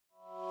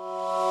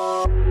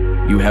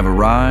You have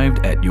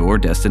arrived at your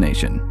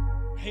destination.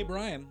 Hey,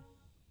 Brian,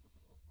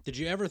 did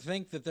you ever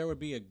think that there would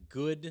be a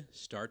good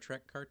Star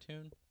Trek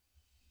cartoon?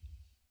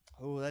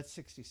 Oh, that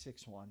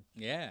 66 one.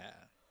 Yeah.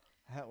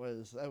 That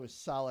was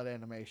solid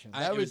animation.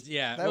 That was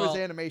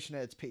animation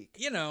at its peak.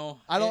 You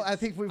know, I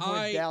think we've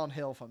went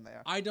downhill from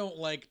there. I don't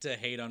like to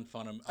hate on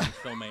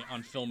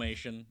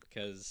Filmation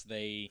because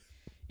they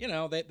did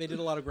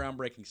a lot of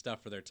groundbreaking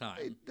stuff for their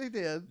time. They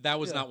did. That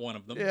was not one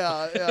of them.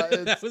 Yeah.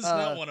 That was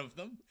not one of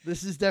them.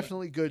 This is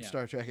definitely good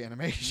Star Trek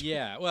animation.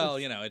 Yeah. Well,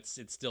 it's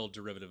still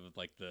derivative of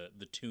like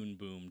the Toon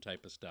Boom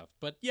type of stuff.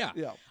 But yeah.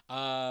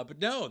 But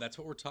no, that's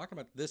what we're talking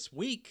about this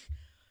week.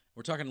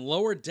 We're talking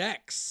Lower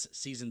Decks,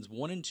 seasons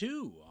 1 and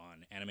 2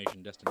 on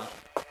Animation Destination.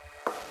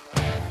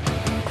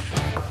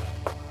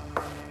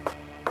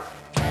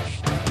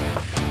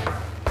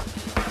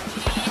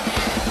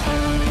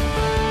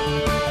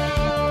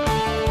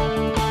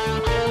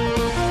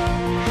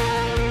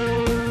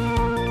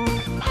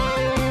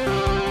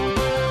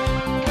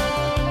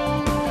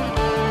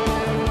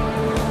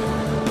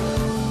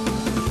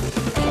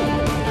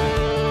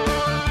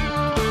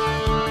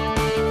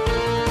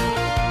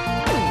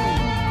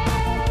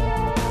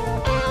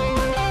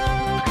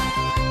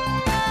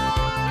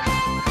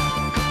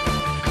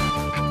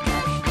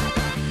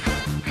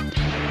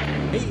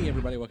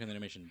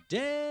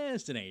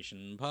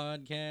 Destination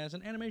Podcast,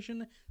 an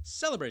animation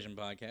celebration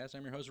podcast.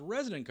 I'm your host,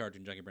 resident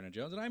cartoon junkie Brennan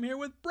Jones, and I'm here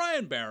with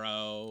Brian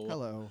Barrow.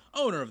 Hello.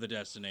 Owner of the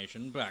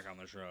Destination, back on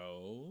the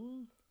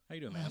show. How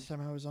you doing, man? Last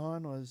time I was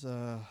on was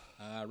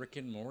Rick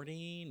and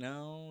Morty?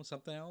 No,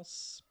 something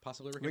else?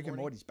 Possibly Rick and Morty? Rick and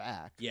Morty? Morty's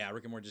back. Yeah,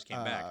 Rick and Morty just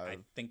came back. I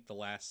think the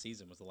last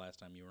season was the last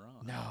time you were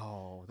on.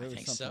 No, there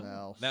was something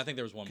else. I think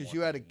there was one more. Because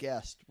you had a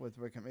guest with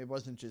Rick and Morty. It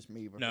wasn't just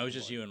me. No, it was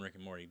just you and Rick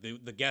and Morty.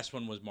 The guest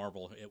one was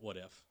Marvel. What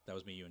If? That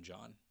was me, you, and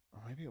John. Oh,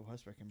 maybe it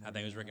was Rick and Morty. I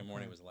think it was Rick and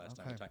Morty was the last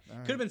time we talked.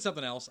 Right. Could have been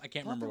something else. I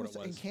can't remember what it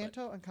was.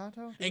 Encanto?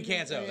 Encanto, that's what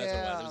it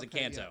was. It was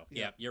Encanto.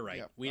 Yeah, you're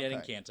right. We did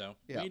Encanto.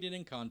 Yeah. We did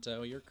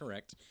Encanto. You're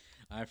correct.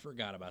 I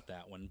forgot about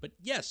that one. But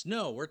yes,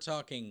 we're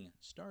talking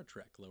Star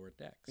Trek Lower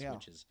Decks,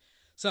 which is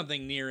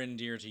something near and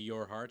dear to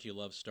your heart. You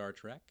love Star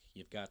Trek.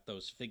 You've got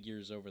those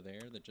figures over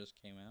there that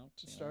just came out.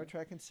 Star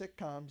Trek and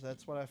sitcoms.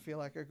 That's what I feel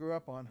like I grew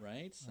up on.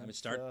 Right? I mean,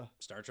 Star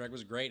Trek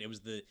was great. It was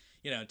the,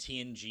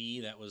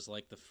 TNG. That was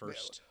like the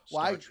first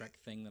Star Trek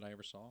thing that I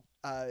ever saw.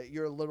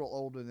 You're a little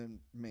older than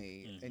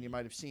me, and you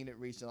might have seen it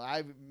recently.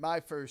 My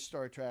first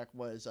Star Trek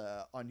was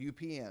on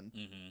UPN.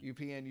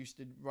 UPN used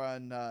to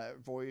run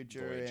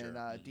Voyager and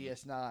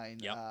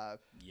DS9.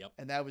 Yep.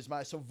 And that was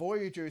so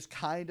Voyager is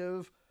kind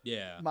of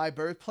my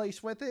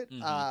birthplace with it.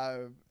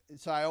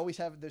 So I always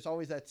there's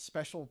always that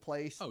special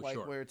place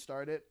where it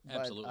started.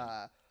 Absolutely.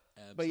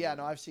 But yeah,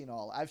 no, I've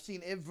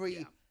seen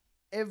every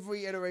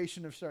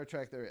iteration of Star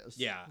Trek there is.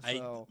 Yeah.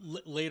 So,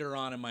 later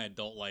on in my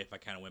adult life, I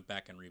kind of went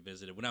back and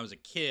revisited. When I was a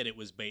kid, it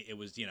was the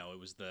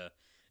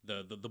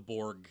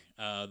Borg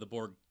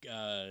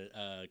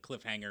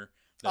cliffhanger.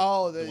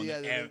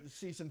 The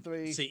season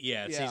 3.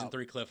 Season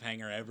 3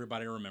 cliffhanger.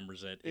 Everybody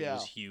remembers it. It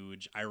was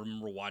huge. I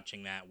remember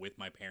watching that with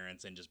my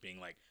parents and just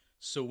being like,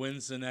 so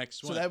when's the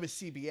next one? So that was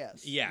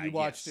CBS. Yeah, you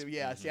watched it.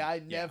 Yeah, see, I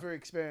never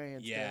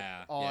experienced it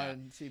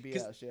on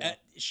CBS.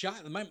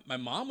 My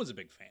mom was a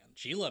big fan.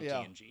 She loved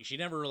TNG. She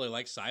never really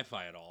liked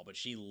sci-fi at all, but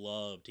she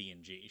loved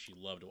TNG. She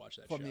loved to watch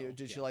that show.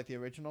 Did you like the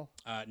original?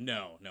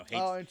 No.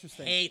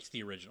 Interesting. Hates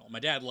the original. My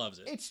dad loves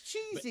it. It's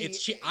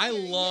cheesy. I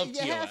love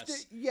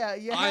TOS. You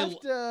have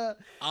to.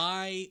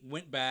 I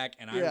went back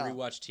and I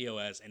rewatched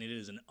TOS, and it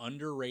is an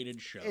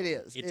underrated show. It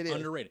is. It's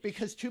underrated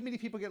because too many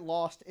people get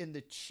lost in the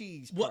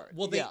cheese part.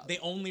 Well, they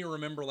only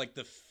remember like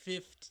the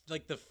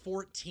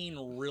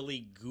 14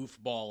 really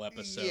goofball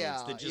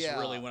episodes that just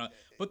really went on.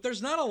 But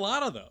there's not a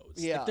lot of those.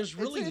 Yeah, there's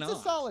really not.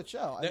 It's a solid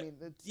show. I mean,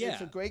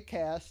 it's a great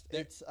cast.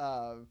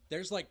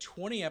 There's like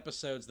 20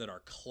 episodes that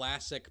are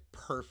classic,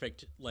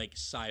 perfect, like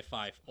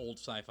old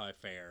sci-fi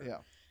fare. Yeah,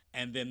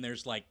 and then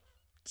there's like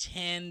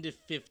 10 to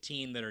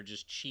 15 that are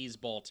just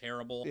cheeseball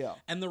terrible. Yeah.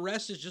 And the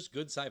rest is just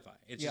good sci-fi.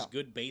 It's just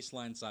good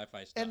baseline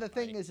sci-fi stuff. And the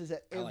thing is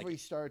that every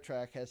Star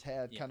Trek has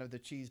had kind of the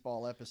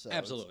cheeseball episodes.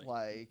 Absolutely.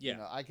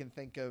 I can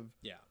think of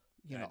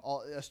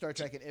a Star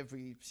Trek in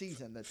every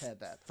season that's had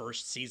that.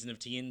 First season of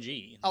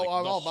TNG.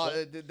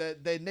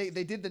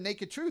 They did the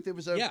Naked Truth. It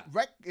was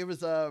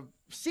a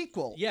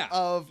sequel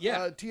of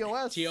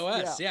TOS.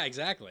 TOS,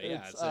 exactly.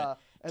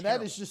 And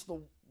that is just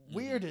the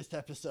weirdest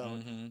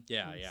episode.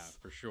 Yeah,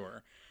 for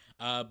sure.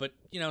 But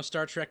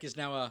Star Trek is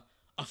now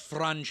a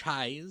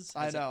franchise.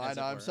 I know.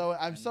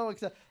 I'm so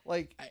excited.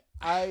 Like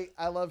I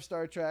love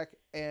Star Trek,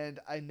 and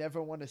I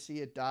never want to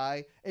see it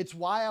die. It's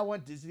why I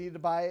want Disney to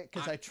buy it,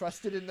 because I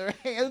trust it in their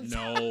hands.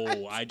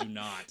 No, I do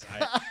not.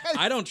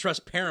 I don't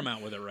trust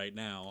Paramount with it right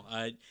now.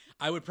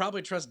 I would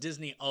probably trust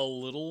Disney a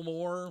little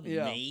more,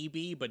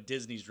 maybe, but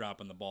Disney's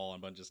dropping the ball on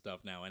a bunch of stuff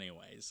now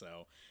anyway.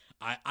 So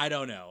I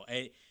don't know.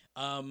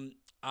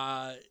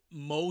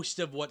 Most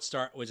of what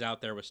was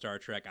out there with Star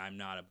Trek, I'm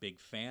not a big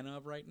fan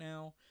of right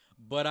now.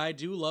 But I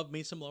do love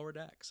me some Lower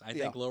Decks. I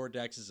think Lower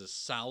Decks is a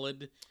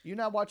solid. You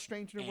not watch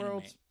Stranger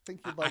Worlds?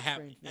 think you'd like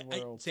Strange New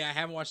Worlds. See, I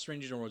haven't watched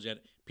Strange New Worlds yet.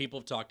 People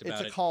have talked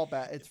about it. It's a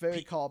callback. It's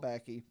very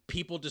callbacky.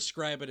 People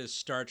describe it as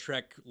Star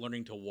Trek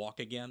learning to walk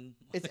again.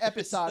 It's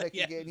episodic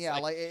again.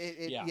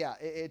 Yeah,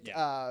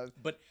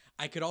 But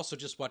I could also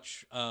just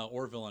watch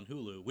Orville on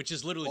Hulu, which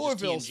is literally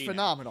Orville's just TNG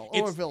phenomenal.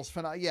 Orville's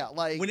phenomenal. Yeah,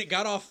 like when it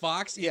got off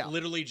Fox, it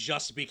literally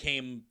just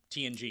became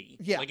TNG.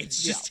 Yeah, like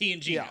it's just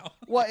TNG now.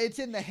 Well, it's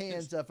in the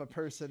hands of a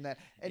person that,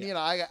 and you know,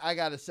 I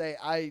gotta say,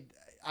 I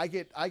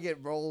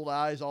get rolled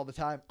eyes all the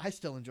time. I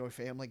still enjoy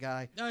Family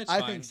Guy. No,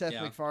 I think Seth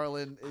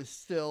MacFarlane is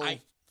still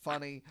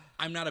funny.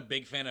 I'm not a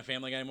big fan of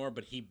Family Guy anymore,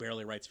 but he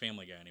barely writes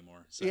Family Guy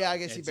anymore. So yeah, I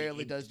guess he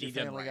barely does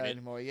Family Guy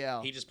anymore.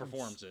 Yeah, he just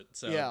performs it.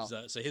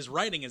 So his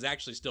writing is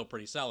actually still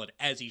pretty solid,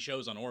 as he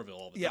shows on Orville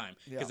all the time,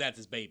 because that's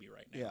his baby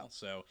right now. Yeah.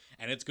 So,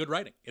 and it's good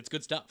writing. It's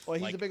good stuff. Well,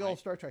 he's a big old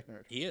Star Trek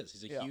nerd. He is.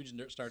 He's a huge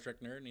Star Trek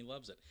nerd, and he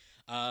loves it.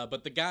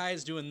 But the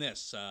guys doing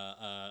this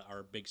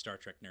are big Star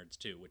Trek nerds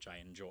too, which I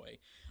enjoy.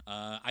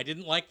 I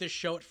didn't like this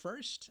show at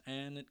first,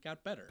 and it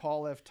got better.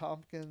 Paul F.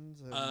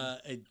 Tompkins.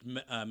 And...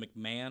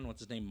 McMahon. What's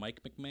his name? Mike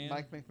McMahon.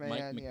 Mike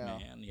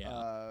McMahon.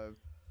 Yeah.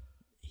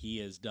 He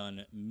has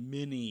done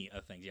many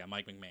things. Yeah,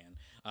 Mike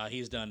McMahon. He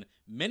has done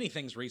many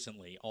things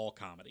recently, all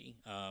comedy.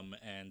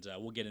 And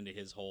we'll get into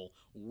his whole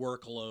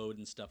workload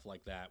and stuff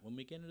like that when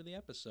we get into the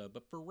episode.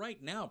 But for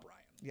right now,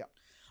 Brian,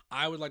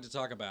 I would like to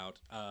talk about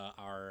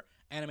our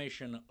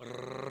animation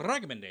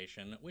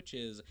recommendation, which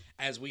is,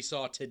 as we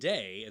saw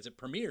today, as it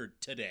premiered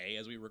today,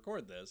 as we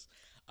record this,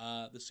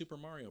 the Super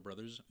Mario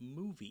Brothers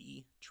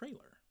movie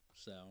trailer.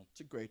 So it's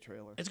a great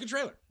trailer. It's a good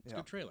trailer. It's a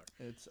good trailer.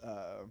 It's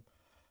I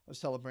was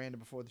telling Brandon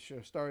before the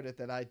show started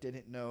that I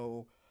didn't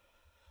know.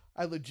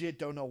 I legit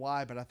don't know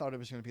why, but I thought it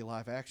was going to be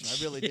live action.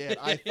 I really did.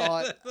 I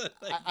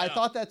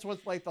thought that's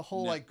what like the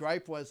whole like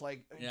gripe was,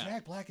 like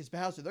Jack Black is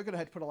Bowser. They're going to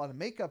have to put a lot of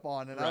makeup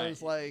on, and I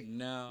was like,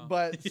 no.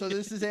 But so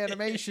this is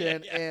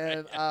animation,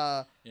 and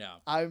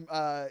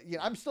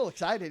I'm still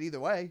excited either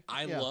way.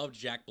 I loved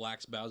Jack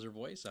Black's Bowser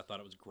voice. I thought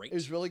it was great. It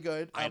was really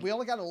good. We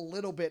only got a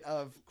little bit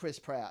of Chris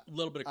Pratt. A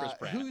little bit of Chris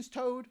Pratt. Who's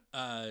Toad?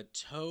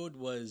 Toad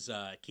was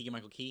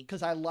Keegan-Michael Key.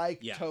 Because I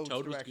like Toad's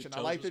direction.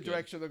 I like the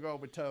direction they're going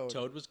with Toad.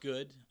 Toad was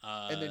good.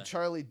 And then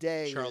Charlie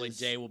Day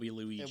will be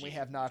Luigi. And we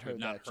have not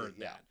heard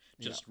that.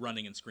 Just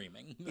running and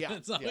screaming.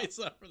 That's always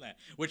up for that.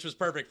 Which was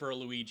perfect for a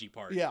Luigi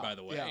part, by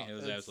the way. It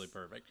was absolutely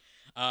perfect.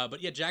 But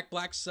Jack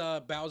Black's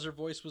Bowser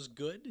voice was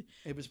good.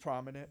 It was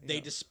prominent. They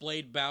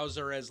displayed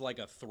Bowser as like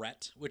a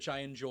threat, which I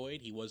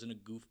enjoyed. He wasn't a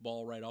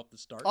goofball right off the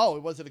start. Oh,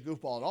 it wasn't a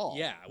goofball at all.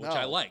 Yeah, which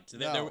I liked.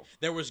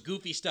 There was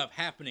goofy stuff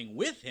happening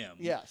with him.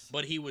 Yes.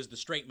 But he was the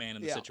straight man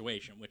in the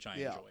situation, which I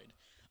enjoyed.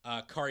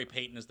 Kari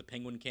Payton is the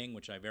Penguin King,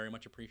 which I very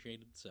much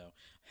appreciated, so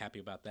happy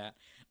about that.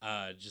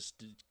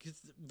 Just because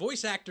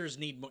voice actors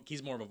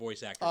he's more of a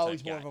voice actor. Oh,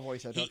 he's more of a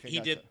voice actor. He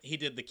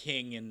did the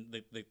king and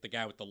the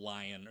guy with the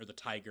lion or the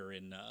tiger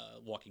in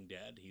Walking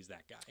Dead. He's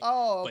that guy.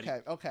 Oh,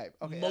 okay.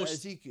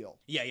 Ezekiel.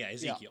 Yeah,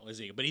 Ezekiel.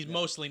 But he's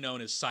mostly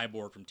known as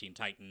Cyborg from Teen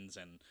Titans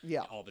and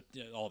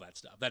all that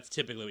stuff. That's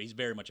typically he's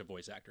very much a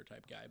voice actor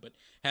type guy. But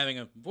having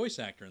a voice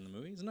actor in the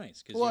movie is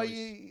nice because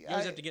you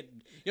always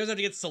have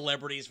to get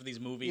celebrities for these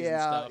movies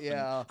and stuff.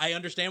 Yeah, I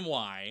understand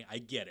why. I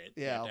get it.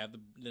 Yeah, to have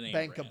the name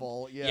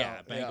bankable.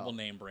 Brand. Bankable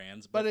name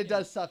brands. But it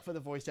does suck for the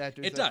voice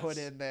actors that put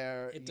in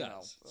there. It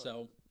does.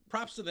 So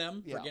props to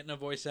them for getting a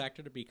voice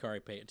actor to be Kari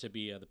Payton, to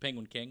be the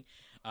Penguin King.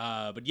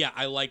 But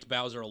I liked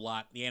Bowser a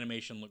lot. The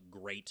animation looked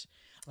great.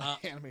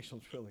 The animation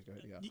was really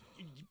good. Yeah.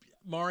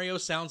 Mario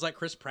sounds like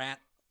Chris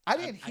Pratt. I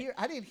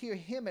didn't hear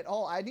him at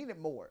all. I needed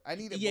more. I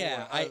needed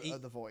more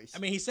of the voice. I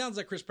mean, he sounds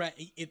like Chris Pratt.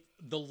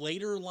 The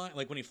later line,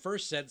 like when he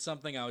first said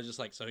something, I was just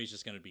like, so he's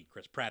just going to be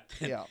Chris Pratt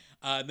then.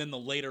 Yeah. Then the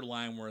later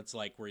line where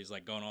he's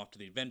like going off to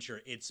the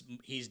adventure,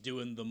 he's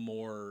doing the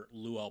more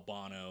Lou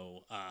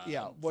Albano.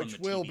 Which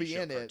will be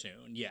in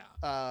cartoon. it.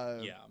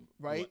 Yeah.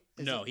 Right?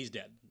 No, he's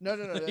dead. No.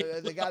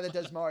 The guy that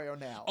does Mario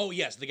now. Oh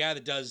yes, the guy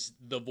that does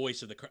the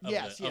voice of the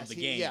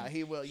game. Yeah,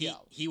 he will.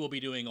 He will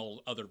be doing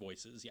all other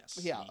voices. Yes.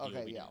 Yeah.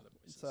 Okay. Yeah.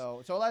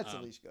 So that's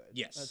at least good.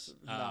 Yes. That's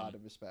a nod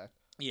of respect.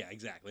 Yeah,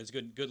 exactly. It's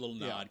a good little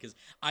nod because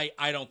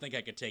I don't think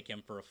I could take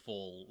him for a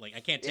full I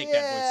can't take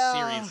that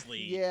voice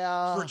seriously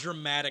for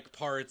dramatic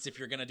parts if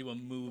you're gonna do a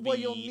movie. Well,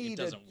 it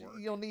doesn't work.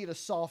 You'll need a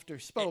softer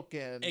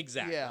spoken.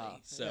 Exactly. Yeah.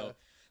 So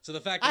the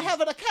fact I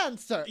have a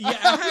cancer. Yeah,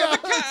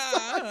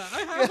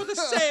 I have the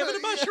same in the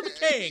Mushroom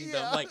Kingdom.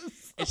 Yes. Like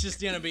it's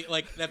just gonna be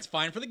like that's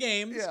fine for the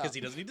games because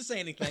he doesn't need to say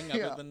anything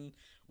other than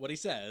what he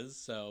says.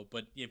 So,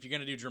 but if you're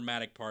gonna do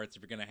dramatic parts,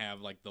 if you're gonna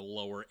have like the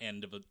lower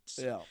end of if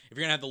you're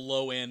gonna have the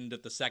low end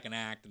of the second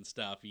act and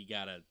stuff, you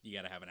gotta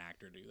have an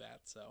actor do that.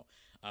 So,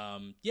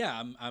 I'm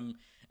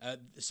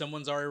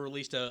someone's already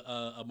released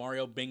a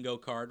Mario bingo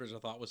card, which I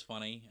thought was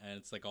funny, and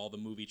it's like all the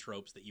movie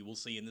tropes that you will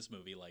see in this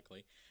movie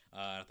likely.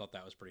 I thought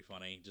that was pretty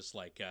funny. Just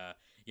like,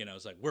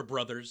 it's like, we're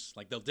brothers.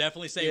 Like, they'll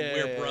definitely say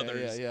we're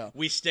brothers.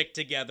 We stick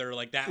together.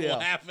 Like, that will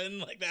happen.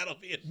 Like, that'll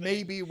be a thing.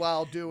 Maybe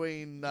while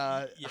doing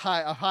a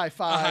high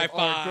five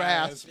or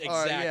grasp.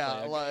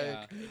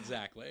 Exactly.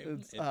 Exactly.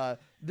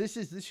 This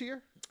is this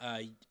year?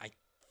 I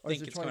Or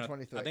is it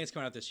 2023? I think it's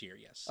coming out this year.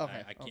 Yes.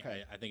 Okay.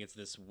 I think it's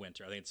this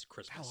winter. I think it's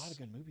Christmas. Got a lot of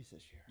good movies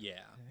this year.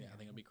 Yeah. I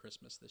think it'll be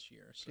Christmas this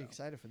year. So. Be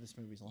excited for this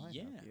movie's lineup.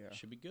 Yeah,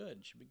 should be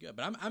good.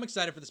 But I'm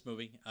excited for this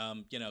movie.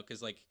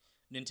 Because like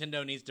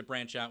Nintendo needs to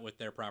branch out with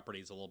their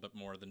properties a little bit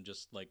more than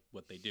just like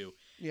what they do.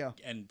 Yeah.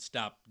 And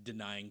stop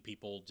denying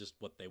people just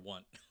what they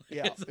want.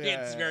 Yeah.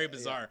 It's very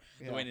bizarre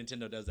the way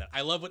Nintendo does that.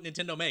 I love what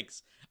Nintendo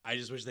makes. I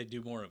just wish they'd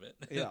do more of it.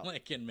 Yeah.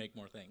 And make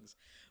more things.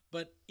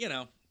 But,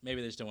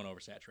 maybe they just don't want to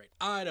oversaturate.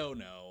 I don't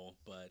know.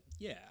 But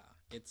yeah,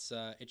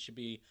 it should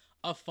be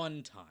a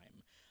fun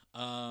time.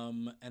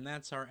 And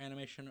that's our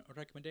animation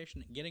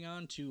recommendation. Getting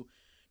on to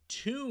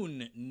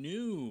Toon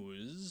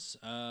News.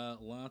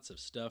 Lots of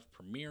stuff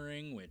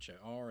premiering, which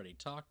I already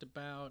talked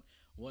about.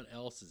 What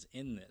else is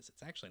in this?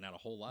 It's actually not a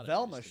whole lot of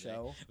Velma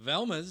show.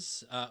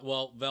 Velma's,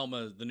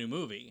 Velma, the new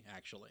movie,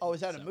 actually. Oh,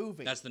 is that a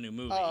movie? That's the new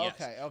movie, oh, yes.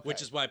 Okay.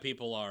 Which is why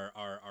people are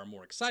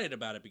more excited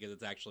about it, because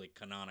it's actually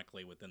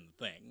canonically within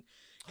the thing.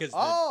 Because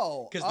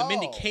the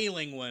Mindy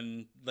Kaling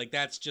one, like,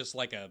 that's just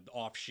like a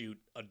offshoot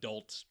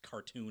adult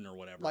cartoon or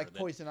whatever. Like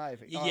Poison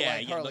Ivy.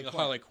 Yeah, like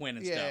Harley Quinn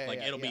and stuff.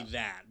 Like, it'll be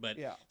that. But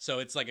yeah. So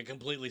it's like a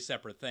completely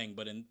separate thing.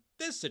 But in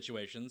this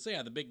situation, so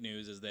yeah, the big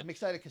news is that I'm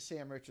excited because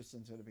Sam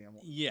Richardson's going to be on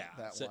that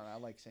one. I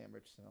like Sam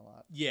Richardson a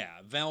lot. Yeah,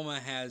 Velma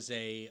has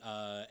a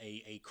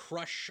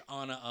crush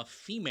on a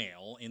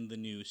female in the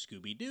new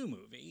Scooby-Doo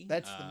movie.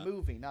 That's the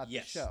movie, not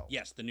the show.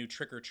 Yes, the new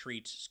Trick or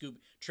Treat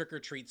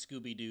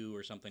Scooby-Doo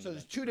or something. So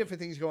there's two different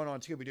things going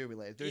on Scooby-Doo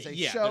related. There's a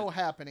show show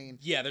happening.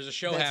 Yeah, there's a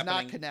show that's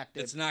happening. Not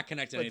connected. It's not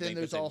connected. But then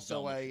there's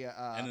also and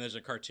then there's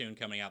a cartoon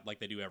coming out like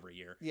they do every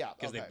year. Yeah,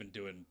 because they've been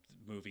doing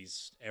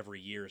movies every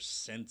year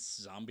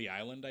since Zombie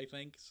Island, I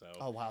think. So.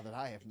 Oh wow, that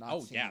I have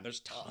not seen. Oh yeah, there's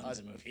tons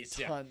of movies.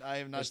 I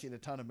have not seen a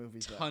ton of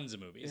movies. Tons of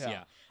movies.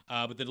 Yeah.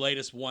 But the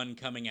latest one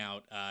coming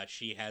out,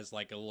 she has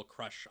like a little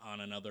crush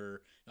on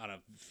a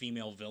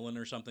female villain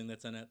or something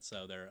that's in it.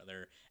 So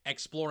they're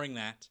exploring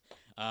that.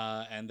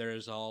 And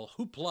there's all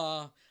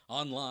hoopla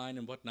online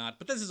and whatnot.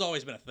 But this has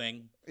always been a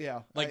thing.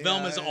 Yeah. Like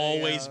Velma's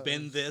always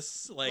been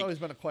this. Like there's always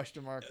been a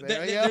question mark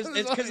there.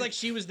 It's because like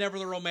she was never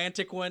the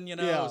romantic one, It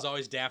was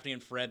always Daphne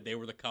and Fred. They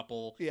were the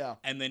couple. Yeah.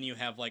 And then you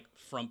have like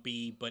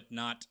frumpy but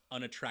not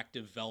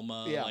unattractive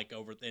Velma. Yeah. Like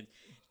over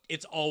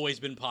it's always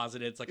been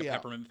posited. It's like a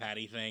Peppermint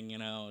Patty thing,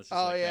 It's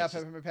just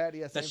Peppermint Patty,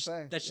 same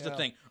thing. That's just a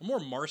thing. Or more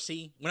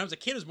Marcy. When I was a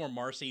kid, it was more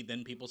Marcy.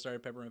 Then people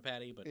started Peppermint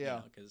Patty, but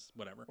because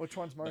whatever. Which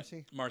one's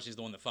Marcy? But Marcy's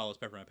the one that follows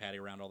Peppermint Patty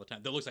around all the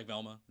time. That looks like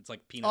Velma. It's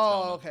like Peanuts.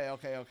 Oh, Velma.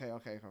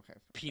 Okay.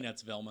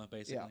 Peanuts Velma,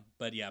 basically.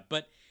 Yeah.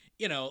 But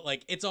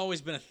like it's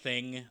always been a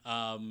thing.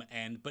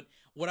 But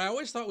what I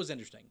always thought was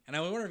interesting, and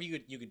I wonder if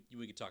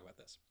we could talk about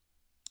this.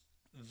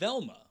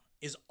 Velma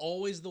is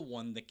always the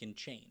one that can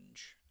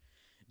change.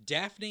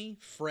 Daphne,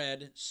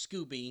 Fred,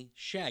 Scooby,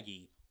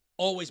 Shaggy,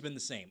 always been the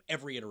same,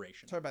 every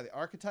iteration. Talking about the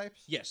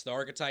archetypes? Yes, the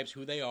archetypes,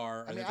 who they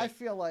are. I mean, I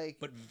feel like...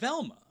 But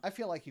Velma... I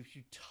feel like if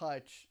you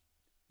touch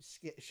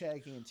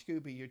Shaggy and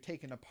Scooby, you're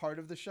taking a part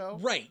of the show.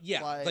 Right,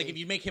 yeah. Like if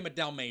you make him a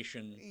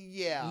Dalmatian,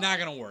 not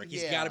gonna work.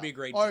 He's got to be a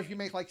great Or if you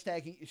make like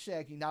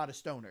Shaggy not a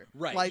stoner.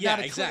 Right, like,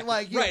 exactly.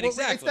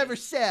 Exactly. It's never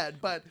said,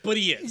 but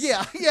he is.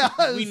 Yeah.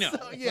 We know. So,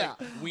 like,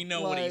 we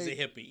know when he's a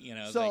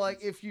hippie, So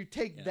like if you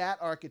take that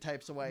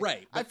archetypes away,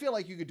 right, I feel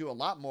like you could do a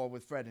lot more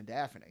with Fred and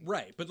Daphne.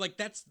 Right, but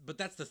that's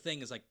the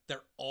thing is like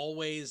they're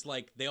always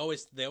like they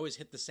always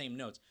hit the same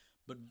notes.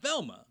 But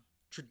Velma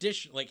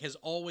has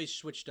always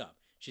switched up.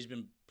 She's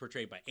been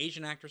portrayed by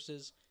Asian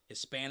actresses,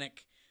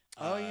 Hispanic,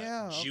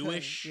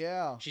 Jewish. Okay.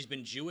 Yeah. She's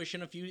been Jewish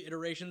in a few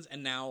iterations,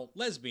 and now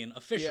lesbian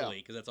officially,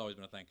 because that's always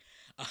been a thing.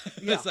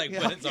 It's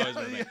always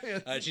been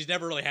a thing. She's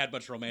never really had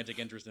much romantic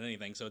interest in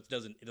anything, so it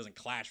doesn't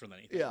clash with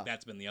anything. Yeah.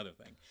 That's been the other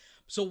thing.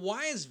 So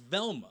why is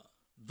Velma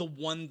the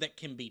one that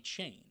can be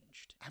changed?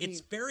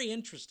 It's very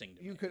interesting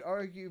to me. You could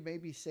argue,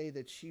 maybe say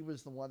that she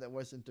was the one that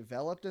wasn't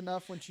developed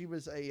enough when she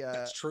was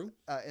that's true.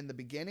 In the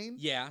beginning.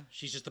 Yeah,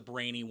 she's just the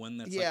brainy one.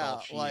 That's like all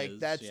she is.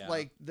 That's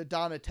like the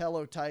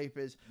Donatello type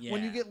is.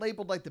 When you get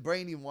labeled like the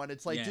brainy one,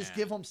 it's like just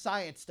give them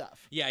science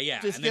stuff. Yeah.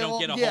 Just and they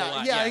don't get a whole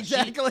lot. Yeah,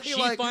 exactly.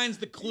 She finds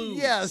the clues.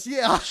 Yes,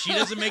 yeah. She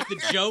doesn't make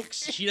the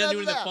jokes. She doesn't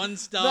do the fun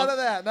stuff.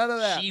 None of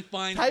that. She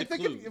finds the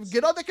clues.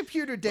 Get on the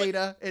computer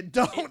data and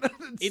don't.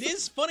 It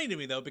is funny to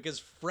me though, because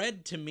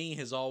Fred to me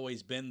has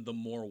always been the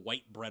more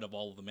white bread of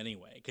all of them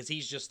anyway, because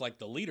he's just like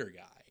the leader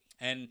guy.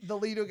 And the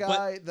leader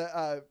guy,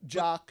 the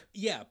jock.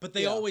 But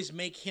they always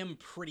make him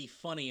pretty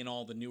funny in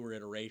all the newer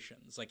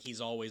iterations. Like he's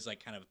always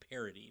like kind of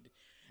parodied.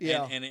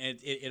 Yeah. And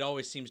it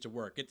always seems to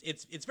work.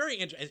 It's very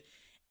interesting.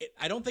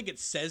 I don't think it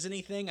says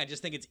anything. I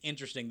just think it's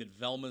interesting that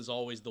Velma's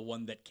always the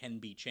one that can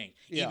be changed.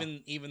 Yeah.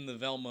 Even the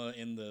Velma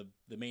in the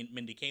main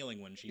Mindy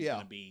Kaling one, she's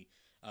gonna be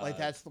like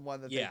that's the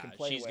one that they can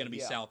play she's with. going to be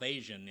South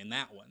Asian in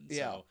that one.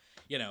 So,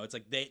 it's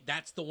like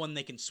that's the one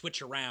they can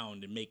switch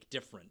around and make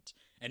different,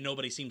 and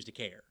nobody seems to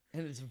care.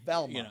 And it's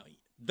Velma.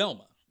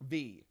 Velma.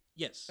 V.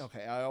 Yes.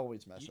 Okay, I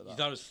always mess it You up.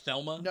 thought it was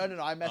Thelma? No,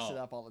 I mess it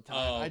up all the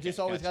time. I just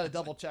always got to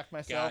double check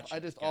myself. I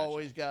just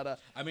always got to.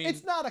 I mean,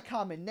 it's not a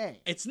common name.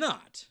 It's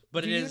not,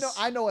 but Do it you is. know?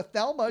 I know a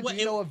Thelma. Do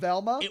you know a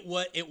Velma?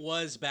 It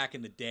was back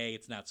in the day.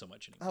 It's not so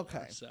much anymore.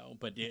 Okay. So,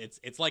 but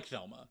it's like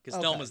Thelma,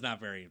 because Thelma's not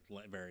very.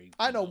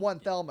 I know one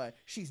Thelma.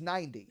 She's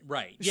 90.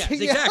 Right. Yes,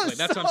 exactly.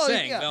 That's what I'm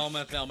saying. Yeah.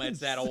 Thelma. It's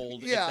that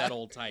old. It's that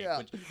old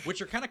type,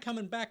 which are kind of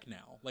coming back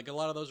now. Like a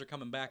lot of those are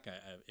coming back.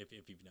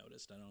 If you've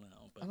noticed, I don't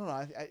know. But I don't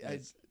know.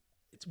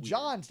 It's weird.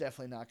 John's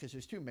definitely not, because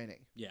there's too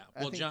many. Yeah.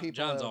 Well,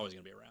 John's always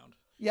going to be around.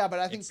 Yeah, but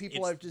I think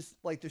people have just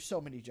like there's so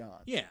many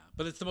Johns. Yeah,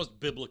 but it's the most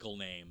biblical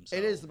name. So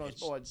it is the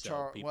most.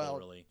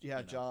 really,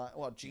 John.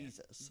 Well,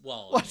 Jesus.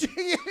 Well,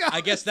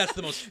 I guess that's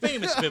the most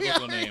famous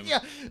biblical name. Yeah.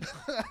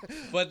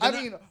 But I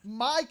mean,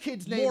 my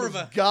kid's name is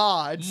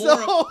God.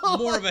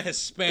 More of a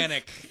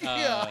Hispanic.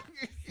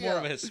 More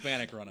of a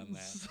Hispanic run on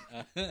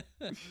that.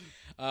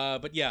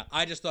 But yeah,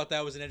 I just thought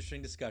that was an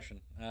interesting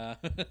discussion.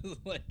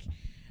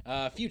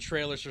 A few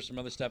trailers for some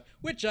other stuff,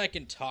 which I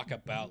can talk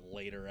about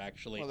later,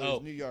 actually. Well,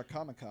 there's New York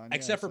Comic Con.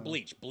 Except for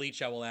Bleach.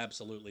 Bleach, I will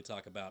absolutely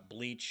talk about.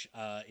 Bleach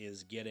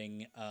is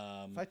getting.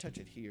 If I touch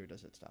it here,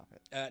 does it stop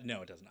it?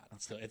 No, it does not.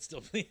 It's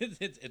still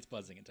it's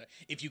buzzing.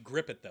 If you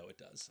grip it, though, it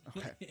does.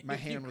 Okay, my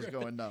hand was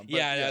going numb.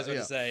 Yeah, I was going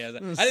to say. I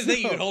didn't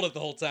think you could hold it the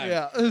whole time.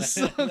 Yeah,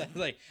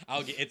 like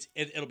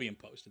it'll be in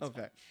post. It's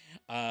okay.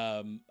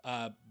 Fine.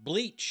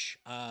 Bleach,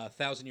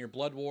 1,000-Year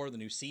Blood War, the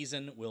new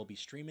season will be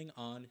streaming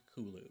on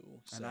Hulu.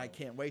 And I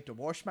can't wait to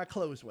wash my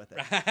clothes with it.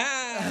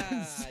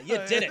 You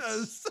did it.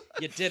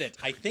 You did it.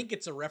 I think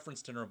it's a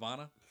reference to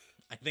Nirvana.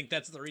 I think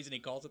that's the reason he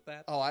calls it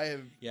that. Oh, I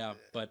have. Yeah,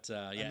 but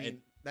yeah, I mean,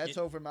 that's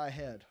over my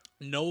head.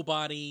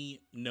 Nobody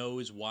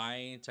knows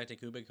why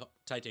Tite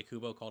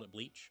Kubo called it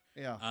Bleach.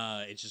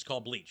 Yeah. It's just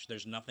called Bleach.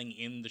 There's nothing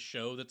in the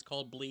show that's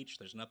called Bleach.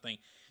 There's nothing.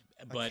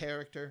 But a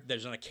character?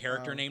 There's not a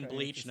character named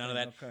Bleach. None of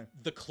that. Okay.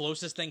 The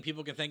closest thing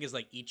people can think is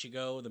like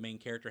Ichigo, the main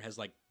character, has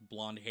like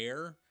blonde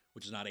hair,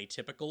 which is not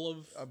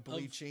atypical of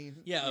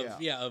bleaching.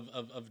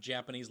 Of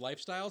Japanese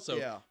lifestyle.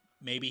 So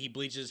maybe he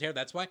bleaches his hair.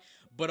 That's why.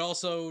 But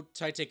also,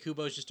 Tite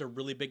Kubo is just a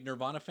really big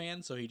Nirvana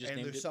fan, so he just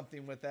named it. And there's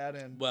something with that.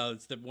 And well,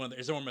 it's one of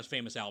the most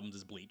famous albums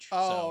is Bleach.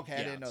 Oh, so, okay.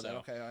 I didn't know that.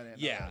 Okay, I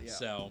didn't know that. Yeah.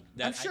 So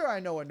I'm sure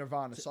I know a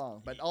Nirvana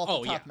song, but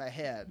off the top of my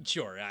head.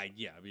 Sure.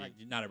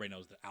 Not everybody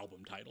knows the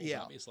album titles. Yeah.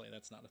 Obviously,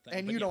 that's not a thing.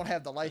 And but you don't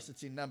have the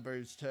licensing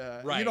numbers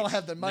to. Right. You don't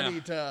have the money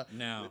to.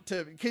 No.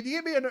 Can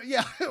you give me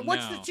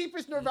what's the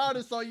cheapest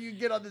Nirvana song you can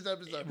get on this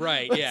episode?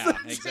 Right. Yeah.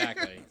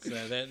 Exactly. So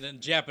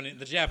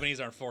the Japanese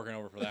aren't forking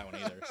over for that one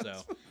either.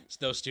 So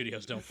those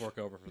studios don't fork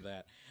over for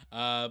that.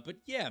 But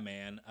yeah,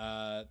 man,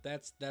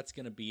 that's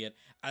gonna be it.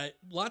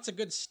 Lots of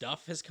good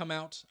stuff has come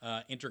out.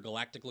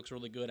 Intergalactic looks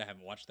really good. I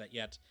haven't watched that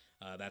yet.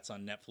 That's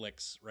on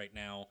Netflix right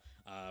now.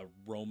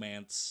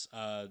 Romance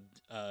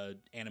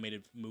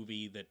animated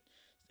movie that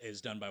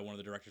is done by one of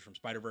the directors from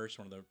Spider-Verse,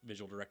 one of the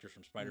visual directors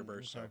from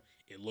Spider-Verse. Okay.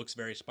 So it looks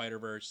very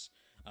Spider-Verse.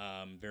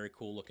 Very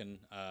cool looking.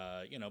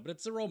 But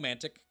it's a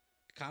romantic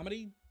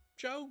comedy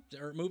show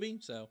or movie,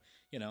 so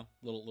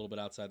little bit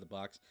outside the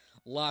box.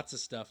 Lots of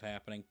stuff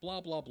happening.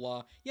 Blah blah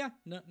blah. Yeah,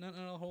 not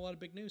a whole lot of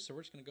big news, so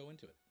we're just gonna go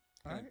into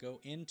it.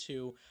 Go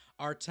into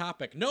our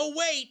topic. No,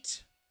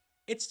 wait!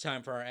 It's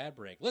time for our ad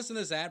break. Listen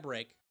to this ad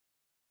break.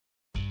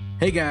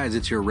 Hey guys,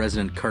 it's your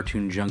resident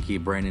cartoon junkie,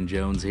 Brandon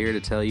Jones, here to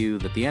tell you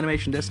that the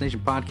Animation Destination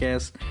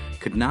podcast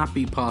could not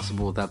be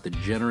possible without the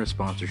generous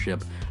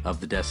sponsorship of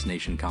the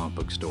Destination Comic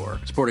Book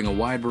Store. Sporting a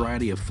wide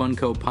variety of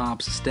Funko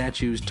Pops,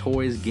 statues,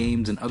 toys,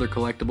 games, and other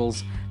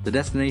collectibles, the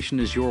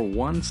Destination is your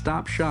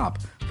one-stop shop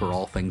for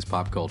all things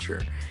pop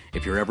culture.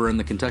 If you're ever in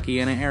the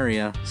Kentuckiana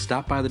area,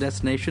 stop by the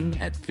Destination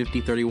at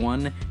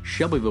 5031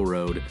 Shelbyville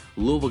Road,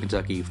 Louisville,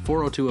 Kentucky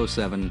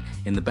 40207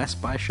 in the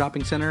Best Buy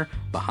Shopping Center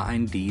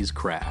behind D's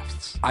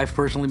Crafts. I've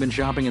personally been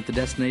shopping at the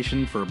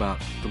Destination for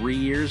about 3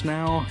 years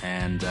now,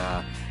 and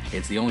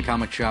it's the only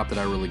comic shop that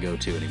I really go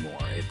to anymore.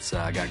 It's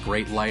got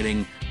great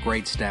lighting,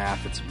 great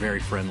staff, it's very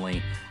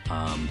friendly.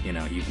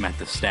 You've met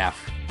the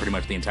staff, pretty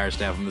much the entire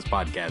staff on this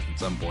podcast at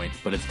some point,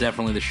 but it's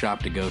definitely the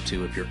shop to go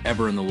to if you're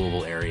ever in the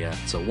Louisville area.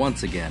 So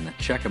once again,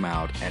 check them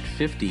out at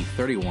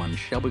 5031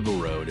 Shelbyville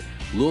Road,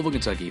 Louisville,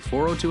 Kentucky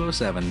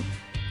 40207,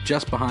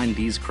 just behind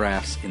D's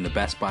Crafts in the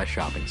Best Buy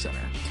Shopping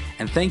Center.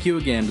 And thank you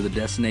again to the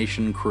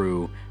Destination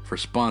crew for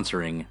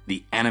sponsoring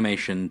the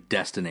Animation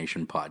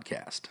Destination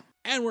podcast.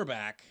 And we're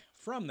back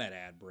from that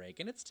ad break,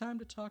 and it's time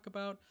to talk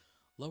about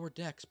Lower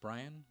Decks,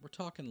 Brian. We're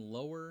talking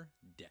Lower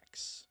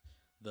Decks.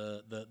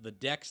 The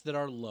decks that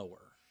are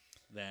lower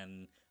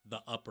than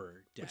the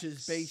upper decks. Which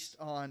is based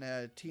on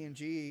a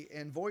TNG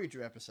and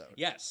Voyager episode.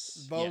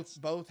 Yes.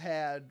 Both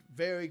had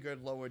very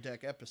good Lower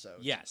Deck episodes.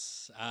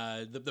 Yes.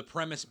 The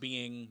premise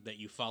being that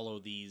you follow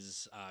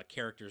these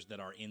characters that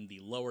are in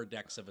the lower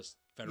decks of a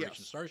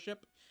Federation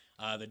starship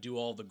that do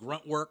all the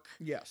grunt work.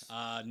 Yes.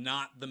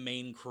 Not the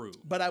main crew.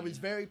 But I was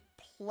very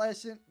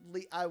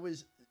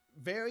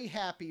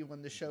happy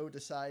when the show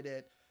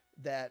decided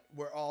that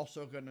we're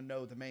also going to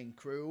know the main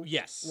crew.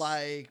 Yes.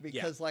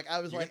 Because I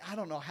was I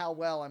don't know how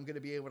well I'm going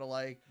to be able to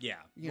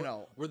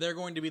where they're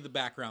going to be the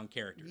background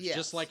characters. Yes.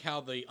 Just like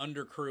how the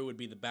under crew would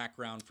be the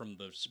background from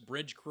the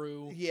bridge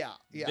crew. Yeah.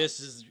 This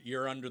is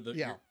your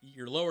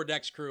lower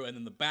decks crew, and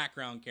then the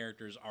background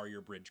characters are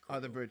your bridge crew.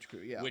 The bridge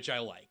crew, yeah. Which I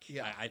like.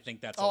 Yeah. I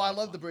think that's I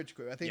love the bridge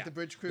crew. I think the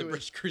bridge crew the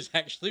bridge crew's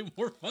actually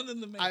more fun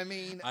than the main. I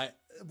mean,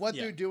 what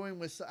they're doing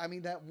was,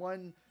 that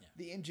one...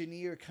 The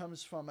engineer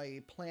comes from a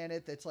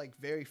planet that's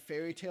very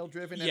fairy tale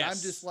driven, and I'm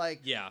just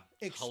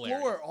explore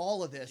hilarious.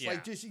 All of this, yeah.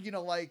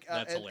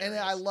 And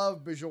I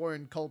love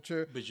Bajoran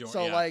culture.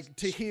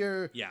 To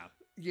hear,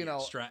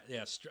 Strax,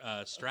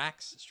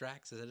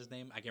 is that his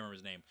name? I can't remember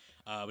his name,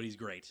 but he's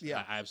great.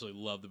 Yeah, I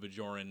absolutely love the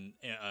Bajoran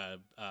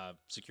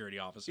security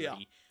officer. Yeah.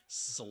 He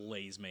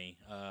slays me.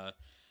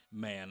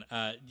 Man,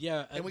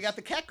 and we got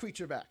the cat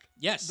creature back.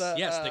 Yes,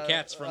 the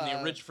cat's from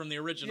the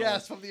original.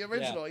 Yes, from the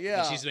original.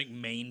 Yeah. And she's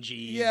mangy.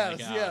 Yes,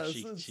 yes.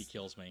 She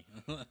kills me.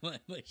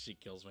 She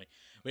kills me.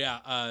 But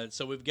yeah.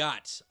 So we've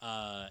got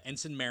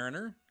Ensign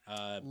Mariner,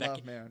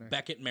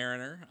 Beckett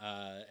Mariner,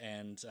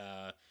 and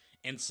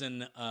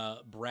Ensign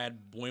Brad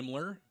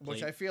Boimler,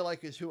 which I feel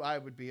like is who I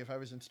would be if I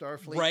was in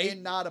Starfleet, right?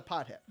 And not a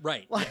pothead,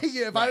 right?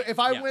 If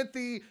I went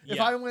the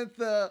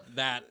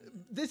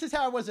this is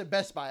how I was at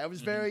Best Buy. I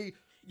was very.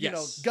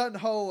 Gun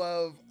ho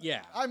of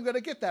I'm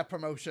gonna get that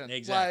promotion.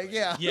 Exactly.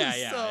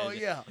 So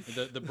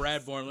The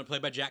Brad Boimler,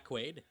 played by Jack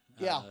Quaid.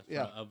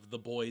 Of The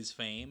Boys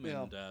fame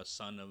and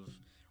son of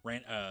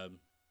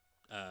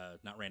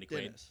not Randy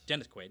Quaid,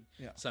 Dennis Quaid,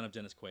 son of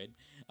Dennis Quaid,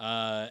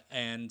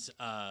 and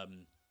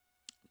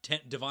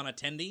Devana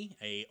Tendi,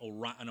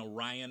 an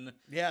Orion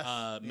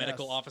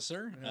medical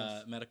officer,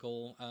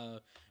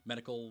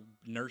 medical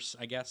nurse,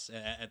 I guess,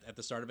 at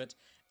the start of it,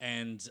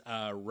 and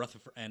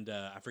Rutherford, and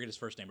I forget his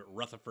first name, but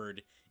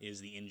Rutherford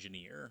is the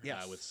engineer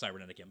with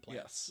cybernetic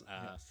implants.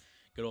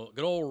 Good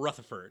old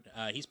Rutherford.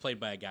 He's played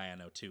by a guy I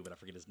know too, but I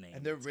forget his name.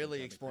 And they're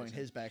really exploring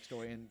his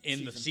backstory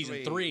in the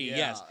season 3.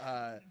 Yes.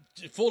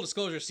 Full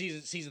disclosure,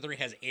 season 3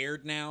 has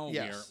aired now.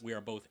 Yes. We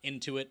are both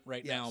into it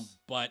right now,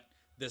 but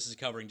this is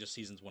covering just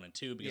seasons 1 and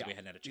 2 because we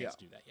hadn't had a chance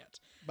to do that yet.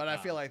 But I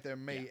feel like there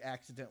may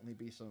accidentally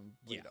be some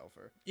bleed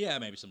over. Yeah,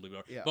 maybe some bleed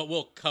over. Yeah. But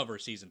we'll cover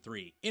season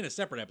 3 in a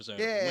separate episode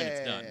when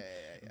it's done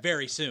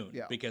very soon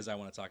because I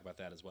want to talk about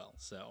that as well.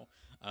 So,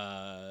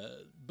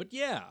 but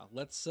yeah,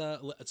 let's.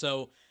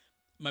 So,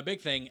 my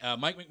big thing,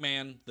 Mike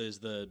McMahon is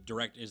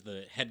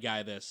the head guy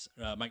of this.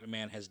 Mike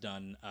McMahon has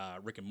done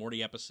Rick and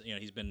Morty episodes.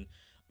 He's been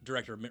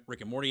director of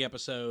Rick and Morty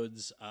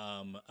episodes.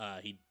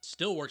 He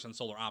still works on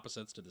Solar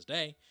Opposites to this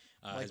day.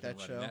 Has that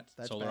show.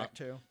 That's back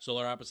too.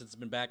 Solar Opposites has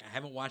been back. I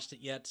haven't watched it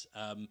yet.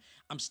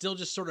 I'm still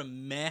just sort of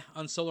meh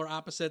on Solar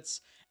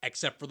Opposites,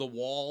 except for The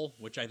Wall,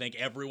 which I think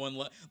everyone...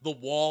 The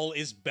Wall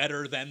is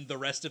better than the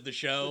rest of the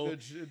show.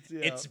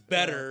 It's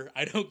better.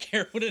 I don't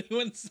care what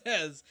anyone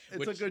says.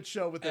 It's a good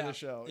show within the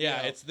show.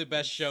 Yeah, it's the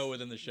best show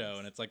within the show,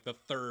 and it's like the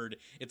third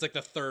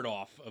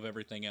off of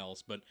everything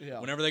else. But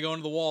whenever they go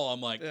into The Wall,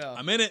 I'm like,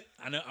 I'm in it.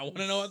 I want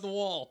to know about The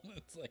Wall.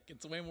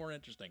 It's way more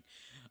interesting.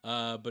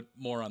 But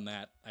more on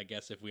that, I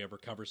guess, if we ever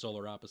cover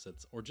Solar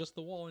Opposites or just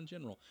The Wall in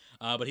general.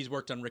 But he's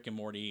worked on Rick and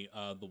Morty,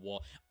 The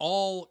Wall,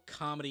 all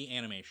comedy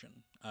animation.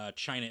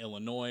 China,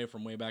 Illinois,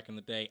 from way back in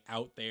the day,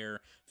 out there. A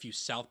few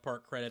South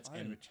Park credits.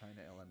 And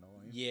China, Illinois.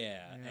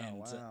 Yeah,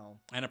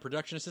 and a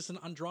production assistant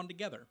on Drawn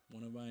Together.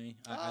 One of my,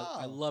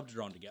 I loved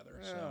Drawn Together.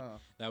 Yeah.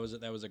 So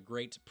that was a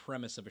great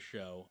premise of a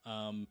show.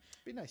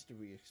 Be nice to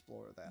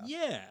re-explore that.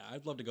 Yeah,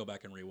 I'd love to go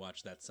back and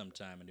rewatch that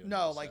sometime and do.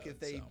 If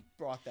they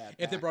brought that.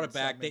 If they brought it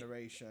back,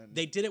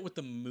 they did it with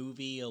the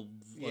movie a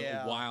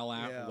while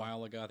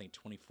ago. I think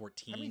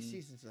 2014. How many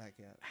seasons did that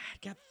get?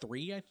 It got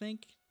 3, I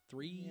think.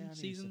 3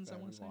 seasons, I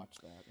want to say. Watch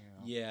that.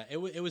 Yeah,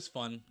 it was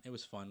fun. It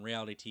was fun.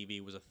 Reality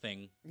TV was a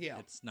thing. Yeah,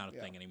 it's not a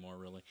thing anymore,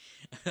 really.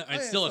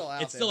 It's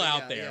still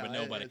out there, but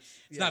nobody.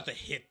 It's not the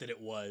hit that it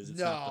was. It's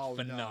not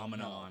the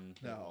phenomenon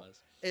that it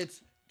was.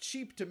 It's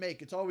cheap to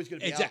make. It's always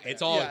going to be out there.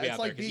 It's always be out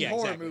there. It's like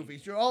B-horror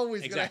movies. You're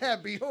always going to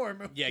have B-horror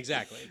movies. Yeah,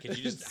 exactly. Because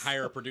you just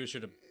hire a producer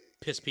to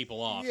piss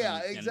people off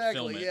and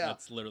film it.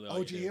 That's literally all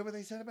you do. Did you hear what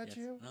they said about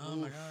you? Oh,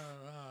 my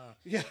God.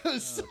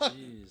 Yes.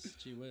 Jeez.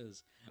 Gee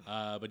whiz.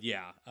 But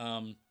yeah.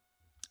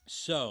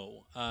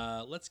 So,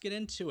 let's get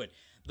into it.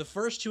 The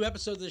first 2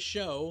 episodes of the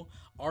show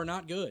are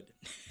not good.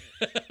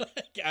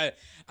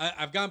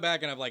 I've gone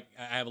back and I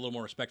have a little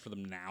more respect for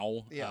them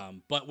now. Yeah.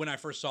 But when I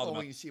first saw them,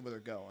 when you see where they're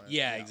going.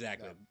 Yeah,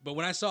 exactly. Yeah. But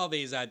when I saw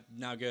these,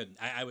 not good.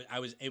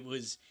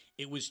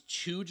 It was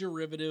too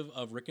derivative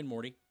of Rick and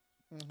Morty.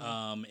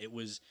 Mm-hmm. It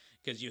was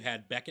because you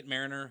had Beckett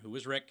Mariner, who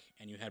was Rick,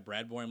 and you had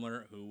Brad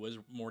Boimler, who was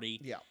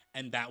Morty. Yeah.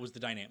 And that was the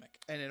dynamic.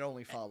 And it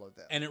only followed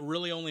them. And it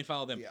really only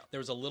followed them. Yeah. There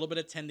was a little bit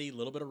of Tendi, a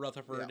little bit of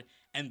Rutherford,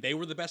 and they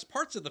were the best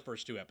parts of the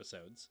first 2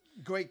 episodes.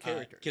 Great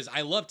characters. Because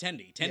I love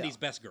Tendi. Tendi's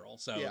best girl,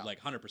 so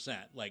 100%.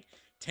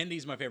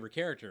 Tendi's my favorite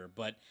character,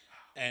 but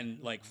And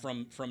like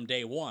from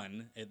day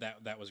one,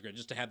 that was great.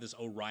 Just to have this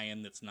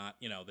Orion that's not,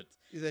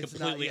 that's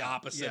completely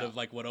opposite of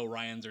like what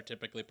Orions are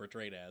typically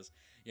portrayed as,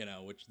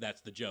 which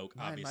that's the joke.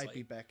 Mine obviously might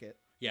be Beckett.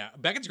 Yeah,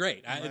 Beckett's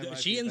great.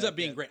 She ends up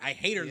being great. I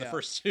hate her in the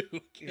first two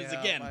because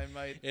again,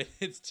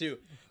 it's two.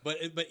 But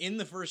in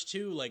the first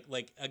two, like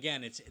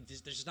again,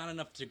 there's just not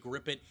enough to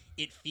grip it.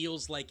 It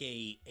feels like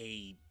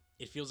a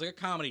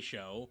comedy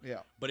show. Yeah.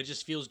 But it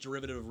just feels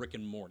derivative of Rick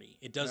and Morty.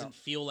 It doesn't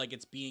feel like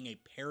it's being a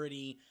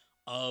parody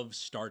of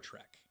Star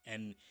Trek,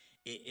 and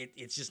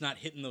it's just not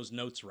hitting those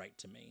notes right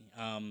to me.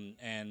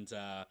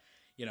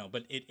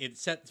 But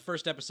the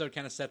first episode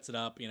kind of sets it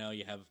up. You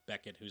have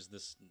Beckett, who's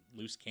this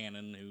loose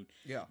cannon who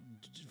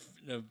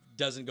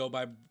doesn't go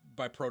by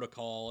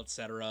protocol,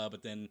 etc.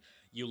 But then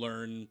you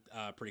learn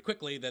pretty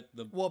quickly that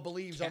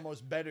believes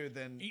almost better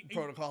than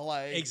protocol.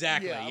 Like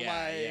exactly,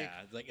 yeah.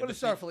 Like, what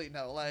does Starfleet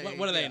know? Like,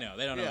 what do they know?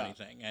 They don't know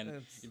anything, and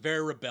it's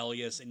very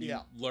rebellious. And you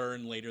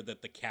learn later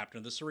that the captain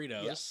of the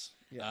Cerritos. Yes.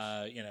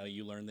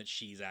 You learn that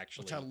she's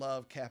actually. Which I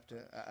love,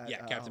 Captain.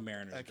 Captain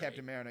Mariner.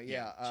 Captain Mariner.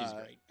 She's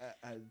great.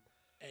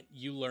 And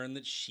you learn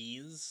that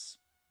she's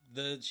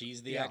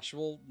the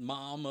actual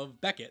mom of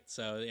Beckett.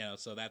 So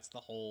so that's the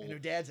whole. And her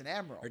dad's an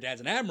admiral. Her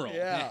dad's an admiral.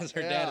 Yeah,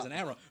 her dad is an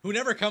admiral who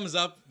never comes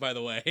up, by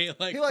the way. He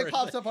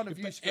pops up on a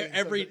view screen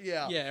every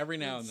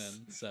now and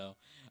then. So,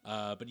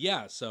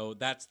 so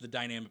that's the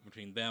dynamic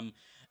between them.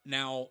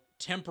 Now,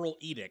 Temporal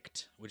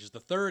Edict, which is the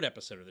third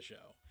episode of the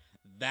show,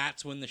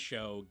 that's when the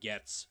show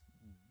gets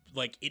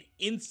it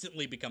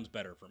instantly becomes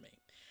better for me.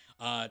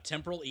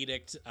 Temporal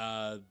Edict,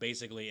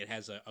 basically it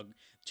has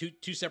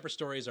two separate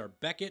stories. Are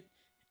Beckett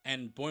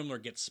and Boimler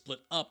get split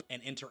up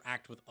and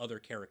interact with other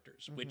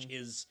characters, which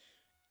is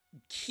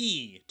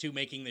key to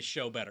making this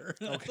show better.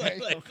 Okay.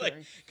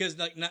 Because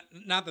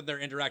not that their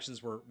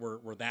interactions were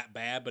that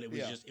bad, but it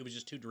was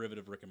just too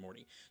derivative of Rick and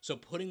Morty. So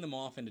putting them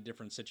off into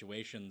different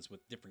situations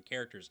with different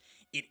characters,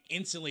 it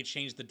instantly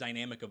changed the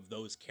dynamic of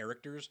those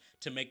characters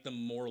to make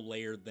them more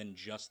layered than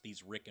just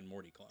these Rick and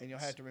Morty clones. And you'll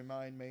have to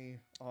remind me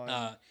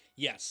on.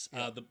 Yes.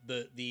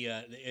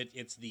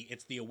 It's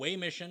the Away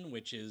mission,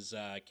 which is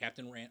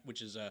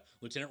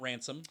Lieutenant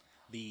Ransom,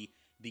 the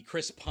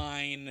Chris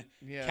Pine,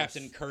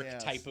 Captain Kirk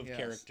type of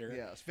character.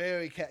 Yes,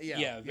 very.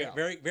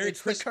 Very.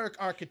 It's Chris, the Kirk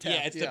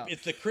archetype. Yeah,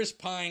 it's the Chris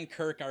Pine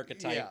Kirk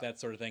archetype, that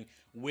sort of thing,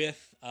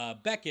 with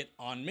Beckett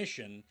on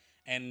mission,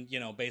 and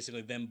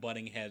basically them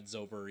butting heads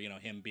over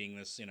him being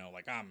this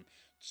I'm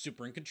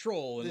super in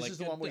control. And this is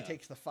the one where he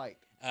takes the fight.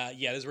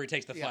 This is where he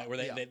takes the fight, where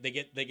they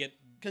get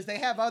because they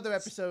have other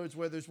episodes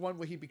where there's one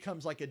where he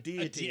becomes like a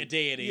deity. A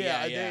deity.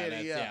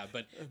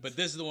 But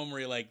this is the one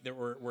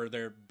where where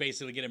they're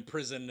basically get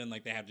imprisoned and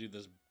they have to do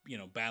this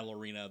battle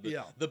arena,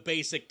 the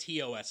basic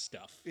TOS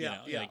stuff.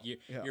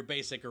 Your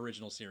basic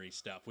original series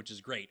stuff, which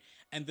is great.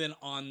 And then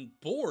on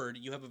board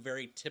you have a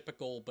very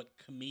typical but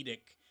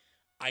comedic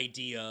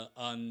idea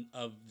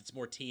of it's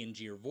more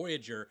TNG or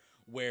Voyager,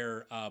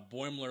 where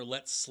Boimler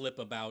lets slip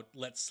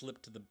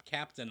to the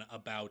captain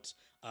about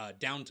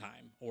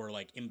downtime or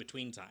in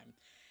between time.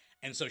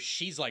 And so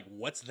she's like,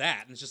 "What's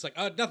that?" And it's just like,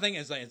 "Oh, nothing."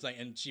 And it's like,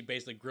 and she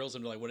basically grills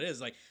him to what it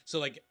is. Is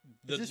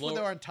this when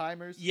they're on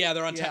timers? Yeah,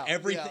 they're on time.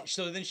 Everything. Yeah.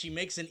 So then she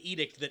makes an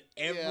edict that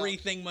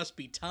everything must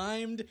be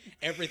timed.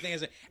 Everything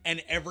is,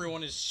 and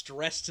everyone is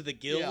stressed to the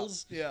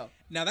gills. Yeah.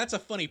 Now that's a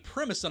funny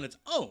premise on its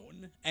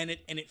own, and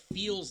it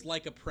feels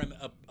like a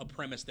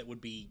premise that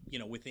would be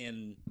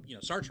within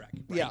Star Trek.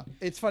 Right? Yeah,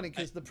 it's funny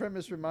because the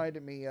premise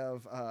reminded me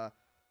of.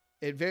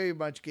 It very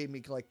much gave me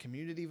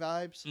Community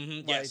vibes,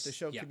 the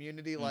show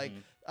Community.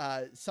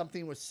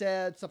 Something was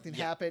said, something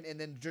happened, and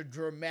then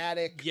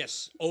dramatic.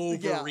 Yes,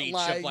 overreach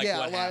of what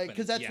happened.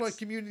 Because that's what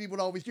Community would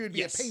always do. It'd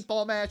be a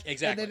paintball match,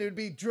 exactly, and then it would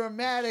be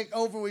dramatic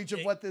overreach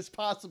of what this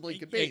possibly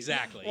could be.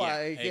 Exactly,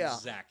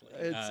 exactly.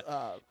 It's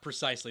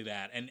precisely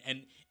that, and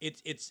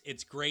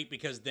it's great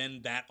because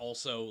then that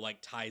also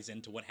ties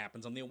into what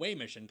happens on the Away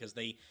mission, because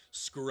they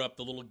screw up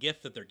the little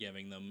gift that they're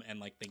giving them, and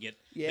they get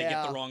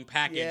the wrong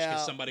package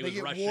because somebody was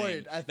rushing.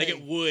 They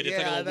get wood. It's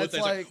like a wood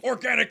thing. Like,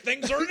 organic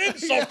things are an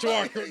insult to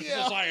our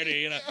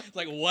society. It's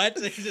like, what?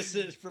 Is this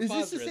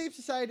the same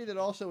society that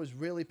also is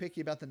really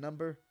picky about the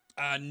number?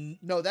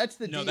 No, that's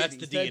the deities. No, that's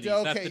the deities.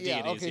 Okay, that's the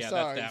deities. Okay,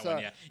 sorry, that's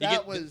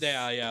that one.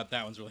 Yeah,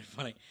 that one's really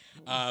funny.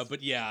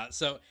 But yeah,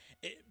 so.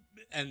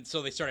 And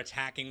so they start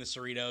attacking the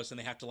Cerritos, and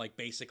they have to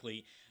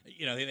basically,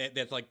 they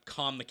have to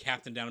calm the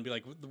captain down and be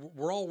like,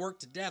 "We're all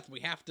worked to death. We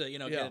have to, get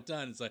it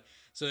done."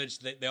 So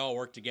they all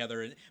work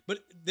together. But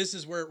this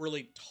is where it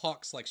really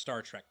talks like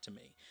Star Trek to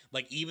me.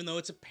 Even though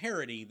it's a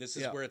parody, this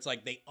is where it's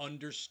they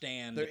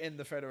understand. They're in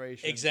the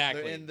Federation.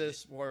 Exactly. They're in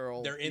this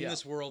world. They're in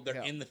this world.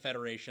 They're in the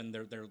Federation.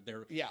 They're.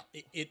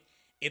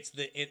 It's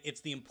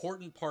the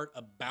important part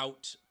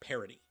about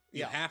parody.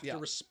 You have to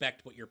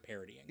respect what you're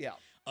parodying. Yeah.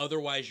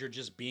 Otherwise, you're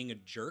just being a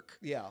jerk.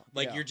 Yeah.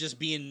 You're just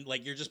being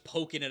you're just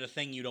poking at a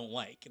thing you don't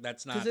like.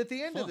 That's not. Because at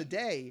the end of the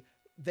day,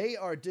 they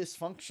are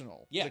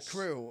dysfunctional. Yes. The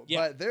crew,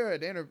 Yeah. but they're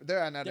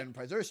not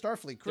Enterprise. They're a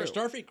Starfleet crew. They're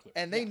Starfleet crew,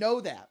 and they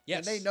know that. Yes.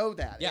 And they know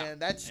that. Yeah.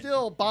 And that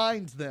still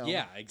binds them.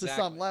 Yeah, exactly. To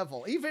some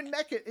level. Even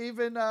Beckett.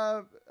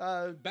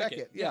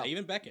 Yeah,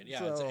 even Beckett.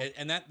 Yeah, So,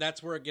 and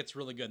that's where it gets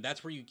really good.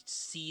 That's where you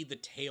see the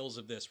tales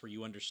of this, where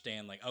you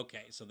understand, like,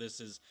 okay, so this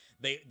is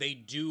they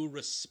do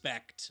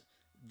respect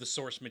the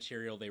source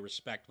material. They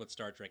respect what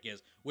Star Trek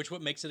is, which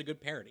what makes it a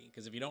good parody.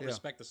 Because if you don't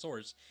respect the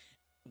source,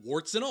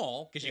 warts and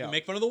all, because you can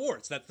make fun of the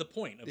warts. That's the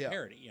point of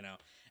parody, you know.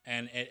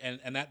 And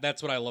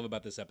that's what I love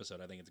about this episode.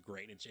 I think it's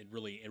great. It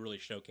really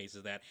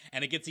showcases that,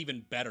 and it gets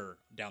even better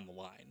down the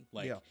line.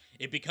 Like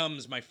it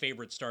becomes my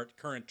favorite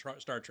current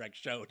Star Trek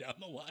show down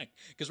the line.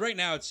 Because right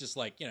now it's just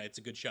like, you know, it's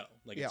a good show.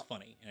 Like it's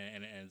funny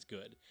and it's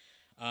good.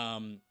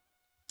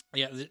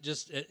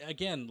 Just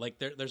again, like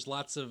there's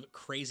lots of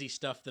crazy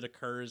stuff that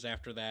occurs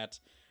after that.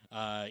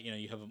 You know,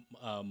 you have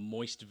a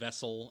moist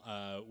vessel,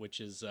 which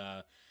is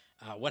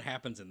what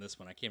happens in this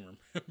one. I can't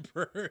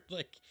remember.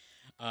 Like,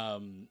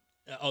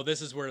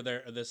 this is where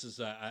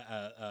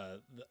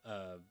the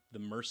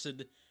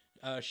Merced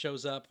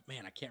shows up.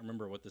 Man, I can't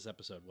remember what this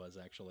episode was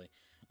actually.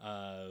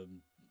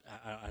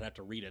 I'd have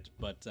to read it,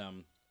 but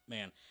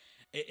man.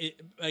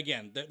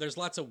 Again, there's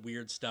lots of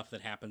weird stuff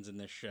that happens in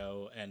this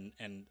show, and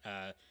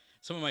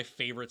some of my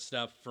favorite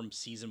stuff from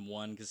season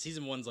 1, because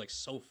season 1's like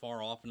so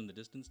far off and in the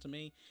distance to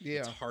me.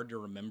 It's hard to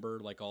remember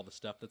like all the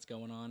stuff that's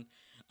going on.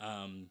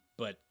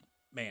 But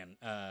man,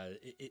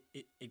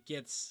 it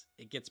gets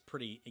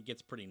pretty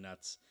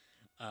nuts.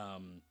 Let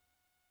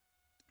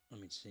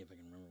me see if I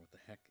can remember what the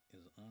heck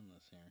is on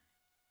this here.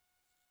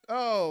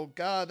 Oh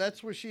God,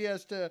 that's where she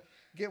has to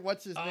get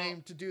what's his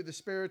name to do the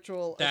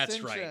spiritual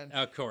ascension. That's right,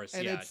 of course,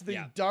 and it's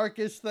the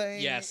darkest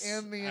thing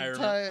in the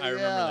entire. I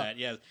remember that.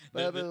 Yes,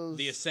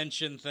 the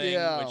ascension thing,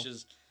 which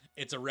is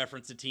it's a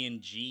reference to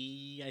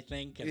TNG, I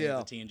think. I think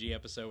it's a TNG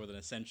episode with an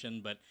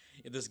ascension, but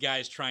this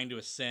guy's trying to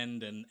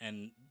ascend,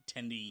 and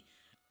Tendi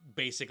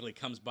basically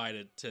comes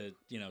by to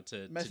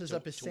messes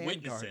up his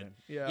sand garden.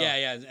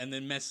 And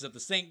then messes up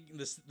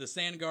the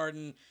sand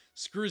garden,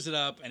 screws it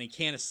up, and he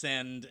can't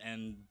ascend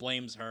and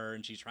blames her,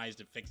 and she tries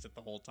to fix it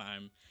the whole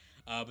time.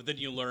 But then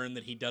you learn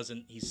that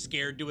he's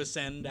scared to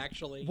ascend,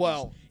 actually.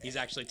 Well, he's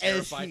actually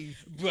terrified.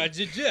 But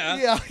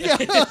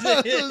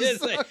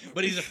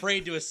he's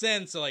afraid to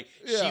ascend, so like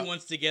she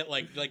wants to get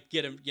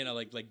get him, get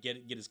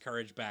his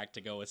courage back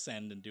to go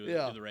ascend and do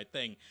the right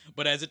thing.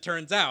 But as it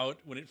turns out,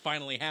 when it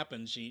finally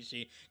happens,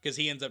 she because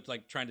he ends up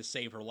like trying to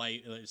save her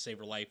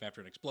life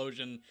after an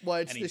explosion.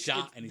 Well,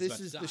 this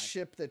is the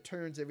ship that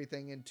turns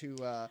everything into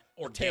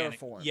organic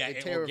terraform.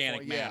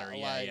 Organic matter.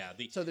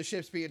 So the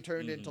ship's being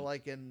turned into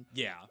like an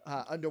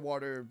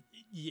underwater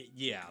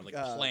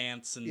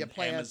plants and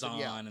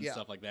Amazon and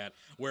stuff like that,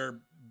 where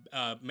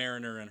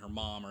Mariner and her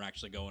mom are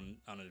actually going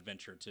on an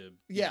adventure to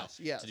do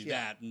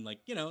that, and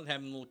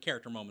having little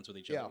character moments with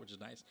each other, which is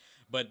nice.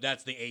 But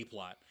that's the A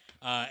plot,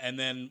 and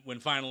then when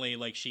finally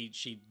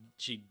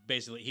he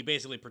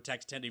basically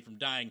protects Tendi from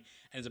dying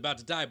and is about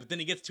to die, but then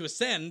he gets to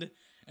ascend.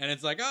 And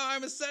it's like, oh,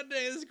 I'm ascending.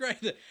 This is great.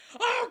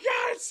 Oh,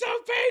 God, it's so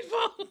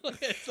painful.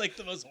 It's like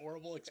the most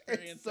horrible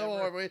experience It's so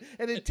ever. horrible.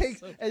 And it takes,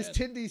 so as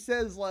Tendi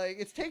says, like,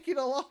 it's taking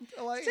a long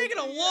time. It's taking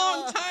a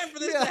long time for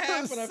this to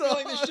happen. I feel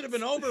like this should have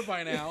been over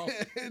by now.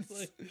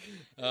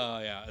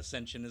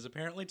 Ascension is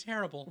apparently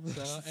terrible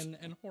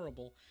and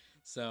horrible.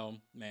 So,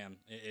 man,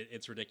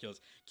 it's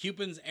ridiculous.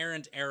 Cupid's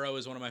Errant Arrow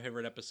is one of my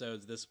favorite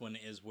episodes. This one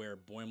is where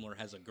Boimler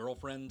has a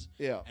girlfriend.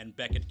 And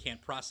Beckett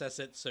can't process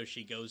it, so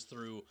she goes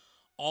through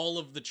all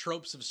of the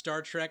tropes of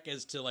Star Trek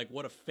as to like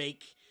what a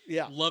fake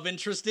love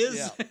interest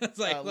is. It's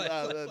like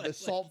the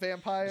salt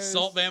vampires.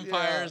 Salt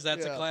vampires,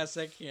 that's a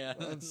classic. Yeah.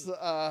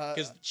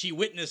 Because she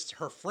witnessed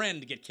her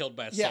friend get killed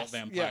by a salt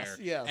vampire.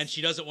 And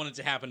she doesn't want it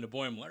to happen to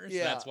Boimler. So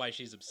that's why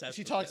she's obsessed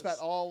with talks about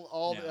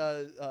all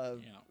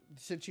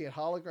sentient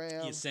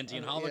hologram.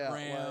 Sentient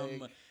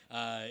hologram.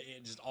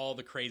 Just all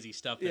the crazy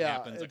stuff that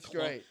happens. It's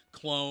great.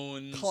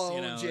 Clones,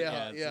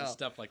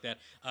 stuff like that.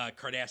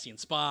 Cardassian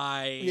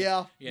spy.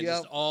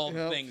 Just all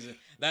things.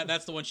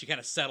 That's the one she kind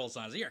of settles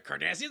on. You're a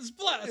Cardassian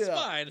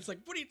spy. And it's like,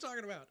 what are you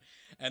talking about?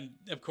 And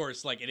of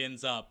course, like it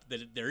ends up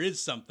that there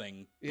is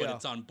something, but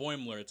it's on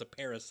Boimler. It's a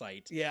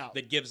parasite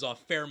that gives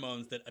off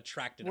pheromones that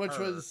attracted her. Which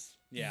was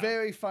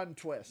very fun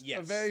twist. Yes.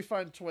 A very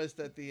fun twist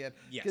at the end.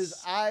 Yes.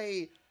 Because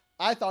I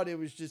thought it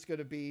was just going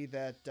to be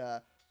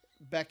that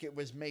Beckett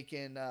was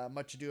making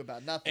Much Ado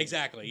About Nothing.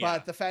 Exactly,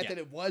 But the fact that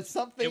it was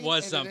something. It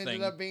was and something. It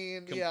ended up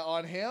being,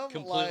 on him.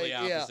 Completely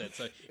opposite.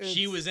 So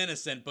she was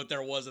innocent, but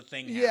there was a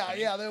thing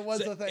happening. There was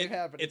a thing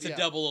happening. It's a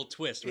double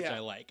twist, which I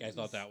like. I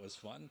thought that was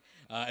fun.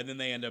 And then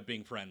they end up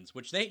being friends,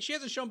 which she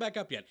hasn't shown back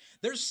up yet.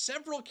 There's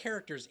several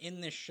characters in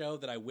this show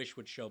that I wish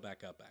would show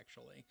back up,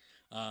 actually.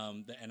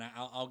 And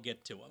I'll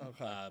get to them.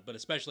 Okay. But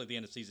especially at the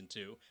end of season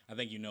 2. I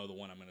think you know the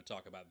one I'm going to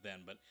talk about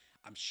then, but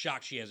I'm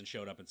shocked she hasn't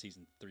showed up in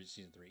season 3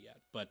 yet.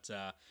 But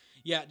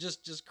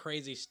just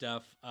crazy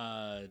stuff.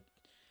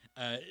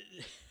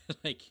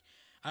 Like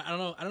I don't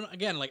know.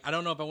 Again, like, I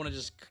don't know if I want to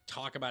just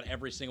talk about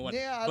every single one.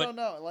 Yeah, I don't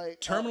know.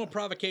 Like Terminal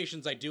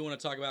Provocations, I do want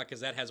to talk about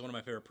because that has one of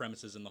my favorite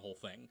premises in the whole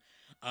thing.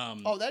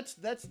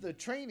 That's the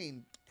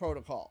training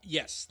protocol.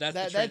 Yes, that's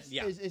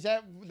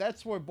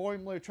where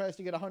Boimler tries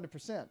to get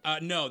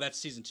 100%. No, that's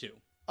season 2.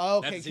 Oh,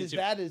 okay, because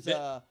that is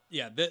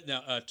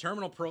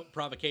Terminal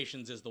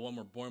Provocations is the one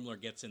where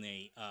Boimler gets in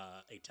a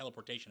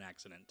teleportation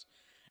accident.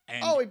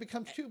 And he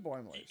becomes 2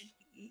 Boimlers.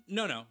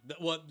 No.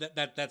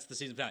 That's the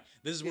season finale.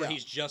 This is where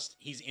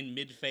he's in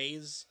mid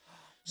phase.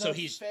 So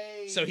he's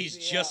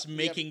just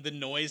making the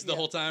noise the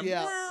whole time.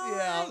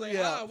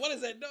 Yeah. What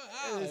is that?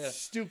 It's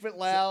stupid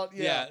loud.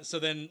 Yeah. So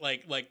then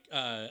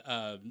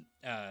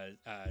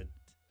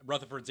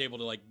Rutherford's able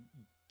to like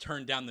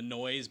turn down the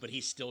noise, but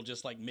he's still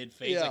just like mid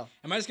phase. Yeah. Like,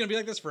 am I just gonna be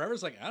like this forever?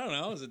 It's like, I don't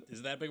know. Is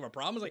it that big of a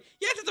problem? It's like,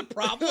 yes, it's a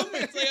problem.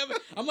 It's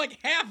like I'm like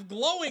half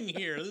glowing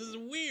here. This is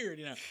weird,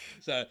 you know.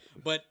 So,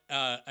 but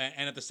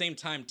and at the same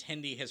time,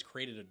 Tendi has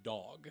created a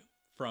dog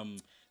from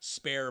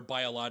spare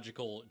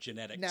biological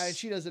genetics. Now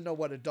she doesn't know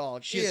what a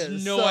dog is. She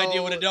has no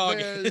idea what a dog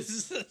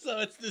is. So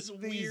it's this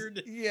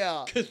weird,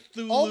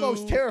 Cthulhu,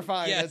 almost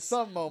terrifying at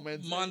some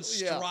moments,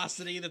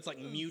 monstrosity that's like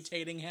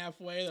mutating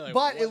halfway. Like,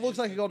 but it looks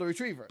like a golden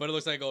retriever. But it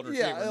looks like a golden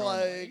retriever. Yeah,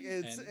 like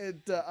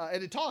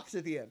and it talks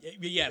at the end.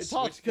 Yes, it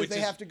talks because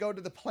they have to go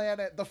to the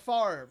planet, the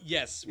farm.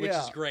 Yes, which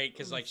is great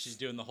because like she's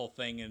doing the whole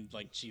thing and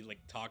like she like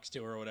talks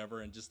to her or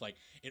whatever, and just like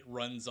it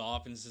runs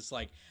off and it's just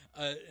like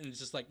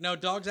no,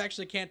 dogs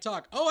actually can't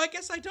talk. Oh, I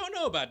guess I don't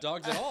know about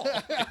dogs at all.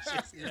 She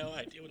has no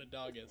idea what a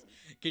dog is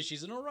because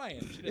she's an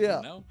Orion. She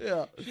doesn't know.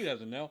 Yeah, she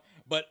doesn't know.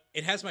 But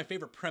it has my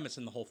favorite premise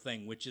in the whole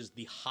thing, which is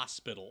the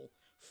hospital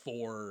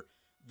for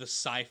the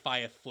sci-fi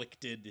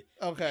afflicted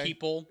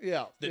people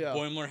that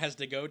Boimler has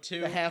to go to.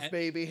 The half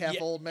baby,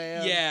 half old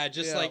man. Yeah,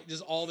 just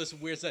all this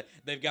weird stuff.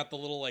 They've got the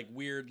little like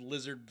weird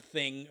lizard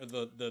thing,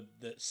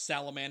 the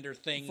salamander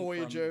thing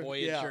Voyager. From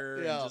Voyager,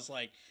 and just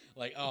like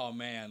oh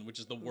man, which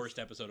is the worst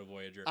episode of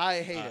Voyager.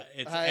 I hate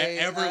it.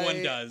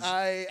 Everyone does.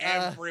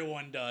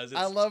 Everyone does. It's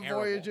I love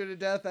terrible. Voyager to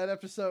death. That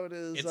episode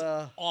is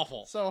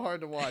awful. So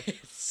hard to watch.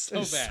 It's so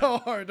bad. So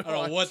hard to watch. I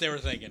don't know what they were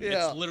thinking.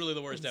 It's literally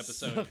the worst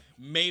episode,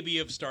 maybe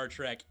of Star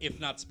Trek, if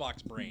not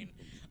Spock's brain.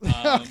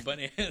 But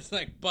it's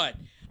like,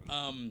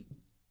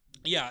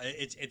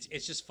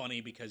 it's just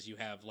funny because you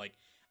have like.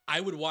 I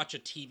would watch a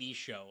TV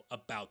show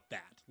about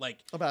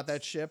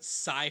that ship,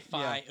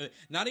 sci-fi,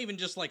 not even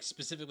just like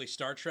specifically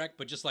Star Trek,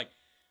 but just like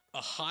a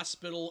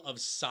hospital of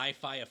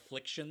sci-fi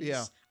afflictions.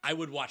 Yeah, I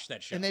would watch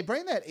that show. And they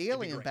bring that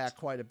alien back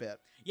quite a bit.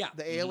 Yeah,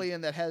 the alien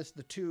that has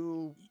the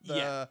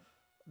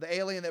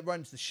alien that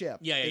runs the ship.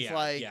 It's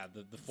like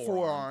the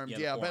four-armed.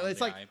 But it's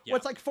like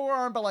what's like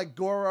four-armed, but like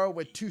Goro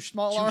with two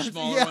small arms. Two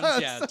smaller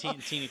ones,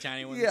 teeny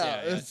tiny ones.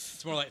 Yeah,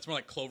 it's more like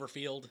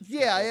Cloverfield.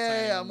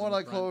 Yeah, more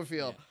like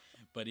Cloverfield.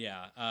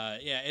 Yeah.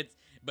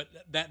 But but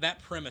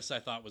that premise I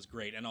thought was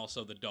great, and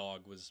also the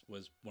dog was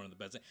one of the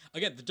best.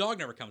 Again, the dog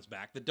never comes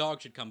back. The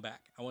dog should come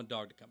back. I want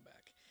dog to come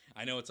back.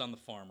 I know it's on the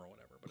farm or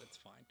whatever, but it's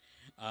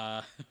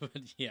fine. But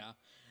yeah.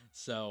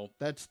 So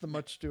that's the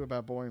much ado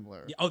about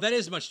Boimler. Yeah, that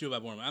is much ado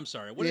about Boimler. I'm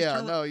sorry. What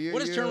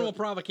is Terminal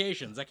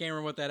Provocations? I can't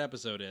remember what that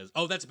episode is.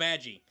 Oh, that's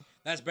Badgie.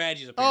 That's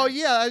Badgie's appearance. Oh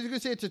yeah, I was gonna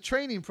say it's a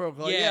training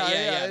program.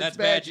 Yeah. That's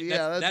Badgie.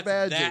 That's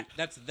Badgie.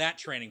 That's that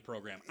training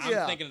program.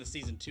 I'm thinking of the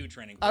season 2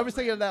 training program. I was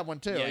thinking of that one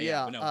too.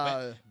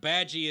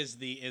 Badgie is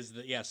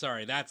the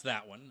sorry, that's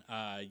that one.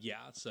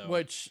 So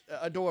which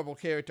adorable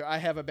character. I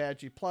have a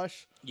Badgie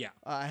plush. Yeah.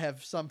 I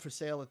have some for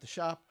sale at the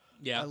shop.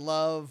 Yeah, I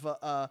love.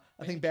 I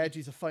think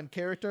Badgie's a fun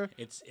character.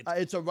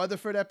 It's a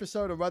Rutherford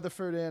episode, a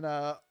Rutherford and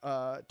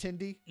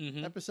Tendi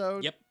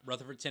episode. Yep,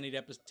 Rutherford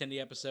Tendi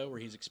episode where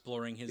he's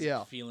exploring his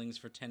feelings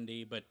for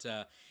Tendi, but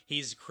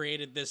he's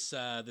created this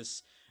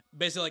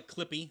basically like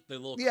Clippy, the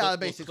little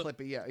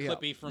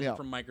Clippy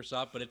from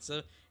Microsoft, but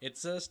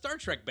it's a Star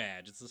Trek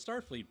badge. It's a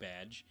Starfleet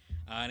badge,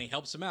 and he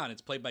helps him out.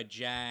 It's played by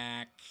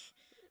Jack.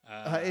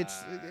 I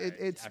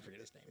forget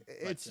his name.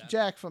 It's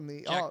Jack from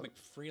the Jack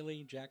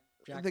McFreely. Jack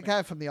the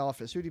guy from The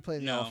Office. Who did he play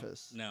in The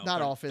Office? No,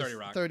 not Office. 30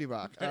 Rock. 30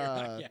 Rock.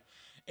 Yeah.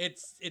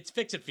 It's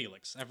Fix-It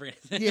Felix. I forget.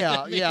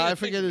 I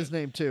forget his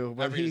name too.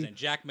 But I forget his name.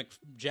 Jack McBrayer.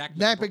 Jack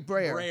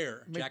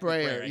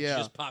McBrayer. Yeah, it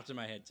just popped in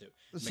my head too.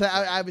 So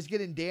I was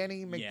getting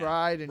Danny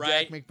McBride and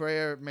Jack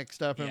McBrayer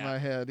mixed up in my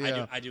head.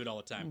 Yeah, I do it all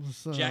the time.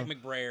 So, Jack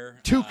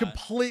McBrayer. Two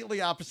completely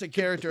opposite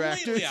character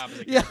actors.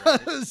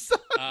 Actors.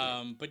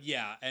 But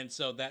yeah, and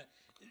so that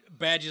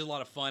Badge is a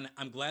lot of fun.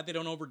 I'm glad they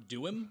don't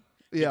overdo him.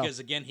 Because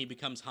again, he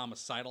becomes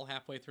homicidal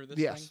halfway through this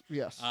thing.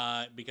 Yes.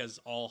 Because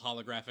all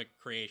holographic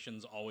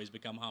creations always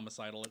become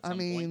homicidal at some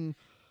point.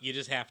 You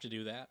just have to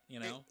do that, you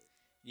know?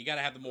 You got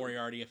to have the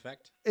Moriarty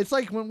effect. It's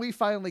like when we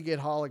finally get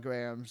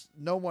holograms,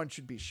 no one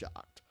should be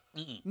shocked.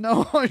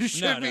 No one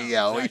should be.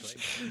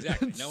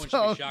 Exactly. No one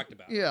should be shocked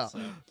about it. So.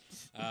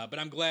 But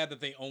I'm glad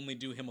that they only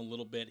do him a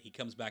little bit. He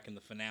comes back in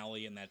the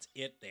finale, and that's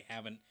it. They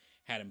haven't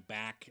had him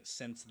back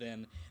since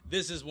then.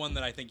 This is one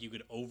that I think you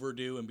could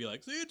overdo and be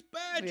like, see, it's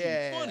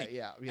Badgie, funny.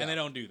 Yeah. And they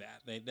don't do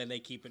that. They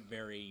keep it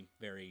very,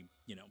 very,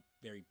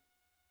 very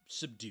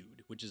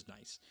subdued, which is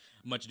nice.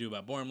 Much Ado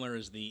About Boimler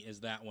is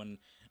that one.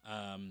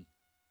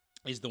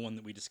 Is the one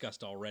that we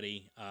discussed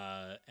already,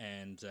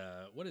 and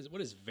what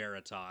is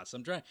Veritas?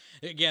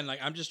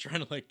 I'm just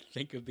trying to like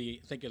think of the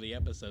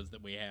episodes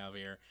that we have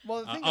here.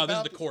 Well, this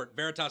is the court.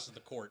 Veritas is the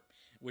court,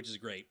 which is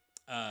great.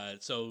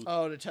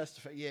 To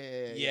testify,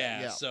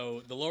 yeah.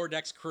 So the Lower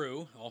Decks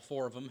crew, all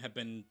 4 of them, have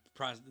been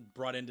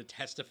brought in to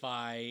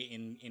testify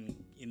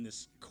in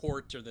this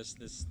court or this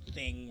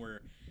thing where.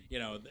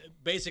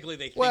 Basically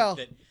they think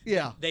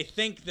they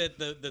think that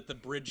the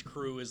bridge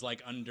crew is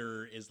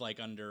under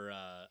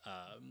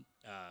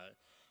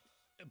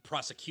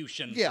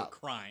prosecution for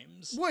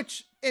crimes,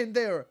 which in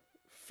their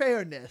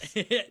fairness.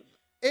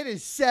 It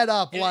is set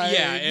up like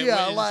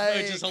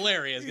which is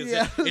hilarious because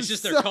it's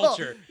just their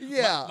culture.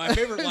 Yeah, my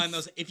favorite line though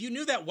is, if you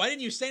knew that, why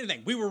didn't you say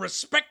anything? We were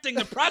respecting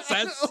the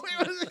process. We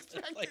were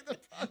respecting the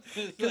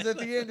process because at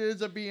the end it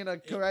ends up being a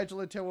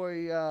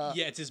congratulatory.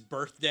 It's his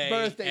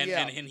birthday,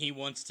 and he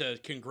wants to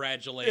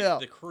congratulate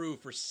the crew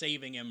for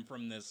saving him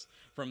from this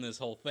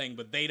whole thing,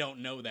 but they don't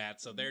know that,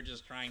 so they're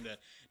just trying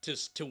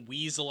to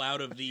weasel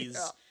out of these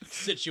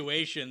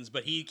situations.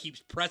 But he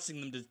keeps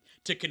pressing them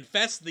to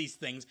confess these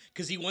things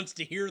because he wants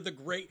to hear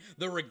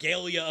the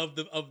regalia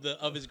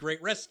of his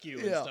great rescue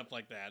and stuff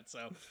like that.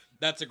 So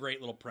that's a great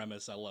little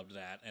premise. I loved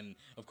that. And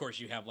of course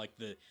you have like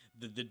the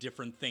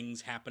different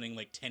things happening,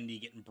 like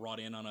Tendi getting brought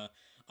in on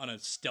a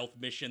stealth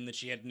mission that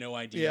she had no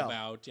idea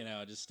about,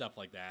 just stuff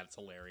like that. It's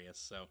hilarious.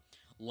 So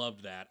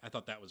loved that. I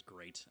thought that was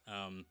great.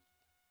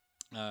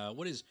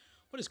 What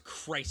is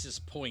Crisis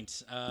Point?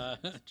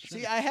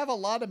 See, I have a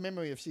lot of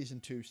memory of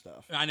season 2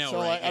 stuff. I know, so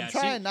right? I'm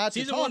trying not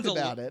to talk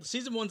about it.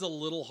 Season 1's a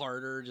little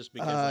harder just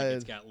because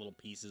it's got little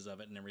pieces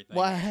of it and everything.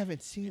 Well, I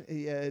haven't seen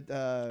it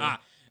yet.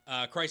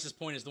 Crisis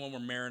Point is the one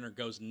where Mariner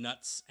goes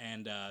nuts,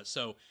 and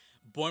so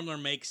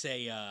Boimler makes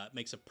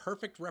a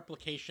perfect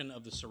replication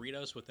of the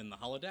Cerritos within the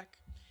holodeck.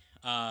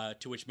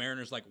 To which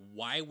Mariner's like,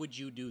 why would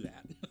you do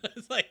that?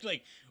 It's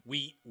like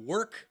we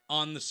work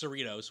on the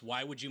Cerritos.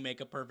 Why would you make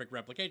a perfect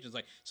replication? It's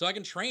like, so I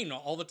can train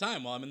all the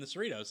time while I'm in the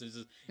Cerritos.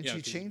 And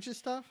she changes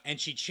stuff? And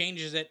she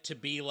changes it to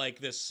be like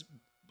this,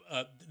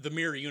 the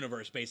mirror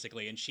universe,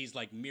 basically. And she's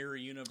like mirror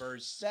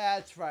universe.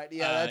 That's right.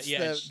 Yeah,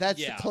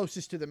 that's the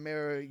closest to the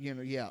mirror,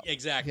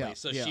 Exactly. Yeah,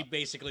 so she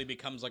basically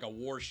becomes like a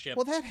warship.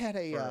 Well, that had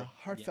a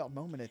heartfelt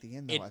moment at the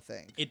end, though, I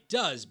think. It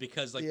does,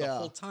 because the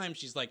whole time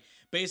she's like,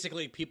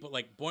 basically people,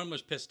 like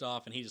Boimler's pissed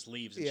off and he just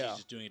leaves and she's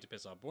just doing it to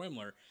piss off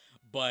Boimler.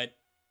 But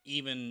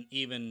even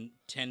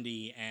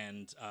Tendi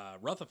and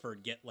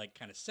Rutherford get like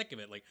kind of sick of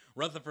it. Like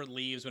Rutherford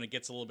leaves when it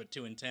gets a little bit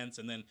too intense,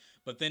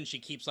 but then she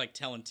keeps like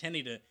telling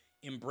Tendi to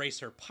embrace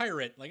her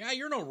pirate, like,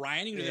 you're no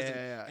Ryan, you can do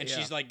this. And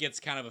she's like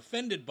gets kind of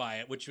offended by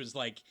it, which was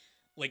like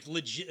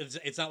legit.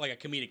 It's not like a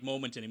comedic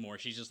moment anymore.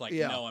 She's just like,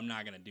 no, I'm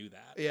not gonna do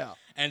that.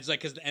 And it's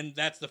like, and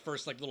that's the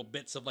first like little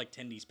bits of like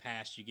Tendi's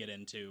past you get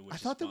into. Which I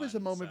thought there was a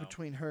moment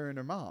between her and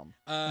her mom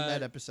in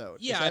that episode.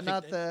 Yeah, is that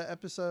not the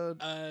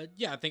episode? I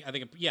think I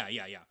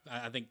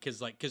think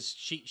because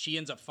she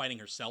ends up fighting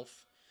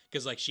herself,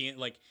 because like she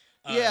like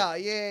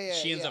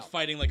she ends up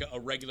fighting like a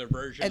regular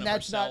version of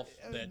herself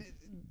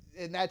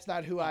and that's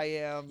not who I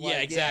am.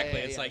 Like, exactly.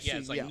 It's like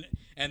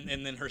and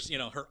then her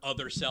her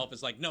other self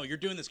is like, no, you're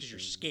doing this because you're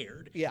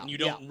scared. And you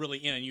don't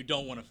really and you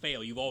don't want to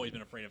fail. You've always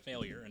been afraid of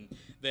failure. And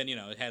then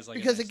it has like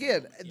because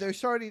again they're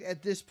starting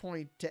at this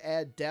point to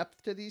add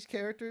depth to these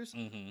characters.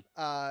 Which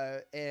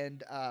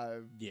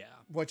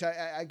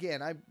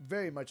I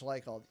very much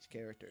like all these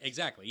characters.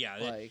 Exactly. Yeah.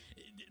 Like,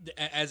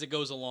 as it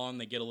goes along,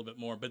 they get a little bit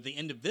more. But at the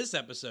end of this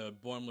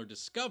episode, Boimler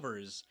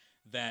discovers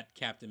that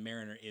Captain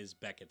Mariner is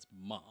Beckett's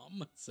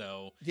mom.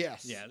 So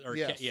or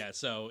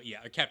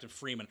Captain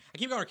Freeman. I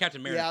keep calling her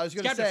Captain Mariner. Yeah, I was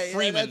going to say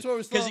Freeman, that's what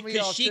was throwing me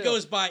off she too.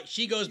 goes by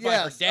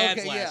her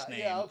dad's last name.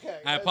 Yeah, okay.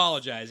 I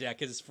apologize. Yeah,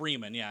 because it's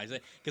Freeman. Yeah,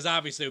 because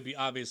obviously it would be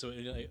obvious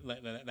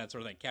that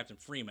sort of thing. Captain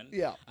Freeman.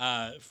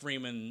 Yeah.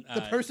 Freeman.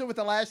 The person with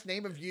the last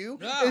name of you.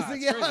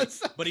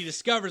 But he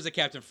discovers that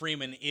Captain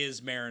Freeman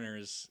is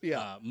Mariner's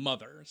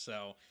mother.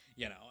 So.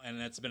 And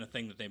that's been a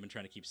thing that they've been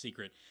trying to keep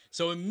secret.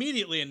 So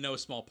immediately, in no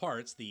small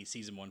parts, the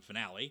season 1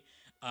 finale,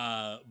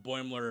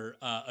 Boimler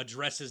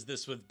addresses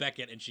this with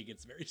Beckett, and she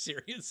gets very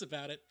serious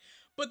about it,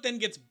 but then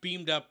gets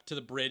beamed up to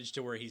the bridge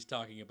to where he's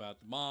talking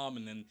about the mom,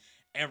 and then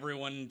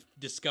everyone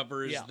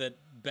discovers that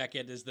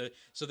Beckett is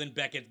so then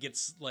Beckett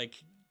gets like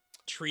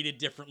treated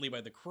differently by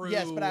the crew.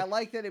 Yes, but I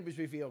like that it was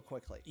revealed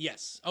quickly.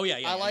 Yes. Oh yeah.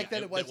 I like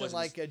that it wasn't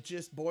like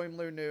just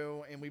Boimler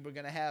knew, and we were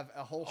gonna have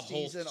a whole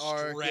season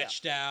arc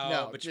stretched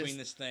out between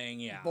this thing.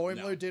 Yeah.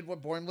 Boimler did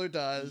what Boimler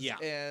does. Yeah.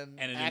 And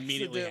it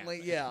immediately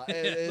and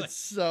it's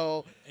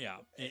so. Yeah.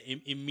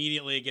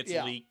 Immediately it gets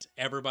leaked.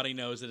 Everybody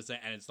knows that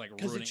and it's like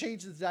ruining. Because it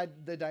changes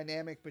the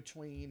dynamic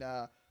between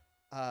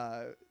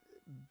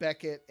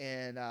Beckett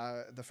and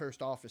the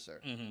first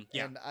officer.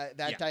 Yeah. And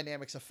that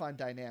dynamic's a fun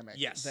dynamic.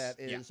 Yes. That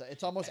is,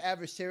 it's almost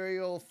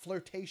adversarial,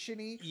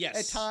 flirtation-y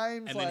at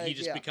times. And then he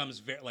just becomes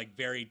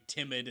very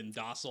timid and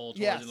docile towards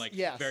yes, and like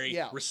yes, very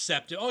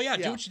receptive. Oh yeah,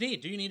 do what you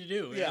need. Do you need to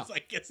do? Yeah. It's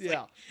like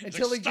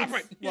until like, he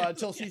gets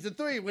until season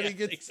 3 when he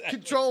gets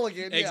control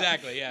again.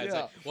 Exactly. Yeah. It's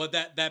like, well,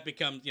 that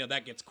becomes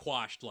that gets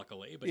quashed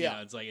luckily, but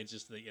it's like it's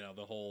just the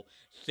the whole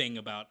thing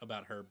about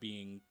her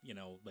being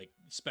like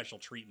special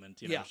treatment.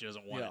 She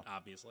doesn't want it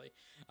obviously.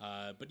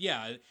 But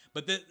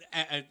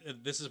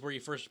this is where you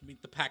first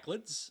meet the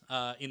Packlids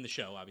in the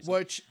show, obviously,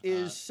 which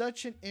is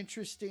such an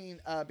interesting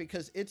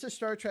because it's a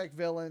Star Trek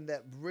villain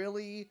that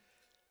really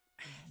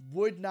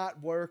would not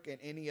work in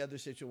any other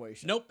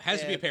situation. Nope,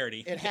 has to be a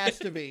parody. It has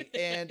to be,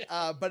 and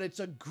but it's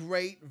a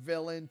great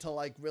villain to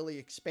like really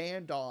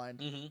expand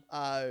on.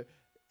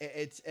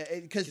 It's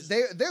because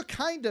they're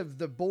kind of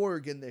the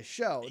Borg in this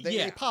show.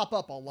 They pop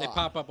up a lot. They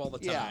pop up all the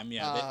time.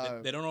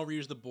 They don't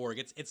overuse the Borg.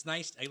 It's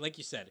nice, like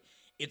you said.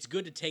 It's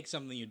good to take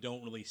something you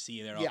don't really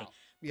see there often.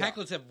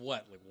 Packlids have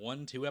what, like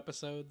 1-2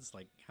 episodes?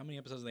 Like how many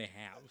episodes do they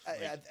have?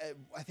 Like,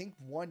 I think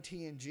 1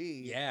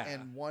 TNG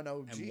and 1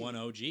 OG. And 1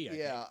 OG,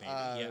 I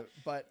think.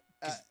 But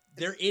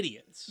they're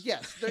idiots.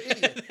 Yes, they're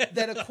idiots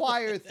that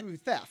acquire through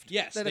theft.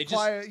 Yes, that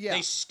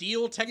they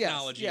steal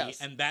technology,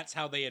 yes. and that's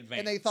how they advance.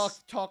 And they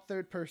talk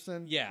third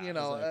person. Yeah,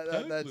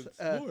 that's.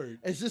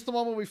 Is this the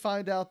one where we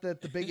find out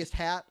that the biggest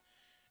hat?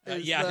 I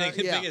think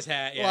the biggest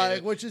hat. Yeah,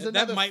 like, which is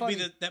another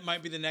that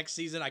might be the next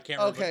season. I can't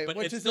remember,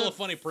 but it's still a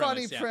funny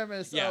premise. Funny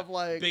premise of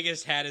like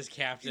biggest hat is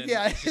captain.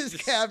 Yeah, his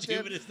captain.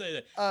 Stupidest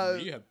thing.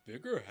 You have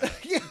bigger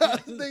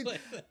hats.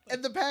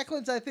 And the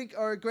Packlids I think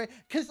are great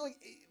because like.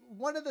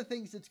 One of the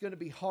things that's going to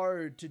be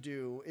hard to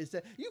do is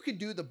that you can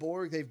do the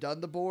Borg. They've done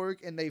the Borg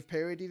and they've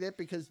parodied it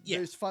because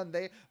there's fun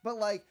there. But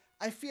like,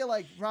 I feel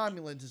like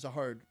Romulans is a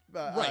hard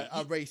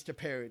race to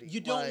parody.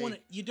 You don't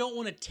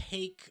want to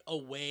take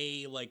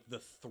away like the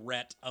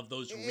threat of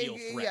those real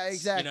threats. Yeah,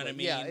 exactly. You know what I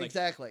mean? Yeah, like,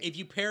 exactly. If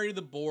you parody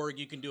the Borg,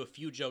 you can do a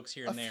few jokes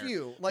here and there. A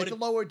few, like the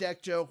Lower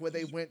Deck joke where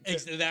they went.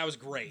 That was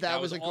great.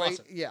 That was a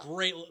awesome.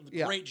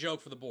 great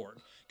joke for the Borg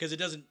because it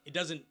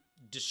doesn't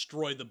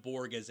destroy the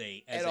Borg as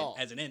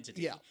an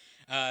entity. Yeah.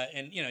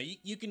 And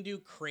you can do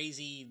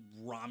crazy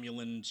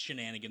Romulan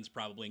shenanigans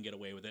probably and get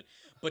away with it,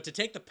 but to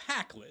take the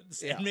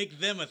Packlids and make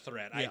them a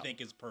threat, I think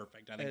is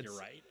perfect. I think you're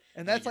right,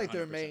 and that's like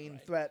their main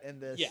threat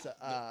in this.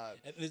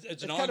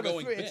 It's an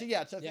ongoing bit.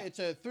 It's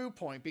a through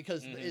point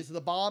because is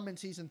the bomb in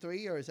season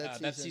 3 or is that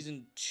season? That's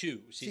season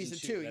 2. Season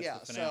 2,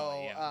 that's the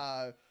finale,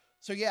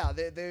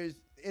 there's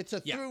it's a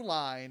through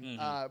line,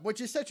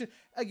 which is such a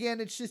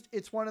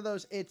it's one of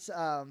those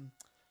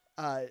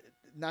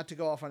not to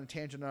go off on a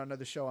tangent on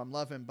another show I'm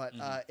loving, but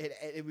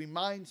it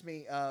reminds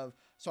me of,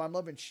 so I'm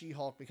loving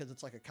She-Hulk because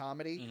it's like a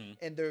comedy,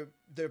 and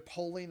they're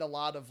pulling a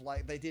lot of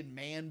like, they did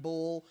Man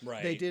Bull,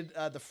 they did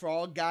the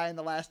frog guy in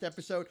the last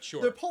episode.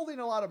 Sure. They're pulling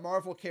a lot of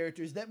Marvel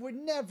characters that would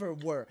never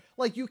work.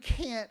 Like you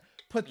can't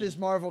put this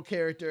Marvel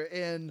character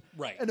in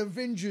an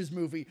Avengers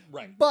movie,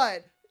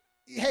 but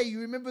hey,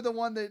 you remember the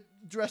one that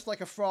dressed like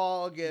a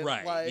frog and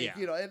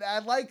and I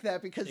like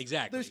that because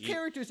there's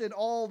characters in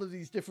all of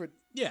these different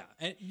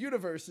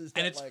universes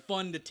and it's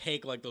fun to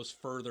take like those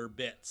further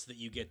bits that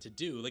you get to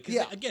do, like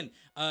again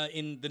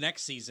in the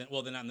next season,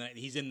 well they're not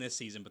he's in this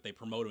season but they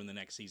promote him in the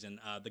next season,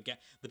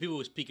 the people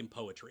who speak in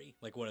poetry,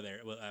 like what are they,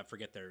 I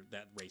forget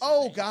that race.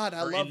 God,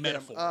 I love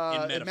metaphor.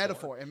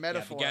 In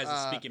metaphor the guys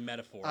that speak in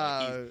metaphor,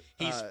 like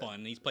he's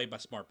fun. He's played by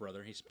Smart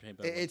Brother.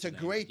 It's a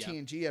great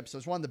TNG episode.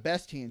 It's one of the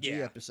best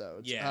TNG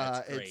episodes.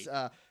 It's great.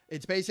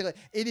 It's basically,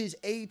 it is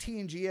a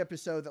TNG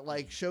episode that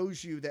like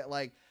shows you that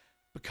like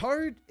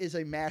Picard is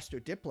a master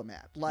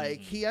diplomat. Like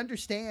he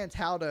understands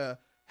how to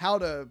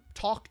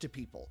talk to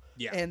people.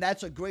 Yeah. And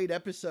that's a great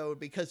episode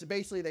because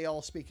basically they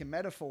all speak in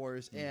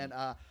metaphors and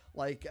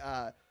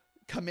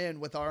come in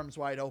with arms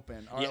wide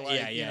open. Or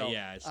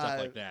stuff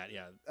like that.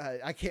 Yeah.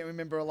 I can't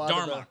remember a lot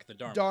Darmok, of the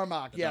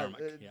Darmok.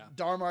 Darmok.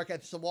 Darmok,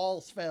 as the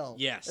walls fell.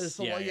 Yes.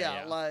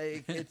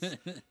 Like it's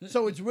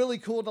so it's really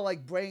cool to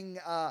like bring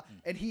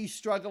and he's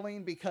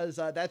struggling because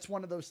that's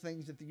one of those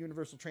things that the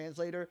Universal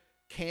Translator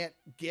can't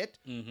get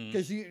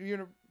because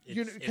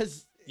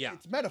it's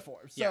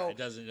metaphor. So it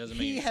doesn't make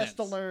he any has sense.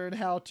 to learn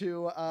how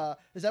to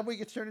is that where he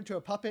gets turned into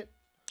a puppet?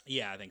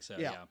 Yeah, I think so.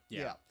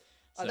 Yeah.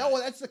 So, no,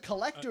 that's the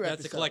collector episode.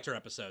 That's a collector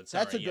episode.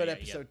 Sorry. That's a good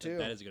episode too.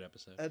 That is a good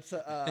episode. That's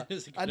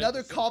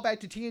another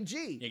callback to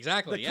TNG.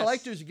 Exactly. The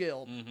Collectors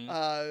Guild,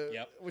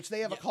 which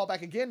they have a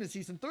callback again in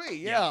season 3.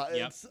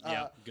 Yeah.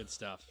 Good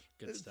stuff.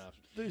 Good stuff.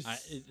 There's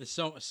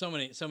so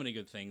many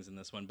good things in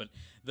this one, but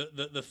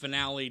the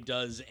finale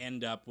does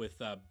end up with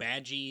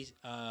Badgie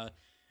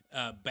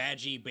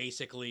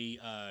basically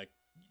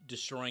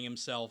destroying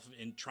himself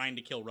and trying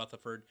to kill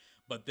Rutherford.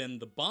 But then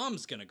the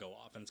bomb's going to go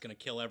off, and it's going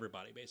to kill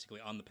everybody, basically,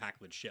 on the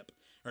Packard ship.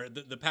 Or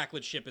the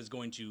Packard ship is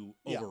going to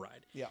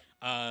override. Yeah.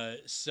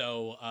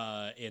 So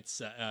it's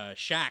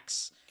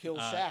Shax. Kill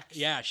Shax.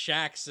 Yeah,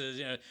 Shax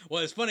is...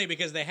 well, it's funny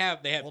because they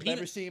have we'll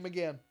never see him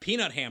again.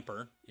 Peanut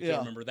Hamper If you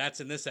remember, that's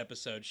in this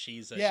episode.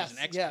 She's an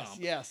ex-comp.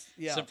 Yes.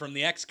 So from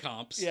the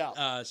ex-comps.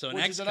 Yeah. So an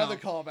Which ex-comp. is another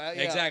callback.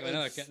 Yeah, exactly.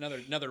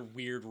 Another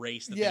weird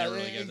race that they never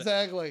really get.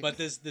 Exactly. But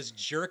this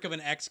jerk of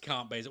an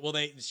ex-comp, basically.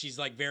 Well, she's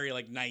like very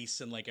like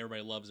nice and like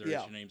everybody loves her.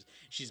 Yeah. Her name's.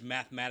 She's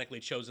mathematically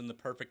chosen the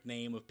perfect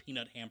name of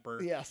Peanut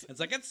Hamper. Yes. It's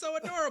like, it's so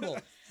adorable.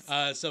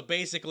 So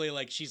basically,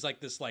 like, she's like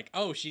this, like,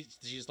 oh,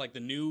 she's like the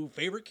new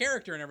favorite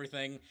character and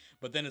everything.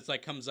 But then it's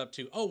like comes up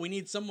to, oh, we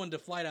need someone to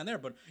fly down there,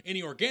 but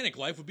any organic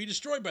life would be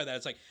destroyed by that.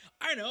 It's like,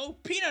 I know,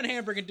 Peanut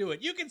Hamper can do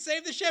it. You can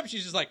save the ship.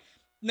 She's just like,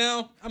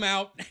 no, I'm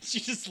out. She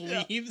just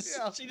leaves.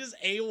 Yeah. She just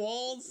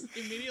AWOLs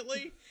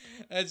immediately.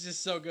 It's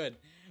just so good.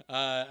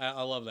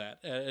 I love that.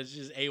 It's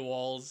just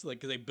AWOLs, like,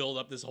 because they build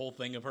up this whole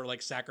thing of her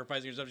like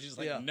sacrificing herself. She's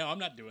like, no, I'm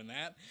not doing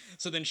that.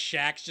 So then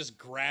Shax just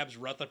grabs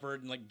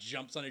Rutherford and like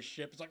jumps on his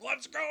ship. It's like,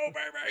 let's go,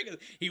 baby.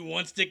 He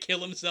wants to kill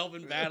himself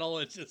in battle.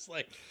 It's just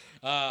like,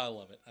 I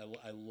love it.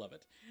 I love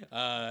it.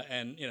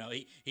 And you know,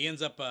 he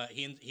ends up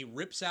he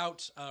rips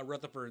out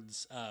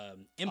Rutherford's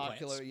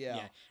implants.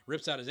 Ocular,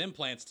 Rips out his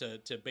implants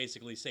to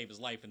basically save his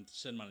life and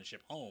send him on a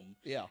ship home.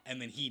 Yeah.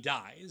 And then he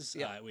dies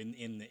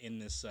in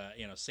this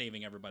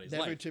saving everybody's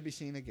life. Never to be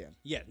seen again.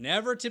 Yeah,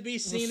 never to be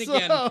seen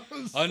again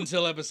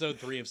until episode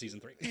 3 of season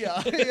 3.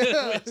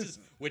 Yeah.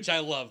 which I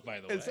love,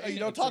 by the way. You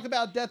don't talk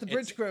about Death of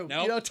Bridge Crew.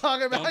 Nope. You don't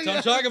talk about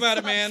Don't talk about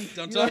it, man.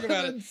 Don't talk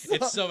about it. So,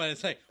 It's so bad.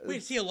 It's like, wait,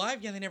 is he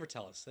alive? Yeah, they never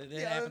tell us. It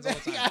happens all the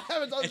time. Yeah, it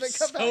happens all the time. It's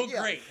Come so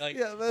back, great.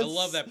 Like, I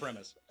love that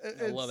premise.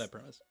 I love that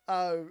premise.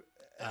 Well,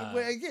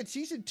 again,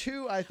 season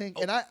 2, I think,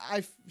 and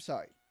I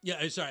sorry.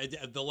 Yeah, sorry.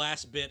 The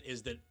last bit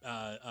is that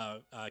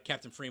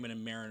Captain Freeman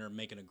and Mariner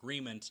make an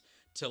agreement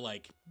to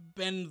like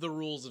bend the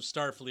rules of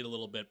Starfleet a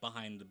little bit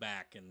behind the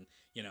back, and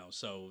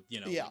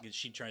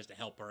she tries to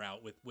help her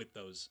out with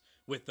those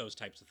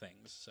types of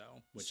things. So,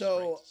 which is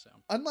great,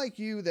 unlike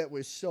you, that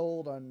was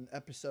sold on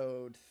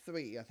episode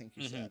 3, I think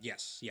you said.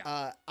 Yes,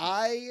 yeah.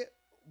 I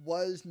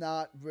was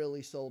not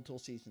really sold till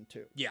season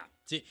 2. Yeah.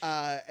 See,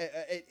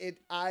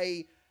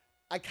 I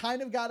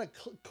kind of got a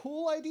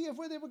cool idea of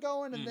where they were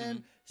going, and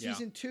then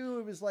season 2,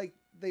 it was like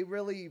they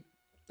really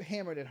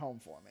hammered it home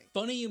for me.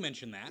 Funny you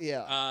mentioned that.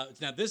 Yeah.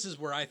 Now this is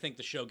where I think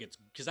the show gets,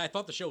 because I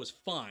thought the show was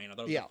fine. I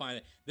thought it was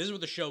fine. This is where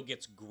the show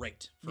gets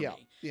great for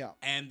me. Yeah.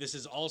 And this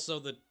is also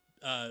the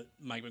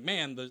Mike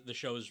McMahon, the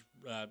show's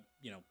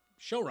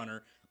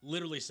showrunner,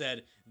 literally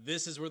said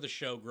this is where the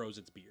show grows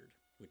its beard,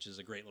 which is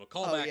a great little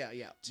callback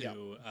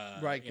to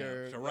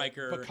Riker, to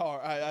Riker,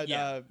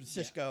 Picard,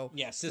 Cisco.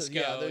 Yeah,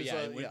 Cisco.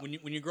 So,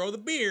 when you grow the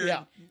beard,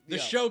 the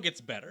show gets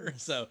better.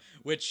 So,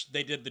 which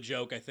they did the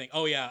joke, I think.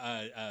 Oh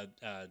yeah,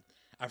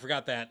 I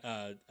forgot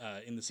that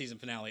in the season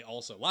finale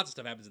also. Lots of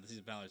stuff happens in the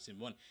season finale of season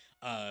 1.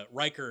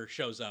 Riker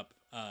shows up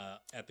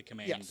at the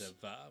command of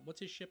what's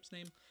his ship's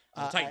name?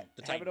 The Titan.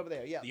 The Titan. Have it over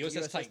there. Yeah. The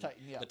USS Titan.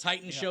 Yeah. The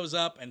Titan shows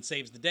up and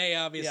saves the day,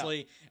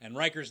 obviously, and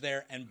Riker's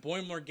there, and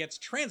Boimler gets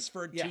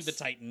transferred to the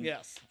Titan.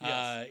 Yes.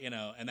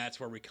 And that's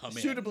where we come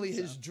Suitably in.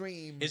 His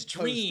dream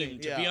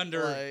to be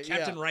under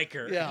Captain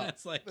Riker. Yeah.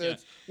 That's like,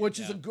 which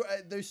is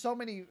there's so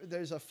many.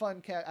 There's a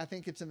fun I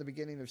think it's in the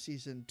beginning of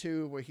season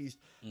 2 where he's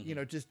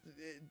just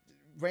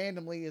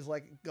randomly is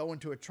like going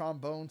to a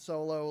trombone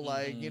solo,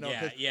 like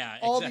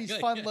all these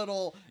fun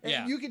little.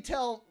 And you can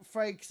tell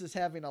Frakes is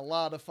having a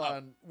lot of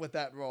fun with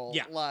that role.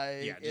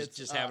 It's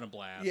just having a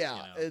blast.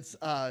 It's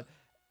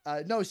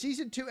no,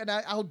 season 2, and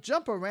I'll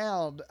jump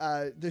around.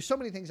 There's so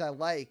many things I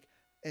like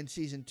in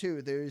season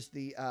 2. There's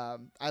the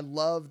I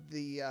love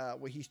the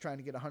where he's trying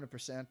to get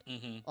 100%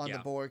 on the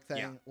Borg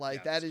thing.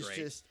 That is great.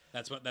 Just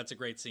that's a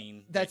great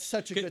scene. That's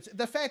such a good.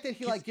 The fact that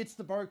he like gets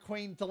the Borg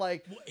Queen to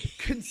like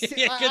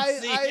concede.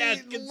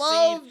 I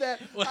love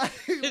that. Well, I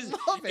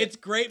love it. It's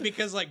great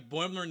because like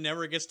Boimler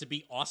never gets to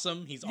be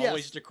awesome. He's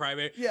always just a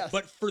crybaby. Yes.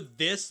 But for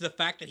this, the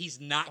fact that he's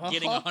not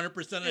getting 100%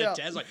 of the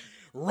test, like.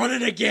 Run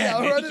it again.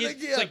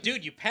 It's like,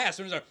 dude, you passed.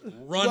 Run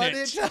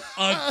it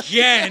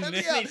again.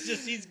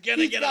 He's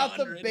gonna get 100. He's got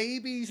the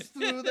babies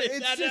through the.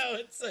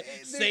 It's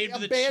saved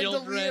the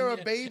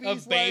children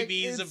of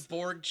babies of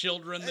Borg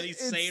children that he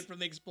saved from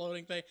the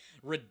exploding thing.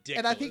 Ridiculous.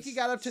 And I think he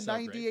got up to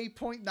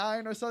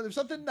 98.9 or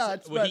something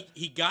nuts. Well,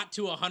 he got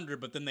to 100,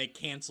 but then they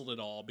canceled it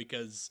all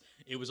because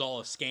it was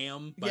all a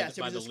scam. By it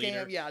was the a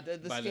scam. Leader,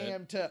 the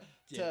scam to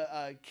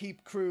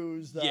keep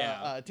crews,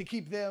 to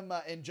keep them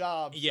in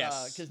jobs,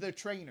 because they're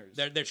trainers.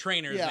 They're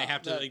trainers, and they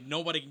have to.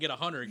 Nobody can get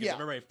 100 because if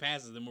everybody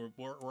passes them,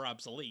 we're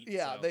obsolete.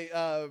 Yeah,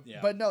 so.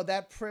 But no,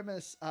 that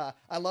premise.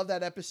 I love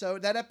that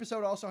episode. That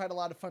episode also had a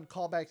lot of fun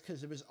callbacks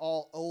because it was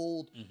all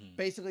old.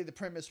 Basically, the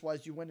premise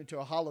was you went into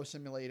a holo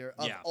simulator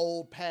of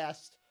old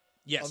past.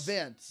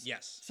 Events.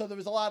 Yes. So there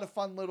was a lot of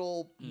fun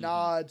little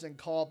nods and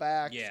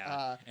callbacks.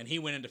 Yeah. And he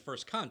went into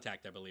First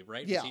Contact, I believe,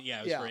 right? Yeah.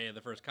 It was for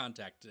the First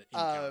Contact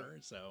encounter.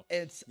 So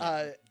it's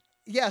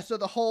so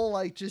the whole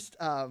like just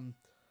I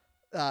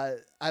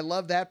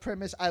love that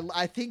premise.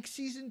 I think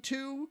season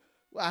 2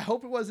 I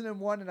hope it wasn't in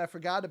 1 and I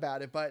forgot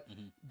about it, but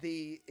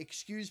the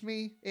excuse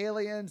me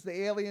aliens,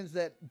 the aliens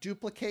that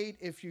duplicate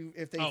if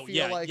they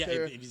feel like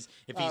they're if he's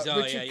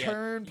Richard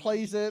Kern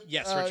plays it.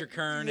 Yes, Richard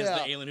Kern is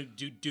the alien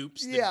who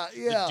dupes.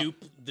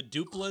 The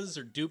duplas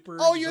or duper.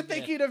 Oh, you're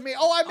thinking of me.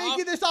 Oh, I'm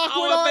making this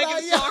awkward. Oh, I'm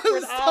making this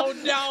awkward. Oh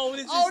no,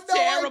 this is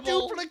terrible. I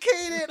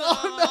duplicated.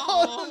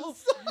 Oh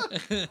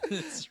no.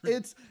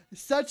 It's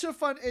such a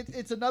fun.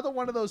 It's another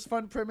one of those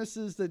fun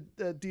premises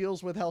that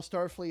deals with how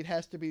Starfleet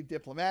has to be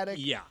diplomatic.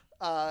 Yeah.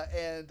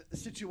 And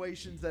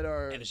situations that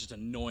are, and it's just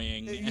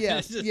annoying.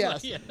 Yes,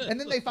 yes. And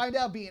then they find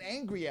out being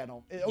angry at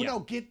him. Oh no,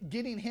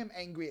 getting him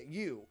angry at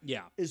you.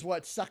 Yeah, is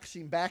what sucks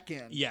him back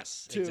in.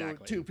 Yes,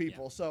 to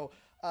people. So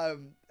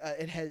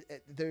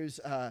there's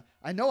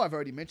I know I've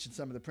already mentioned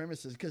some of the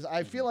premises because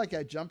I feel like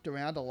I jumped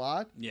around a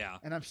lot. Yeah,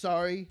 and I'm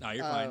sorry. No,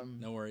 you're fine.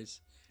 No worries.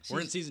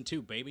 We're in season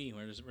 2, baby.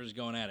 We're just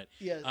going at it.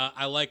 Yeah.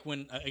 I like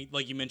when,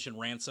 like you mentioned,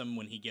 Ransom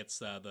when he gets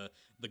the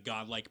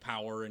godlike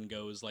power and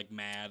goes like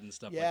mad and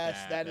stuff like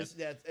that. Yes,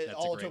 that's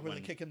all it took was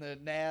kicking the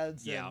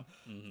nads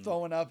and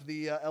throwing up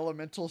the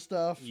elemental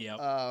stuff.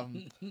 Yeah.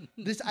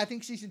 I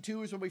think season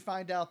 2 is when we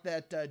find out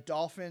that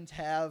dolphins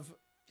have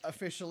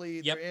officially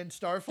they're in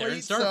Starfleet. They're in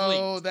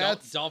Starfleet.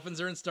 So dolphins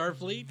are in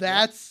Starfleet.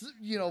 That's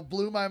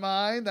blew my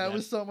mind. That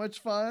was so much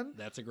fun.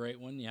 That's a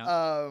great one.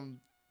 Yeah.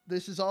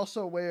 This is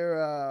also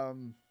where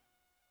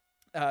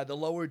the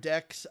lower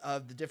decks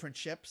of the different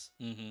ships.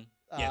 Mm-hmm.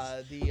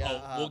 Yes.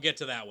 We'll get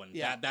to that one.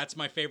 Yeah. That's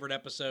my favorite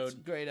episode. It's a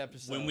great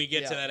episode. When we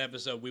get to that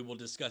episode, we will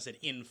discuss it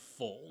in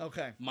full.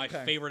 Okay. My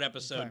favorite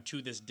episode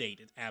to this date.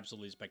 It's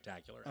absolutely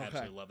spectacular. Okay.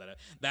 Absolutely love that.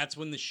 That's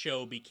when the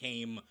show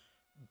became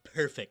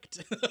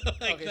perfect.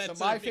 So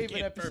my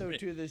favorite episode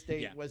to this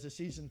date was a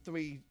season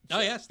 3 show. Oh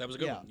yes, that was a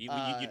good one. You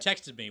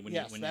texted me when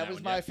that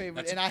was my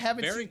favorite, and I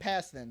haven't seen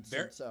past then.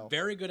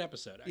 Very good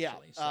episode, actually.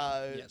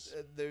 Yeah. Yes.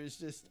 There's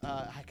just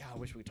I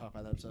wish we talked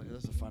about that episode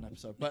because that's a fun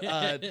episode. But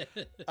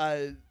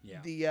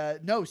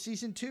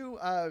season 2.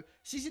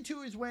 Season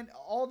 2 is when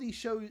all these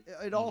shows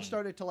it all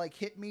started to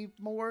hit me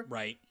more.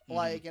 Right.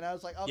 And I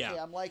was like, okay,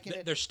 I'm liking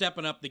it. They're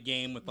stepping up the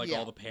game with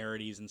all the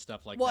parodies and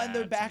stuff like that. Well, and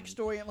their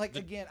backstory and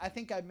again, I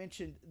think I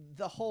mentioned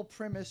the whole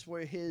premise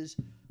where his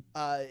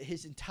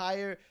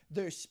entire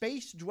their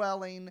space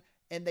dwelling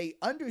and they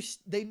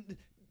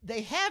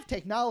have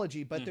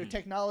technology, but their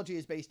technology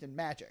is based in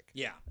magic.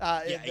 Yeah.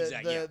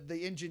 Exactly.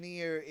 The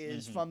engineer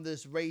is from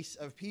this race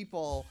of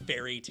people,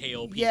 fairy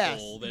tale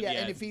people. Yes.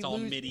 And if he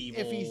medieval.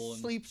 If he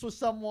sleeps with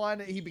someone,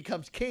 he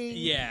becomes king.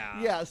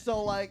 Yeah. Yeah.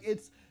 So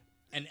it's.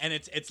 And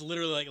it's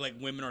literally like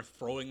women are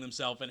throwing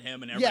themselves at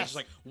him, and everyone's just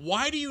like,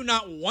 "Why do you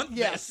not want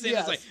this?" And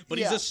it's like, but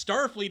he's a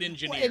Starfleet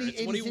engineer.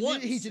 That's what he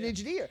wants. He's an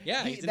engineer.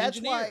 Yeah, he's an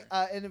engineer.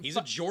 He's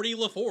a Geordie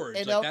LaForge.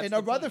 And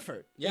a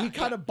Rutherford. Yeah, he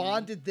kind of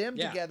bonded them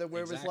together,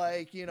 where it was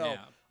like,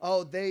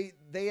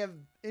 they have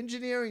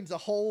engineering's a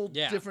whole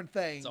different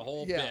thing. It's a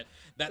whole bit.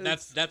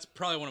 That's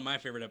probably one of my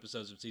favorite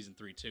episodes of season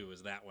 3 too.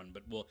 Is that one?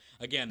 But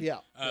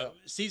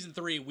season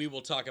 3 we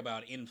will talk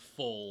about in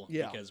full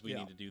because we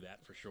need to do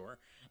that for sure.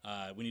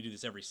 We need to do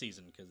this every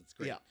season because it's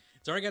great. Yeah.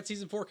 It's already got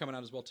season 4 coming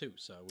out as well too.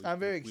 So I'm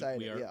very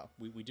excited.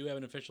 We do have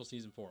an official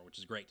season 4, which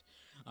is great.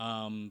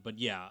 But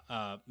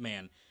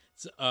man,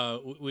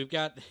 we've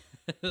got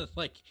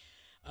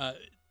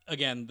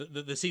again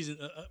the season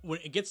when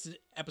it gets to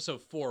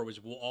episode 4, which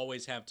we'll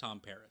always have Tom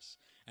Paris,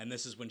 and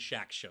this is when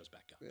Shax shows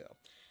back up.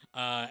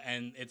 Yeah.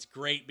 And it's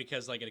great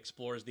because it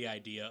explores the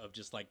idea of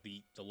just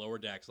the lower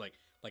decks, like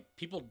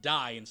people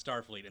die in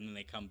Starfleet and then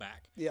they come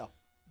back. Yeah.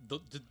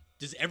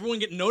 Does everyone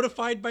get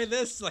notified by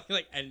this?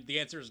 And the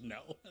answer is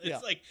no.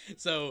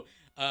 It's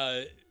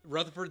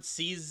Rutherford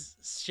sees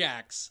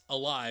Shax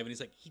alive, and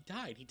he's like, he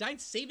died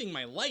saving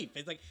my life.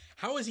 It's like,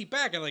 how is he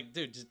back? I'm like,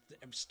 dude, just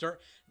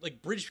start.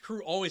 Bridge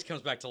crew always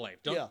comes back to life.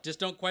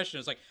 Don't question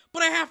it. It's like,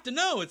 but I have to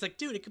know. It's like,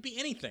 dude, it could be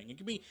anything. It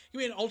could be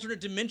an alternate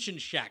dimension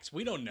Shax.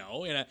 We don't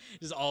know.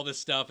 Just all this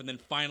stuff, and then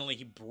finally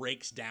he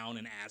breaks down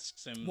and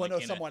asks him.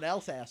 Well, someone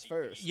else asked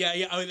first.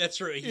 Yeah. Oh, that's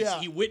true.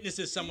 He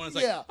witnesses someone. It's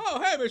like,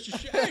 oh, hey, Mr.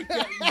 Shax.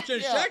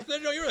 Shax.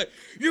 Then you're like,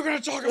 you're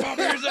gonna talk about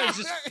me? He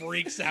just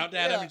freaks out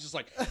at him. He's just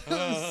like,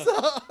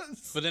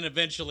 But then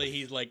eventually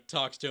he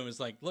talks to him. It's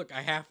like, look,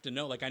 I have to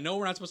know. I know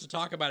we're not supposed to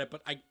talk about it,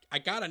 but I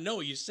gotta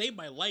know. You saved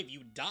my life.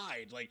 You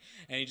died.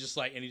 And he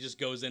just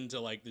goes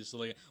into this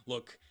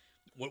look,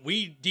 what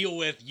we deal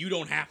with, you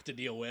don't have to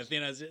deal with.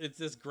 It's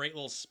this great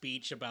little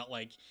speech about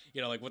what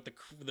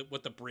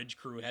the bridge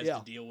crew has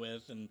to deal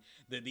with, and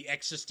the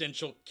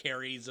existential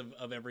carries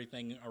of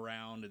everything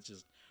around. It's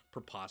just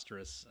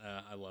preposterous.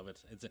 I love it.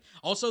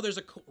 Also there's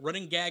a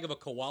running gag of a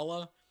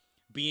koala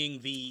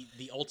being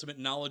the ultimate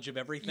knowledge of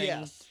everything.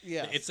 Yes.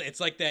 It's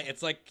like that.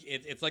 It's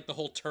like the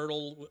whole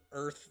turtle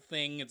Earth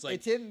thing. It's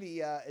in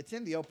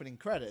the opening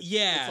credits.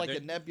 Yeah, it's like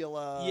a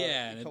nebula.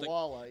 Yeah,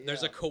 koala.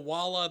 There's a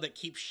koala that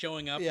keeps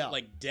showing up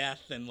at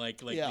death, and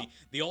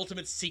the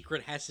ultimate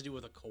secret has to do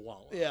with a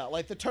koala. Yeah,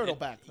 like the turtle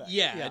back thing.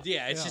 Yeah.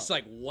 It's just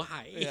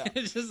why? Yeah.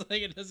 It's just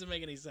it doesn't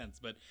make any sense.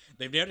 But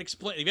they've yet to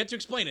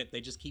explain it.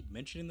 They just keep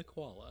mentioning the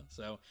koala.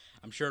 So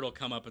I'm sure it'll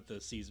come up at the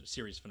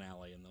series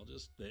finale, and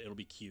it'll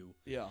be Q.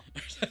 Yeah.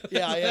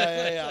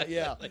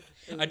 Yeah. Like,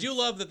 I do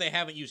love that they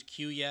haven't used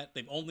Q yet.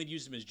 They've only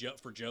used him as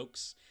for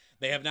jokes.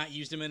 They have not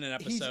used him in an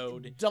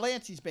episode.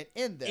 Delancey's been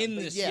in them. In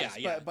this, yes,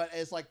 yeah. But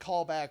as like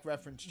callback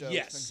reference jokes,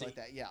 things like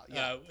that. Yeah.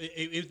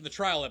 It was the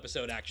trial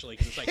episode actually,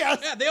 because it's like, Yes.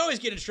 yeah, they always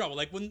get in trouble.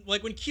 Like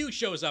when Q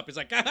shows up, it's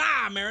like,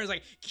 ah, Marin's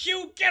like,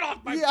 Q, get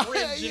off my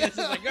bridge, and it's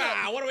just like,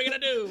 what are we gonna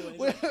do?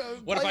 Like,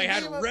 what if I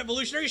had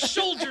revolutionary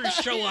soldiers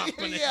show up?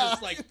 And it's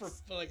just like, what?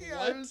 Like,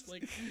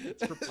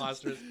 it's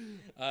preposterous.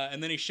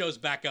 And then he shows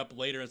back up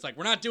later. It's like,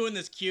 we're not doing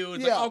this, Q.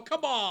 It's like, oh,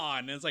 come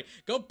on. And it's like,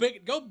 go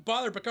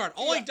bother Picard.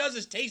 All he does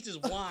is taste his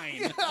wine.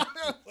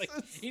 Like,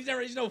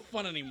 he's no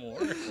fun anymore.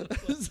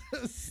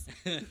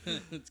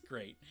 It's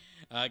great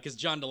because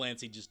John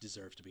Delancey just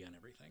deserves to be on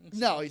everything. So.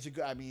 No, he's a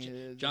good. I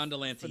mean, John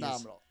Delancey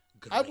phenomenal. Is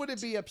great. I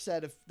wouldn't be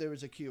upset if there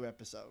was a Q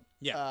episode.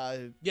 Yeah,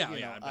 I'd be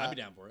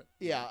down for it.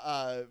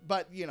 Yeah,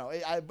 but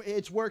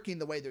it's working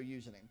the way they're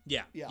using him.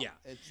 Yeah.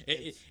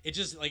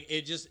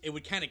 It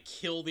would kind of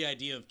kill the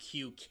idea of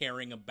Q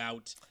caring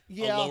about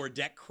a lower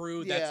deck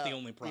crew. That's the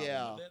only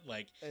problem with it.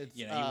 Like,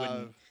 he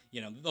wouldn't.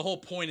 The whole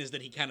point is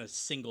that he kind of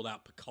singled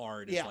out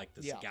Picard as like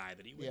this guy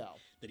that he would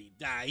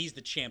he's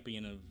the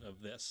champion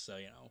of this.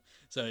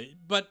 So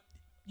but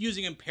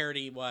using him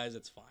parody wise,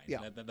 it's fine. Yeah.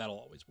 That'll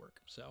always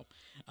work. So,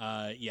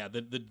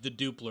 the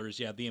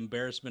Dupplers. The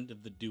embarrassment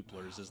of the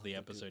Dupplers is the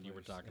episode you were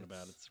talking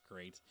about. It's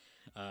great.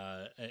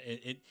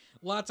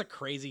 Lots of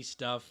crazy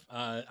stuff.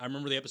 I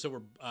remember the episode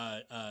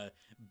where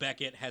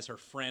Beckett has her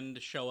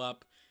friend show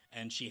up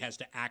and she has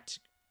to act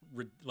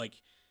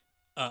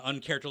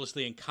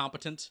uncharacteristically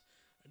incompetent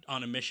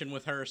on a mission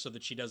with her so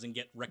that she doesn't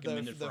get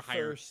recommended for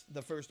hire.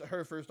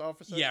 Her first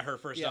officer. Yeah, her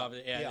first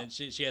officer. Yeah, and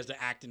she has to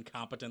act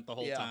incompetent the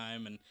whole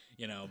time, and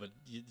but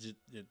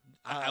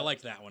I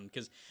liked that one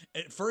because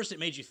at first it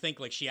made you think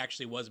like she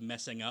actually was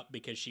messing up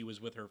because she was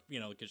with her,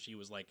 because she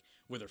was like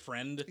with her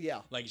friend.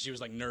 Yeah, like she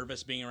was like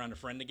nervous being around a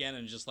friend again,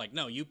 and just like,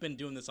 no, you've been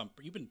doing this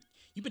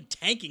you've been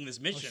tanking this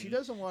mission. Well, she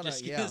doesn't want to.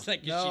 She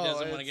doesn't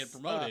want to get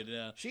promoted.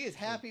 She is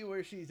happy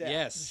where she's at.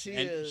 Yes,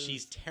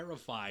 she's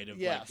terrified of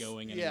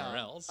going anywhere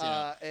else.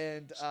 Well,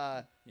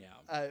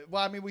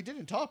 I mean, we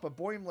didn't talk, but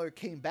Boimler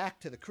came back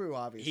to the crew.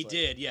 Obviously, he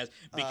did. Yes,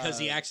 because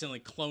he accidentally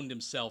cloned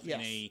himself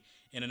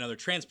in another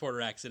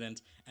transporter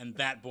accident, and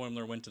that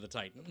Boimler went to the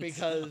Titan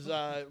because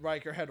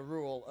Riker had a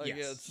rule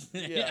against.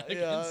 Against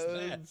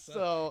that.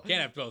 So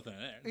can't have both in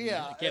there.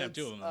 Yeah, can't have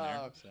two of them in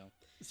there.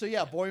 So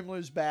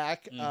Boimler's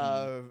back.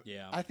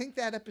 Mm-hmm. I think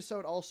that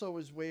episode also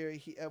was where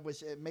he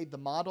made the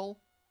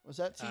model. Was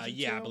that season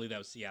 2? I believe that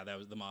was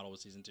the model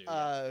was season 2.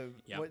 That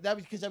was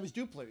because that was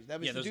Dupplers.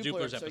 That was the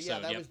Dupplers episode. So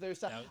that was their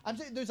stuff. I'm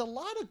saying there's a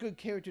lot of good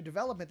character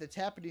development that's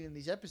happening in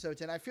these episodes,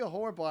 and I feel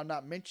horrible I'm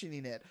not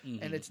mentioning it,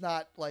 and it's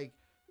not like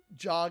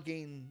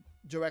jogging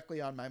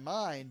directly on my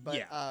mind,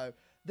 but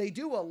they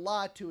do a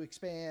lot to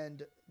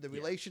expand the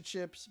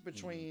relationships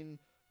between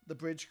the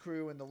bridge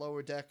crew and the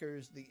lower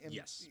deckers.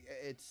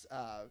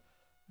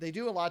 They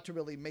do a lot to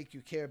really make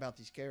you care about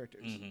these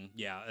characters. Mm-hmm.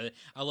 Yeah,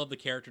 I love the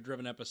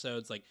character-driven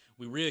episodes. Like,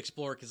 we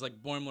re-explore, because,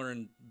 like, Boimler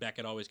and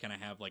Beckett always kind of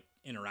have, like,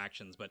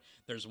 interactions, but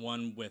there's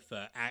one with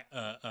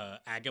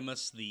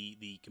Agamus,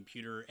 the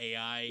computer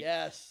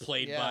AI,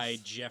 played by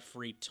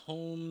Jeffrey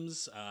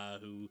Combs,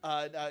 who...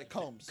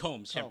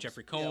 Combs,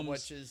 Jeffrey Combs. Yeah,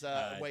 which is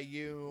Wei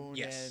Yun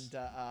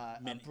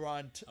and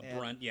Brunt.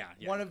 Brunt,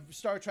 one of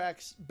Star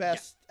Trek's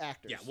best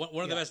actors. Yeah,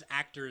 one of the best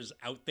actors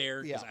out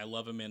there, because I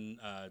love him in...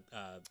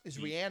 is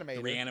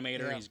Reanimator.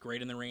 Reanimator. He's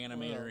great in the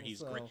Reanimator.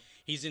 He's great.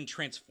 He's in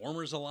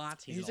Transformers a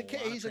lot. He's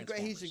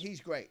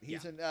great.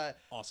 He's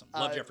awesome.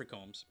 Love Jeffrey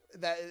Combs.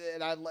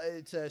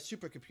 It's a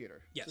supercomputer.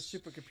 Yes, it's a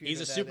supercomputer.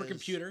 He's a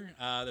supercomputer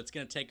that's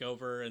going to take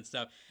over and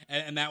stuff.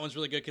 And that one's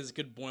really good because it's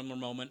a good Boimler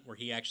moment where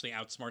he actually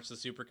outsmarts the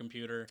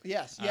supercomputer.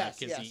 Yes.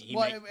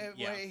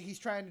 He's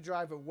trying to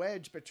drive a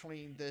wedge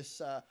between this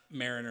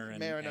Mariner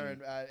and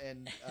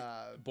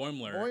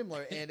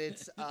Boimler, and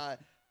it's.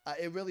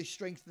 It really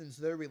strengthens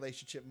their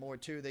relationship more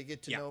too. They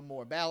get to know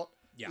more about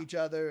each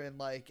other and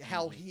like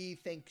how he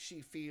thinks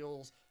she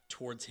feels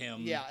towards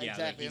him. Yeah,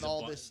 exactly. And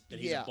all this, that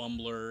he's a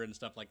bumbler and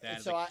stuff like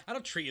that. So I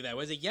don't treat you that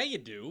way. I say, yeah, you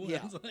do.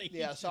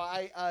 Yeah. So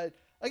I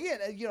again,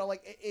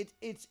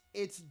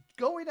 it's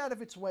going out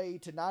of its way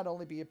to not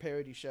only be a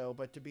parody show,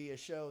 but to be a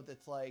show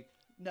that's like,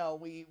 no,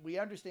 we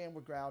understand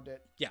we're grounded.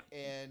 Yeah.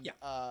 And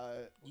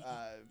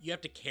you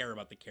have to care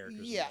about the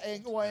characters. Yeah,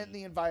 and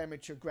the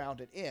environment you're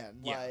grounded in.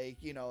 Yeah. Like,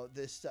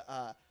 this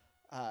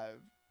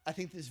I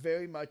think this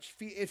very much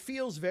it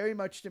feels very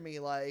much to me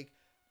like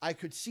I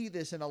could see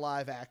this in a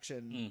live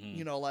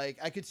action, like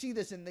I could see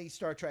this in the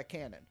Star Trek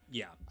canon.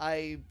 Yeah.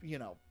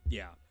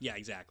 Yeah,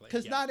 exactly.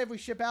 Because not every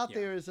ship out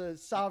there is a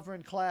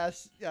Sovereign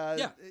class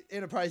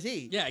Enterprise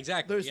E. Yeah,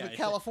 exactly. There's the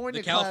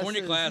California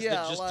class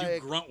that just do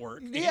grunt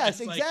work.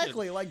 Yes,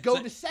 exactly. Like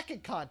go to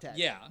Second Contact.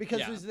 Yeah. Because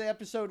there's the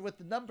episode with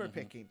the number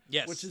picking.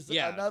 Yes. Which is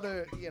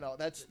another,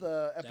 that's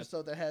the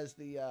episode that has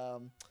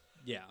the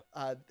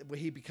where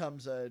he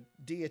becomes a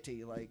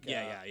deity, like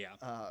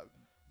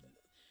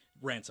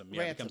Ransom.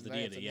 Becomes the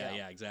deity.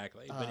 Yeah,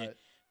 exactly.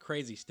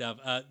 Crazy stuff.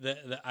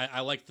 I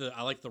like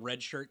the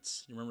red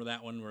shirts. You remember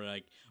that one where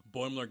like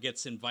Boimler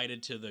gets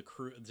invited to the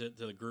crew to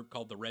the group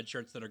called the Red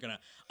Shirts that are gonna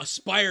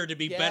aspire to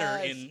be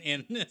better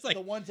in it's like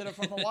the ones that are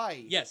from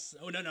Hawaii. Yes.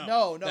 Oh no.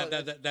 No.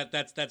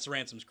 That's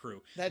Ransom's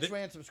crew. That's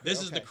Ransom's crew.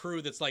 This is the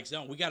crew that's like,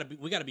 no, we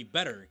gotta be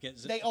better.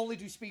 They only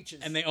do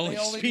speeches. And they only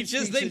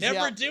speeches. They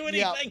never do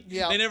anything.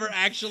 Yeah. They never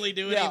actually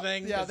do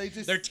anything. Yeah.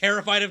 They're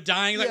terrified of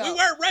dying. Like, we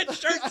wear red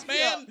shirts,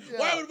 man. Yeah.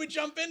 Why would we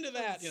jump into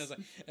that? You know,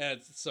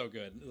 it's so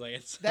good. Like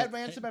it's that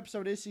Ransom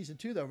episode is season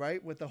 2 though,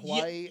 right? With the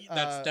Hawaii.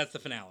 That's the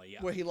finale.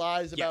 Yeah. Where he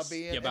lies about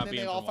being, and then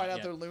they all find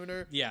out they're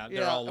lunar. Yeah,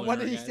 they're all lunar. What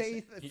did he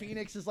say?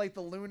 Phoenix is like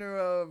the lunar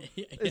of.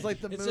 Is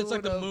like the moon. It's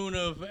like the moon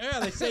of. Yeah,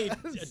 they say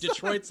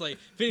Detroit's like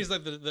Phoenix is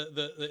like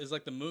is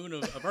like the moon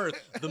of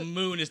Earth. The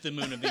moon is the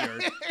moon of the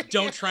Earth.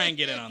 Don't try and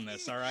get in on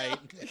this, all right?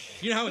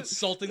 You know how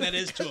insulting that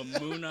is to a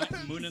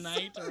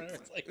Moonanite, or whatever?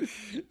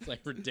 It's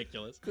like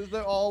ridiculous. Because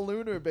they're all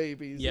lunar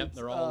babies. Yep,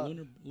 they're all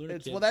lunar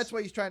kids. Well, that's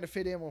why he's trying to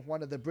fit in with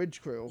one of the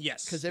bridge crew.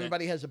 Yes, because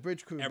everybody has a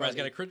bridge crew. Everybody's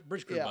got a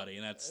bridge crew buddy,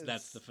 and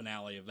that's the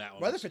finale of that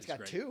one. Rutherford's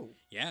got 2.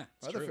 Yeah,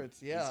 Rutherford's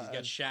he's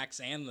got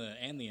Shax and the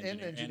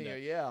engineer.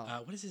 Yeah.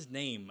 What is his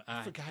name?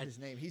 I forgot his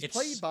name. He's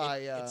played by.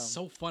 It's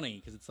so funny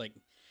because it's like.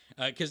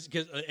 Because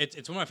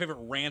it's one of my favorite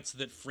rants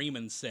that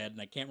Freeman said,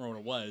 and I can't remember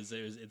what it was.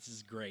 It's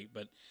just great,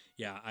 but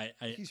yeah,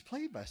 he's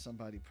played by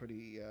somebody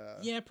pretty.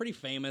 Pretty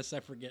famous.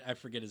 I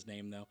forget his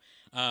name though.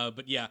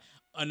 But yeah,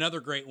 another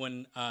great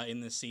one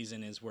in this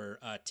season is where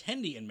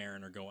Tendi and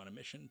Mariner go on a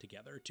mission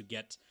together to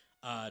get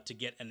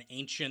an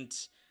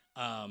ancient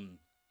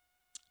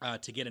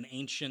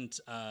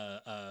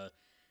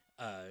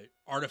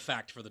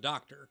artifact for the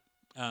Doctor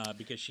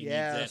because she needs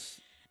it.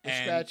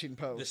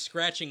 The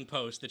scratching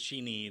post that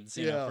she needs,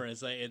 you know, for it's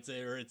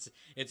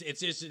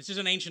just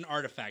an ancient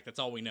artifact. That's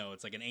all we know.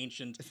 It's like an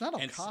ancient. It's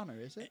not O'Connor,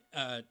 is it?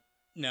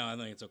 No, I don't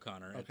think it's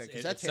O'Connor. Okay,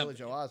 because that's Taylor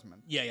Joe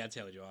Osmond. Yeah, it's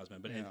Taylor Joe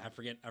Osmond, but I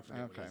forget what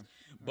it is.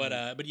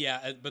 But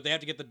but they have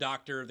to get the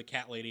Doctor, the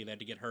cat lady. They have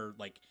to get her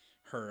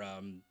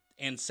her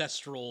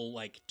ancestral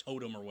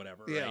totem or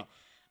whatever. Yeah. Right?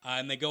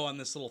 And they go on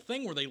this little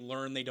thing where they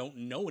learn they don't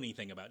know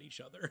anything about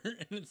each other,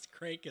 and it's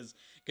great because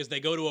they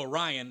go to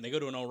Orion, they go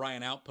to an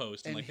Orion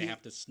outpost, and they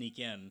have to sneak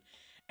in,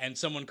 and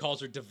someone calls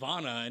her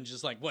Divana, and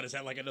she's like, "What is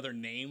that? Like another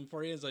name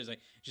for you?" So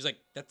she's like,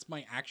 "That's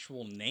my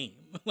actual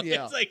name."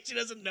 It's like she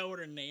doesn't know what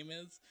her name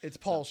is. It's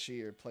Paul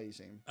Scheer plays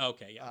him.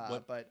 Okay, yeah.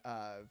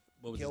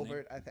 What was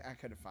Gilbert? I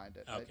couldn't find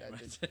it.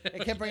 Okay, I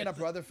kept bringing up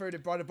Rutherford.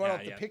 It brought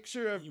up the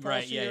picture of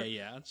Paul Scheer.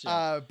 Yeah.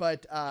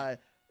 Sure.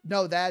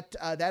 No, that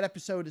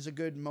episode is a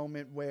good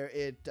moment where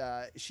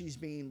she's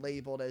being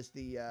labeled as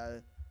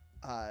the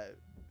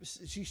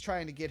she's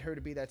trying to get her to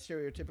be that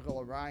stereotypical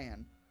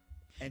Orion,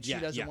 and she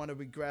doesn't want to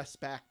regress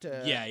back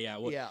to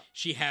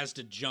she has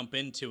to jump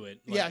into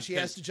it. She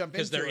has to jump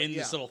into it because they're in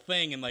this little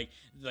thing, and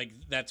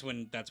that's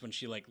when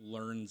she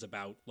learns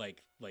about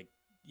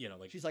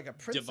she's like a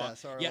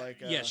princess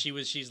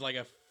she's like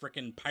a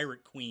freaking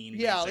pirate queen.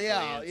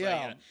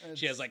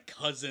 She has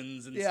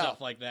cousins and stuff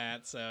like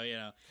that.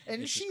 So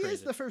and she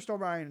is the first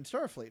Orion in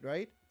Starfleet,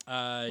 right?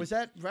 Was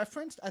that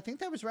referenced? I think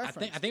that was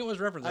referenced. I think it was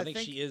referenced. I think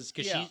she is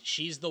because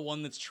she's the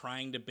one that's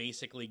trying to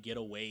basically get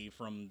away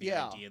from the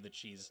idea that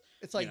she's.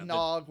 It's like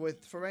Nog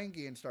with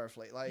Ferengi in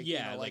Starfleet.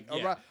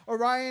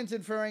 Orions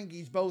and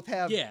Ferengis both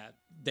have. Yeah,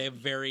 they have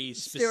very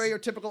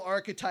stereotypical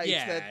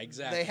archetypes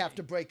they have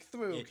to break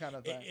through, kind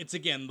of thing. It's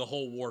again the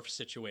whole Worf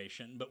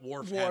situation, but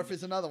Worf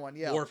is another one.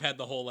 Yeah, Worf had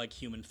the whole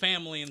human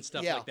family and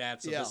stuff like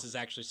that. So this is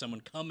actually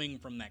someone coming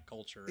from that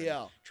culture,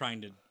 and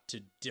trying to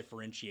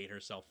differentiate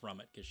herself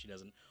from it because she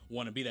doesn't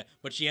want to be that.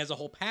 But she has a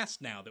whole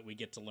past now that we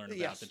get to learn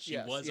about. That she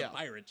was a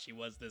pirate. She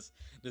was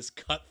this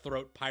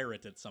cutthroat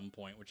pirate at some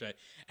point.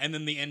 And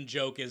then the end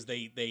joke is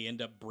they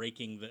end up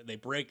breaking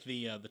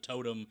the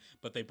totem,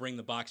 but they bring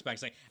the box back.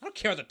 It's like, I don't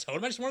care about the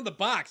totem. I just wanted the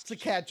box. It's a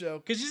cat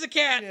joke because she's a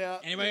cat.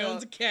 Anybody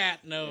owns a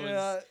cat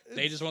knows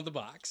they just want the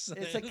box.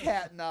 It's a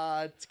cat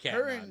nod. It's a cat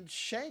Her nod. and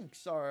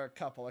Shanks are a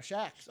couple. Or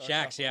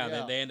Shax. They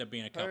end up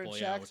being a couple. Her and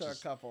Shax are a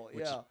couple.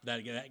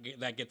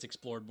 That gets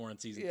explored more in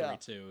season 3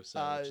 too,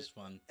 so which is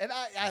fun. And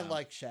I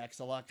like Shax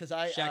a lot because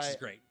Shax is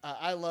great.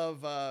 I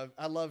loved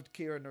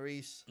Kira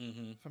Nerys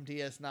from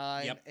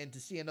DS9, and to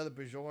see another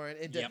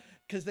Bajoran, and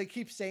because they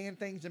keep saying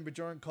things in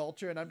Bajoran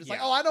culture, and I'm just like,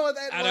 oh, I know what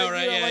that. I know,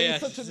 right?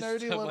 It's such a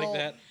nerdy little.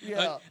 Like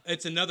that.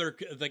 It's another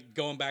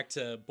going back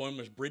to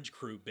Boimler's bridge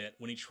crew bit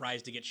when he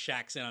tries to get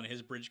Shax in on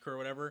his bridge crew or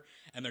whatever,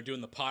 and they're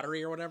doing the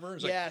pottery or whatever.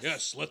 It's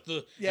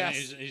and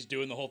he's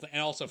doing the whole thing,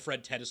 and also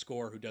Fred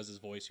Tedescore, who does his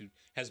voice, who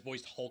has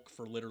voiced Hulk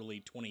for literally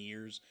 20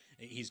 years.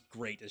 He's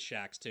great as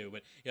Shax too,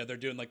 but they're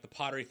doing the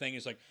pottery thing.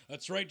 He's like,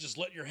 "That's right, just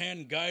let your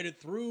hand guide it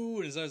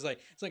through." And so it's like,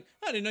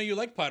 I didn't know you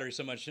liked pottery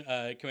so much,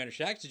 Commander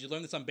Shax. Did you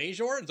learn this on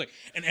Bajor? And it's like,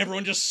 and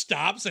everyone just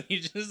stops, and he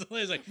just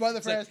is like,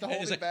 Rutherford has to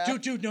hold it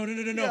back. Dude, no.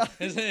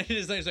 Yeah.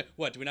 He's like,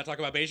 what? Do we not talk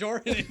about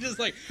Bajor? And he's just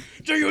like,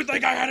 do you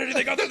think I had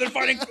anything other than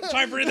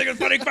time for anything but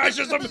fighting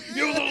fascism?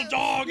 You little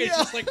dog! It's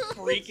just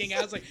freaking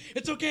out. It's like,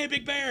 it's okay,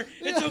 Big Bear.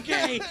 It's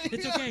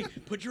okay.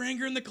 Put your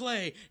anger in the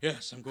clay.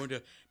 Yes, I'm going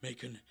to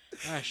make an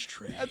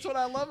ashtray. That's what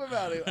I love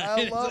about him.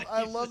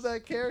 I love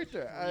that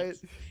character.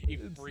 He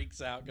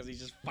freaks out because he's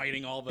just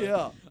fighting all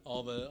the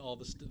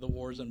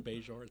wars on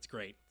Bajor. It's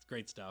great. It's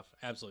great stuff.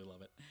 Absolutely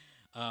love it.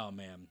 Oh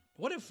man,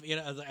 what if but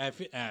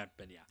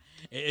yeah,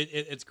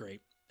 it's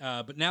great.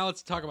 But now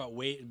let's talk about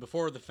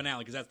before the finale,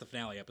 because that's the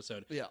finale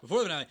episode. Yeah. Before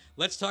the finale,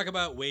 let's talk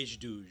about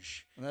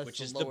Wej-Duj,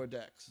 which is Lower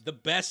Decks. The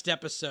best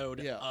episode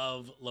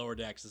of Lower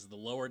Decks. This is the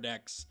Lower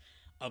Decks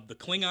of the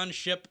Klingon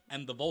ship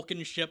and the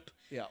Vulcan ship.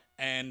 Yeah.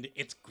 And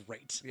it's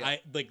great. Yeah.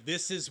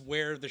 This is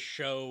where the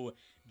show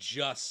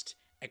just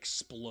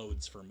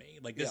explodes for me.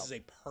 Like, this is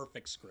a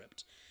perfect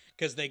script.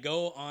 Because they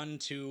go on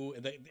to,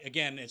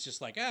 again, it's just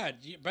like,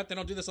 but they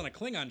don't do this on a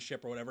Klingon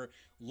ship or whatever.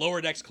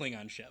 Lower Decks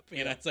Klingon ship.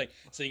 You know, it's like,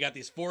 so you got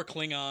these 4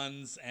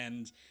 Klingons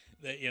and,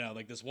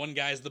 like this one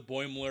guy's the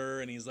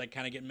Boimler and he's like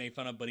kind of getting made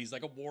fun of, but he's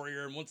like a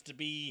warrior and wants to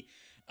be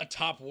a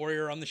top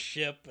warrior on the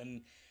ship.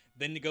 And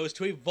then it goes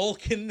to a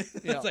Vulcan.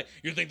 It's like,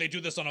 you think they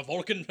do this on a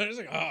Vulcan? It's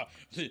like,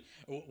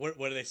 what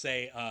do they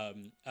say?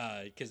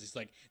 Because it's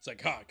like,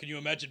 can you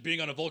imagine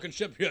being on a Vulcan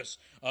ship? Yes.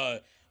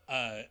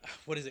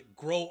 What is it?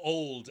 Grow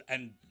old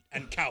and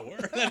cower.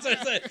 That's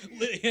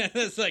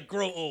it's like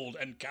grow old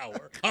and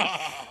cower.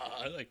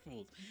 Like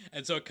fools.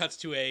 And so it cuts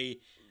to a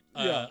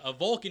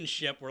Vulcan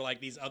ship where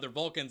like these other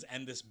Vulcans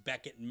and this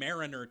Beckett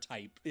Mariner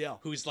type,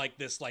 who's like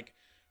this like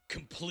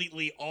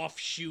completely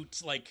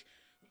offshoot like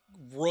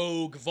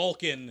rogue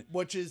Vulcan,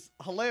 which is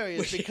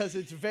hilarious because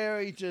it's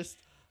very just.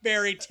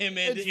 Very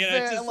timid, it's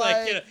just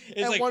like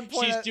it's like one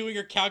point she's doing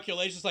her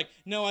calculations. Like,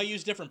 no, I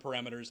use different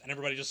parameters, and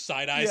everybody just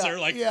side eyes her.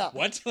 Like,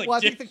 what? Like, well, I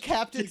think the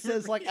captain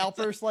says like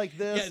outbursts like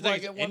this. Yeah,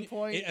 like at one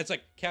point, it's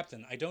like,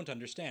 Captain, I don't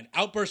understand.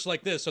 Outbursts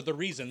like this are the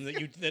reason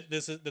that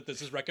this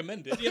is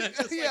recommended. It's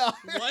just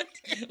like, what?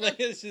 Like,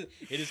 it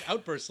is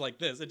outbursts like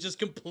this. It just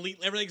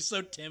completely everything's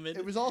so timid.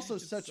 It was also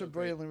such a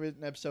brilliantly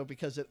written episode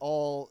because it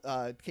all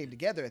came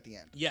together at the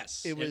end.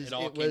 Yes, it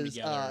all came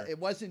together. It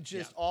wasn't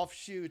just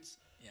offshoots.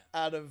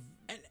 Out of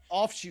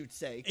offshoot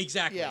sake.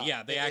 Exactly.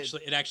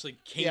 It actually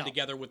came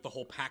together with the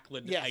whole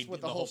Pakled. Yes,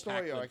 with the whole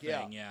story arc.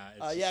 Thing.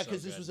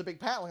 Because this was a big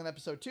Pakled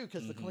episode too,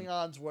 because the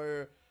Klingons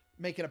were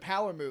making a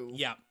power move.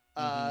 Yeah.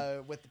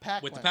 With the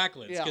Pakleds. With the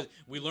Pakleds, because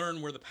we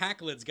learn where the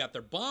Pakleds got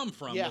their bomb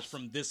from was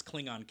from this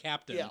Klingon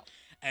captain. Yeah.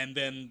 And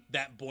then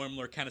that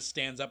Boimler kind of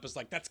stands up as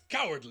like, that's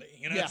cowardly.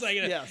 It's like,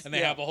 and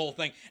they have a whole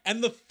thing.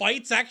 And the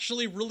fight's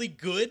actually really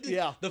good.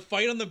 Yeah. The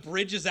fight on the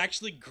bridge is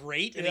actually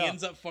great. And he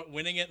ends up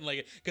winning it. And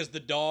like, because the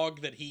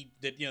dog that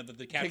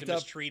the captain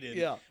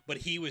mistreated, but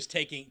he was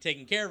taking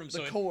care of him.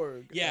 The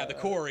Korg. The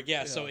Korg.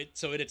 Yeah. So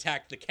it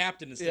attacked the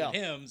captain instead of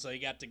him. So he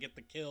got to get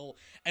the kill.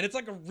 And it's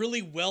like a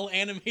really well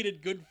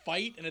animated, good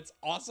fight. And it's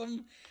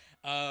awesome.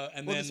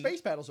 Then the space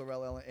battles are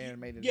well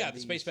animated. Yeah, the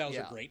space battles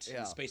are great.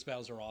 Yeah. The space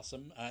battles are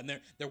awesome, and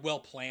they're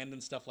well planned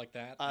and stuff like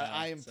that.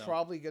 I am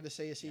probably going to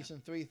say a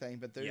season 3 thing,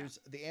 but there's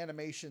the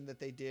animation that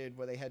they did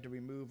where they had to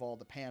remove all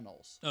the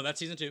panels. Oh, that's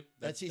season 2.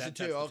 That's season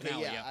 2. Okay,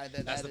 finale,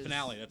 that's the is,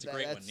 finale. That's a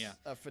great one.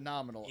 Yeah,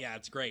 phenomenal. Yeah,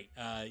 it's great.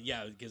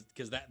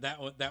 Because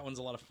that one's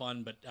a lot of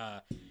fun, but.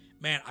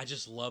 Man, I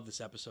just love this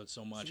episode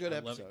so much. It's a good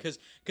episode.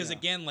 Because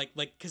again,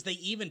 because they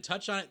even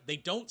touch on it. They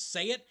don't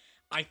say it.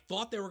 I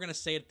thought they were going to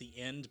say it at the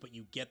end, but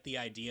you get the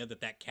idea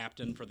that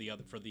captain for the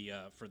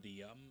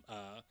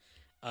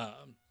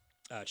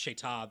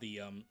Sheta,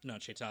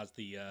 not Sheta's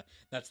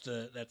that's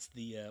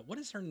the what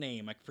is her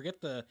name? I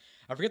forget the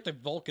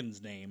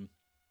Vulcan's name.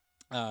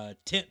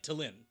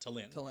 T'Lyn.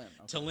 Okay.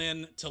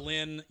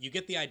 T'Lyn. You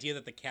get the idea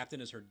that the captain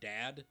is her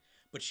dad,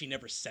 but she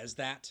never says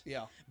that.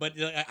 Yeah. But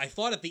I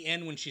thought at the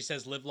end when she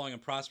says "live long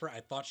and prosper," I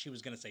thought she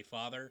was going to say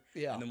father.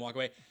 Yeah. And then walk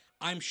away.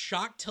 I'm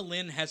shocked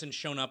T'Lyn hasn't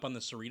shown up on the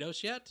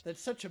Cerritos yet.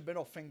 That's such a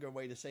middle finger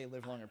way to say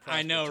 "live long and prosper."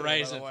 I know,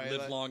 right?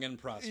 Live long and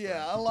prosper.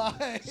 Yeah,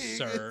 like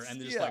sir, and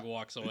just like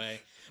walks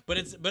away. But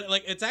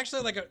it's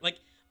actually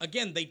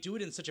again they do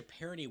it in such a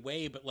parody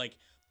way, but like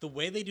the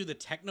way they do the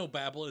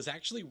technobabble is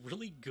actually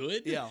really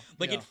good. Yeah,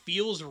 it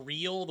feels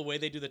real the way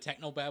they do the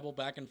technobabble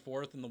back and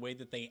forth, and the way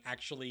that they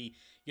actually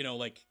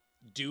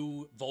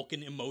do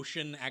Vulcan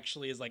emotion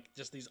actually is like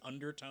just these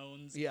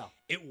undertones. Yeah.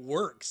 It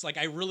works. Like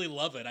I really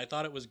love it. I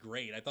thought it was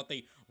great. I thought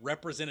they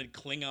represented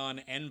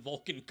Klingon and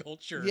Vulcan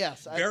culture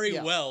very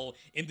well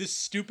in this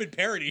stupid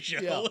parody show.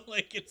 Yeah.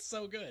 Like it's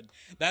so good.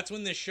 That's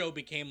when this show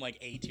became like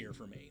A tier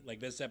for me. Like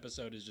this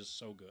episode is just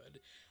so good.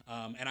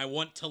 And I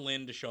want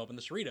T'Lyn to show up in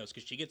the Cerritos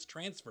because she gets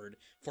transferred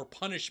for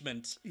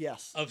punishment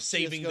of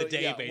saving the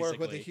day, basically. Work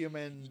with a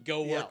human.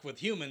 Go work with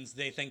humans.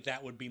 They think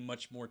that would be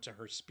much more to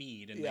her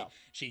speed. And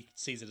she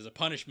sees it as a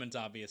punishment,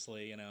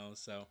 obviously,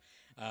 So,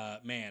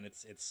 man,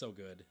 it's so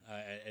good.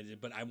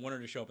 But I want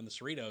her to show up in the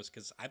Cerritos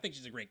because I think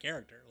she's a great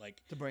character.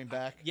 Like to bring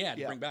back?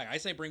 Bring back. I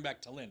say bring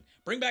back T'Lyn.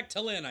 Bring back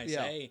T'Lyn, I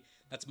say.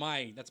 That's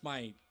my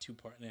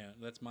 2-part. Yeah,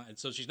 that's my.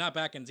 So she's not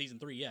back in season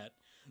 3 yet.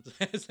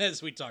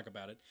 As we talk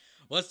about it,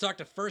 well, let's talk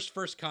to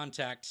first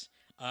contact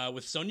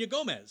with Sonia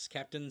Gomez,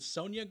 Captain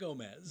Sonia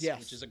Gomez,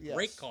 which is a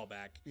great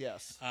callback.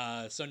 Yes,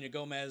 Sonia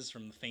Gomez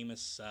from the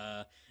famous,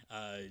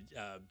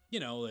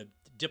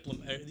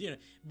 diplomat.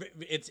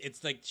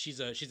 It's like she's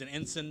an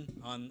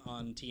ensign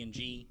on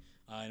TNG.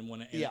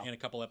 in a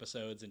couple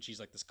episodes, and she's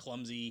like this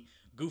clumsy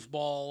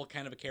goofball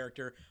kind of a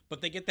character.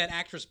 But they get that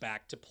actress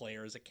back to play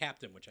her as a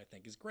captain, which I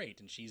think is great.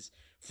 And she's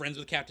friends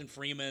with Captain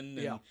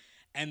Freeman.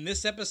 And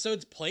this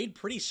episode's played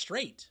pretty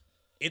straight.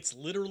 It's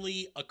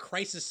literally a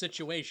crisis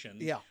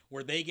situation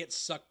where they get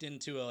sucked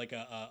into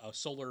a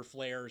solar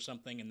flare or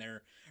something, and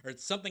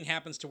something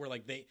happens to where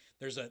like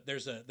there's a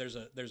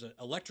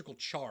electrical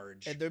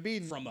charge, and they're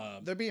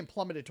being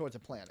plummeted towards a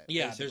planet.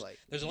 Yeah, basically.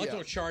 there's an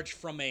electrical charge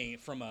from a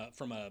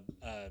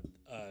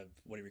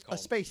what do you call it? A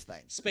space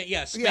thing.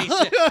 Space.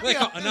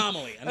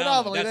 Anomaly.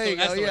 Anomaly. There you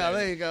go.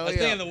 There you go. I was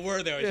thinking the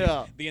word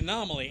there. The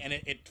anomaly, and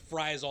it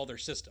fries all their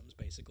systems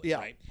basically.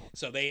 Right.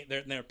 So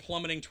they're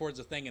plummeting towards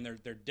the thing, and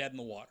they're dead in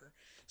the water.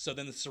 So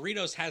then the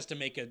Cerritos has to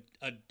make a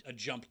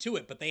jump to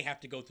it, but they have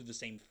to go through the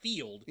same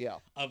field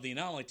of the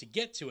anomaly to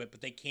get to it,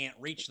 but they can't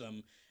reach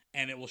them,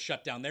 and it will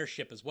shut down their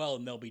ship as well,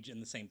 and they'll be in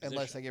the same position.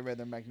 Unless they get rid of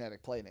their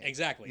magnetic plating.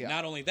 Exactly. Yeah.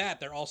 Not only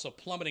that, they're also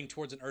plummeting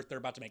towards an Earth they're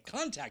about to make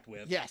contact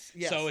with. Yes.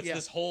 So it's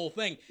this whole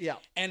thing. Yeah.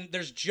 And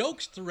there's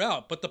jokes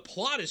throughout, but the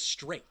plot is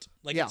straight.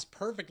 Like, it's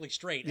perfectly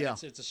straight,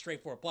 and it's a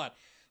straightforward plot.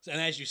 And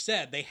as you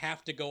said, they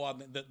have to go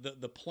on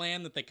the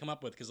plan that they come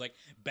up with, because like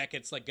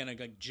Beckett's like gonna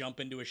like jump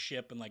into a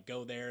ship and like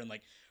go there, and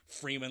like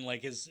Freeman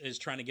like is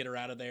trying to get her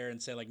out of there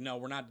and say like, no,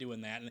 we're not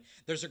doing that. And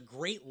there's a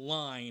great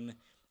line,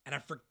 and I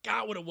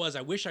forgot what it was.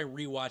 I wish I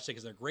rewatched it,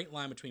 because there's a great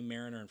line between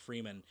Mariner and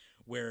Freeman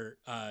where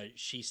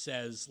she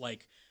says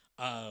like,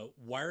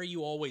 why are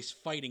you always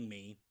fighting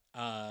me?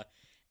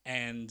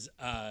 And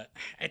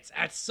it's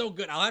so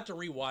good. I'll have to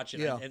rewatch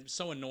it. I'm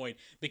so annoyed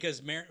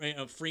because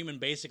Freeman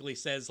basically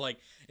says like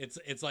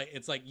it's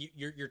like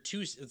you're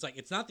too. It's like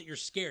it's not that you're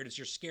scared. It's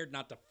you're scared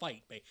not to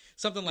fight.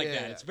 Something like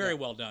that. It's very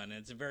well done, and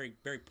it's a very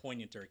very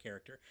poignant to her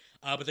character.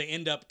 But they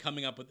end up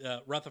coming up with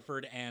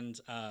Rutherford and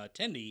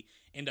Tendi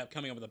end up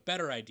coming up with a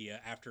better idea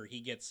after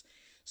he gets.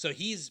 So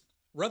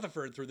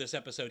Rutherford, through this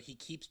episode, he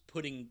keeps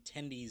doubling up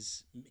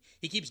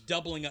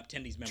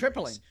Tendy's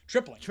memories.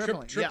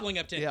 Tripling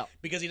up Tendi,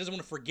 because he doesn't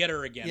want to forget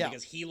her again,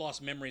 because he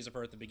lost memories of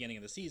her at the beginning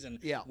of the season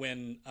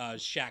when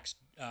Shax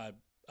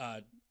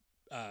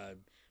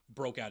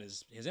broke out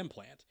his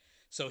implant.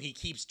 So he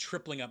keeps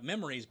tripling up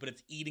memories, but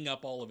it's eating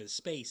up all of his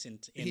space. And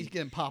he's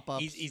getting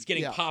pop-ups. He's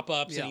getting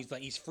pop-ups, and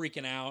he's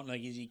freaking out. And like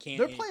he can't.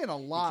 They're playing a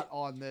lot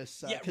on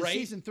this. Right.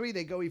 Season 3,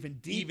 they go even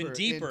deeper.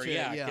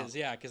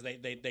 Because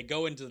they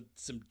go into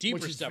some deeper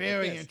stuff. Which is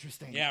very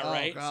interesting. Yeah,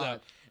 right.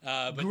 God.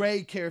 So,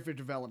 great character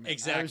development.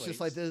 Exactly. I was just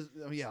like this.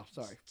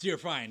 Sorry. So you're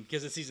fine,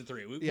 because it's season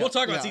 3. We'll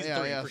talk about season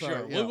 3 for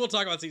sure. We'll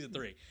talk about season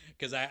 3,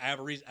 because I have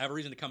a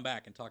reason to come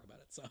back and talk about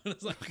it. So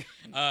it's like,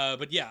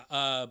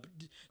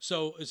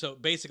 so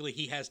basically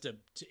he has to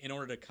in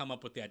order to come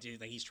up with the idea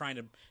that he's trying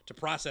to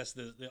process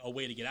a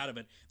way to get out of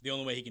it. The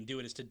only way he can do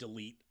it is to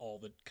delete all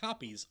the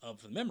copies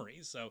of the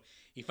memories. So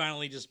he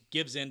finally just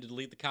gives in to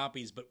delete the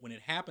copies. But when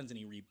it happens and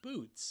he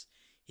reboots,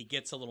 he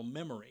gets a little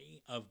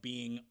memory of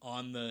being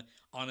on a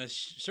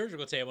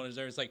surgical table, and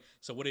it's like,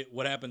 so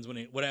what happens when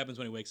he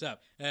wakes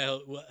up?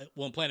 Well,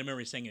 implant a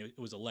memory saying it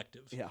was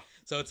elective. Yeah.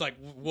 So it's like,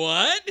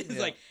 what? It's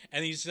like,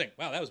 and he's just like,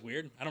 wow, that was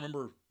weird. I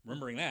don't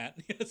remembering that.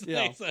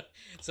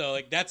 So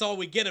like that's all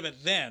we get of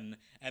it then,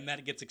 and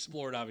that gets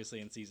explored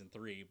obviously in season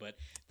 3. But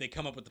they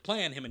come up with the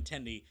plan, him and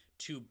Tendi,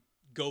 to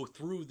go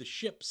through the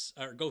ships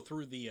or go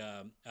through the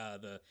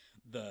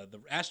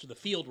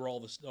field where all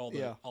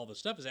the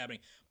stuff is happening,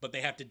 but they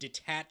have to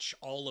detach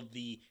all of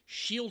the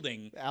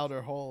shielding,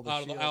 outer hull,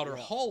 outer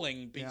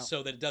hulling,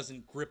 so that it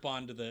doesn't grip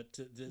onto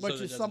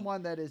which is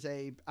someone that is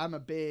I'm a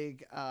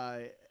big.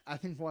 I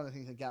think one of the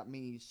things that got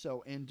me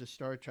so into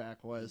Star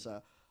Trek was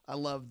I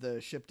love the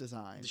ship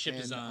design.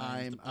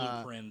 The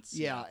blueprints.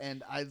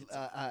 And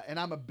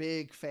I'm a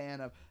big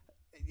fan of.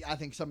 I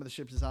think some of the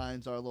ship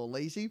designs are a little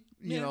lazy.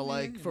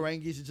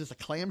 Ferengi's is just a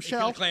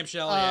clamshell.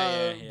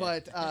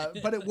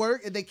 But it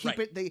worked. They keep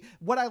it.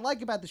 What I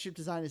like about the ship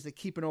design is they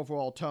keep an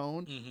overall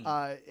tone.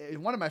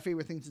 Mm-hmm. One of my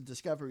favorite things in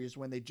Discovery is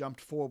when they jumped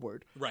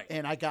forward. Right.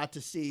 And I got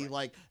to see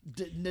like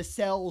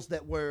nacelles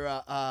that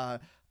were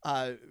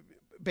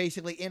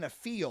basically in a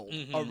field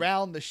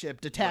around the ship,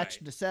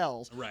 detached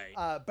nacelles.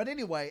 Right. But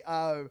anyway,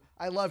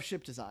 I love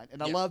ship design,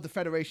 and I love the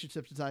Federation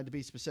ship design, to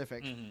be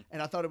specific. Mm-hmm.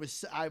 And I thought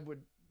I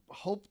would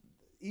hope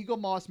Eagle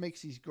Moss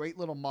makes these great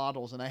little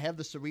models, and I have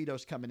the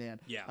Cerritos coming in.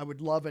 Yeah. I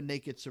would love a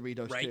naked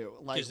Cerritos too.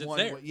 Like it's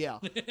there.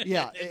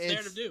 It's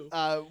there to do.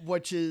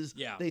 Which is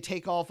they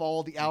take off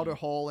all the outer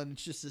hull, and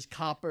it's just this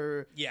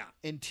copper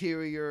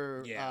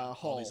interior hull.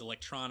 All these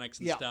electronics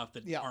and stuff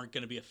that aren't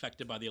going to be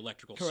affected by the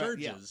electrical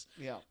surges.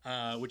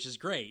 Which is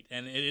great,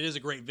 and it is a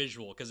great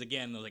visual, because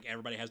again, like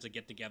everybody has to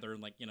get together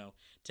and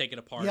take it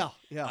apart.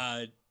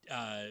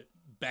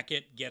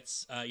 Beckett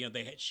gets,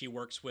 she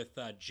works with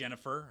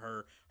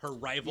Jennifer, her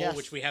rival,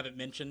 which we haven't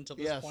mentioned till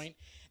this point.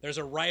 There's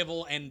a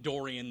rival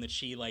Andorian that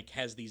she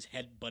has these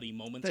head buddy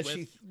moments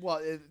with.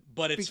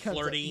 But it's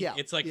flirty.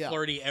 It's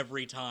flirty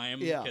every time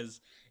because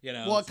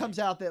it comes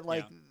out that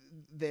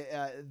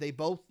they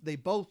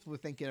both were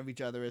thinking of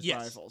each other as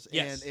rivals,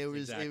 Yes, and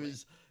exactly.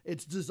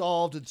 it's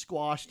dissolved and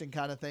squashed and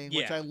kind of thing,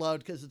 which Yeah. I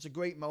loved because it's a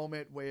great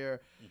moment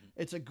where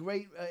it's a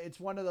great it's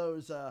one of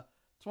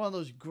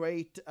those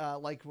great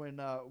like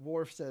when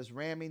Worf says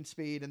ramming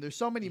speed, and there's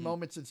so many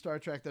moments in Star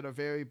Trek that are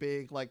very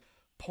big, like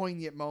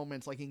poignant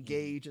moments, like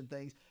Engage and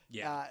things.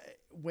 Yeah.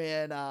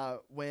 When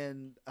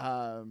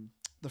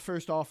the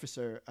first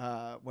officer,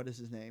 what is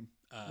his name?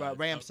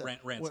 Ramson.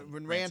 Ransom.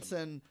 When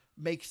Ransom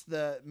makes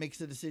the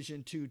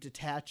decision to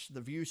detach the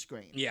view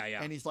screen. Yeah,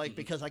 yeah. And he's like,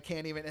 because I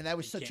can't even, and that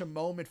was such a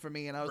moment for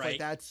me, and I was Right. like,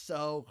 that's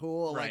so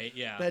cool. Right, Like,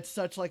 yeah. that's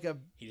such like a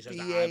He just has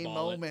to BA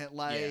eyeball it. moment.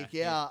 Like,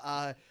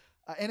 Yeah.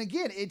 and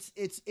again, it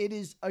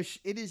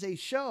is a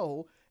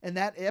show, and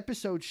that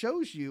episode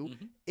shows you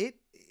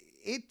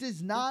it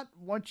does not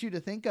want you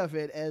to think of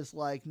it as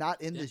like not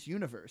in this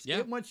universe. Yeah.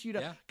 It wants you to,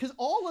 Yeah. because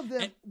all of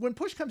them, when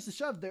push comes to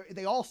shove,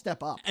 they all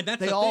step up. And that's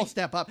they the all thing.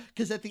 step up,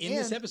 because at the in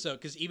end, this episode,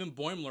 because even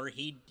Boimler,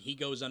 he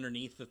goes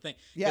underneath the thing.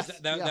 'Cause Yes,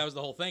 that was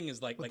the whole thing.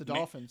 Is like With like the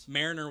dolphins.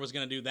 Mariner was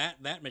going to do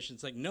that mission.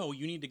 It's like, no,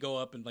 you need to go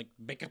up and like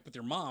make up with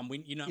your mom.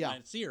 You're not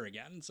going to see her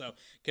again. So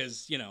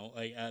because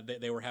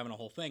they were having a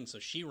whole thing. So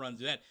she runs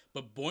through that,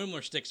 but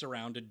Boimler sticks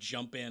around to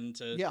jump in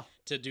to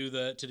do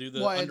the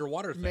Well, and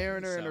underwater thing.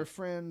 Mariner so. and her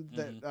friend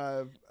that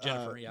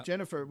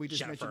Jennifer, we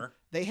just mentioned,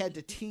 they had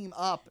to team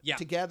up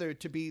together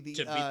to be the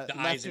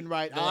left and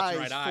right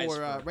eyes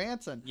for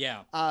Ransom.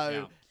 Yeah.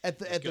 At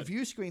the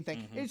view screen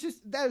thing. It's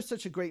just, that was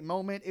such a great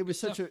moment. It was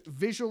such a,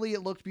 visually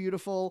it looked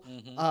beautiful.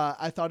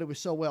 I thought it was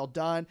so well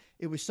done.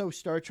 It was so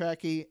Star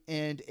Trek-y,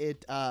 and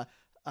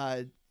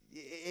I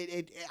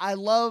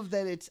love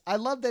that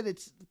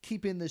it's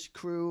keeping this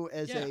crew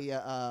as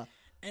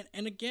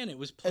And again, it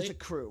was played as a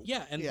crew.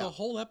 Yeah, and the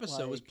whole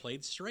episode was Like,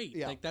 played straight.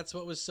 yeah. Like that's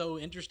what was so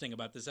interesting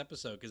about this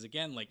episode. Because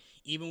again, like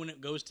even when it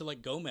goes to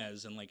like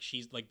Gomez and like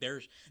she's like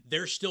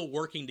they're still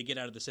working to get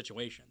out of the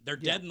situation. They're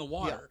dead in the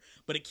water,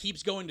 but it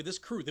keeps going to this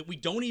crew that we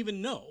don't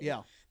even know.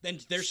 Yeah. Then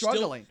they're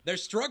Struggling. They're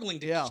struggling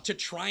to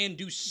try and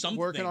do something.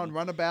 Working on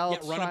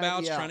runabouts.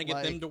 Trying to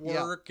get them to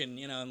work, and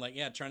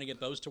trying to get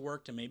those to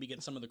work to maybe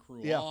get some of the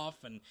crew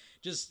off, and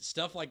just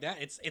stuff like that.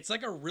 It's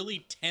like a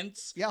really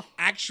tense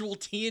actual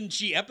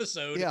TNG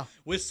episode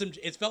with some.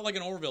 It felt like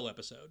an Orville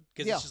episode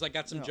because it's just like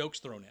got some jokes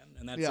thrown in,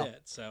 and that's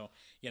it. So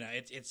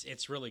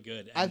it's really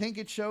good. And I think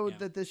it showed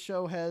that this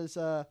show has.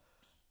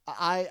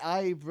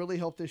 I really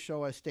hope this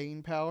show has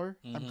staying power.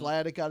 I'm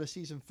glad it got a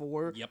season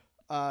 4. Yep.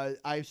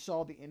 I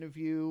saw the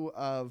interview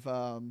of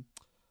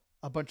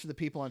a bunch of the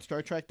people on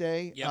Star Trek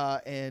Day,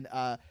 and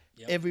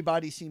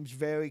everybody seems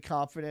very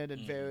confident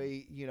and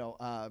very,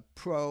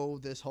 pro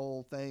this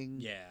whole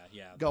thing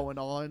going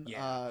on.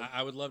 Yeah,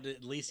 I would love to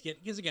at least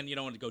get, because again, you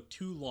don't want to go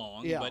too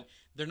long, but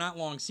they're not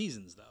long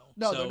seasons though.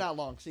 No, they're not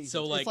long seasons.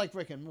 So it's like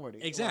Rick and Morty.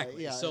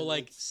 Exactly.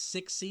 Like,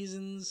 6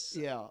 seasons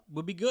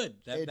would be good.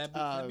 That'd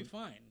be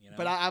fine.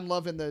 But I'm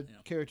loving the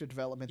character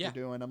development they're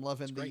doing. I'm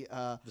loving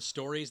the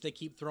stories they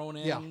keep throwing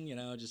in.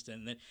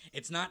 And then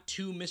it's not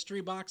too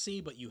mystery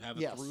boxy, but you have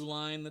a through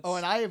line that's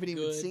and I haven't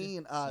even good,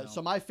 seen.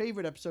 So my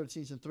favorite episode of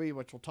season 3,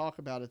 which we'll talk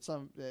about at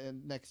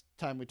next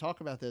time we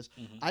talk about this,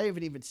 I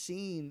haven't even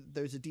seen.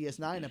 There's a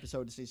DS9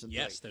 episode of season 3.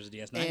 Yes, there's a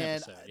DS9 and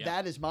episode. Yeah.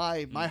 That is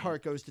my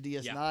heart goes to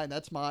DS9. Yeah.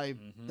 That's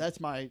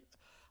my.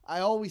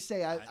 I always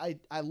say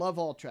I love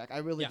all Trek. I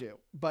really do.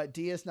 But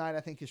DS9 I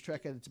think is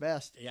Trek at its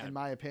best, in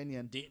my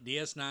opinion.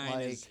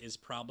 DS9 is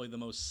probably the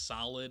most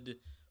solid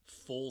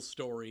full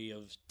story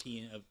of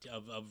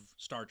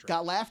Star Trek.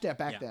 Got laughed at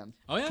back then.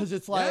 Oh yeah, because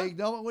it's like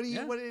no. What do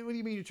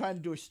you mean you're trying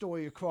to do a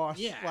story across?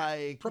 Yeah,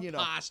 like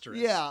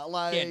preposterous.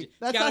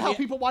 That's not how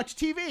people watch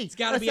TV. It's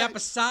got to be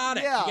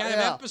episodic. Yeah, you got to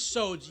have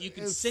episodes you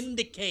can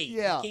syndicate.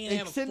 Yeah, you can't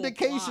have a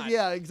syndication. Full plot.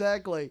 Yeah,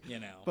 exactly.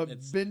 But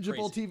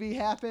bingeable TV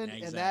happened,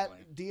 exactly. and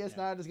that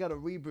DS9 has got a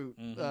reboot,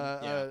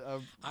 a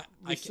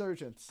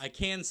resurgence. I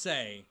can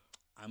say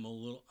I'm a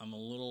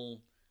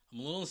little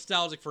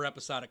nostalgic for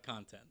episodic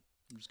content.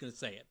 I'm just gonna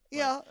say it.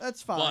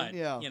 That's fine.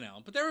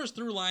 But but there was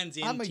through lines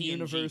in I'm a TNG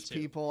universe too.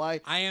 people. I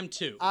am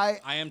too. I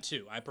am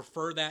too. I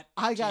prefer that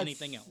to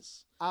anything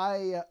else.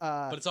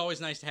 But it's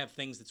always nice to have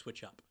things that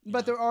switch up.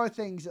 But there are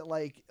things that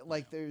like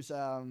there's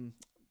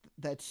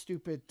that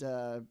stupid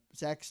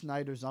Zack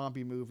Snyder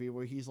zombie movie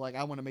where he's like,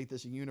 I want to make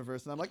this a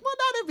universe, and I'm like, well,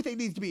 not everything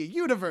needs to be a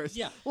universe.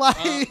 Yeah.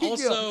 Like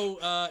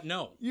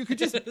no. You could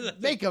just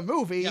make a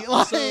movie.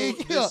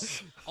 Yeah.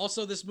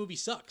 Also, this movie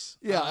sucks.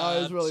 Yeah,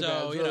 it was really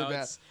bad. It was really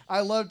bad. I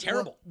loved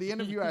terrible. The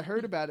interview I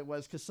heard about it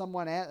was because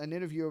an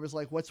interviewer was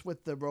like, "What's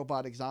with the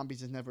robotic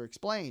zombies is never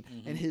explained,"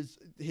 and his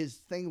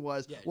thing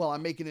was, "Well,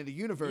 I'm making it a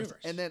universe."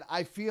 And then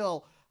I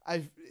feel.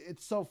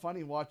 It's so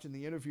funny watching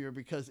the interviewer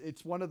because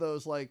it's one of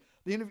those like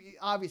the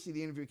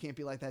interview can't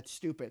be like that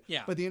stupid.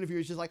 Yeah. But the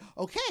interviewer is just like,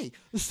 okay,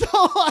 so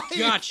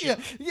gotcha.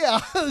 Yeah.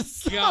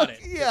 So, got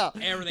it. Yeah.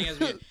 Everything has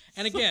to be.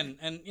 And again,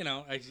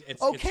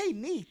 it's okay,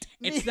 neat.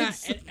 It's not,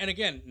 and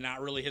again, not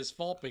really his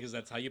fault because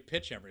that's how you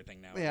pitch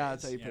everything nowadays. Yeah,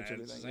 that's how you pitch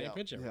everything. That's how you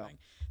pitch everything.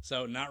 Yeah.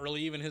 So not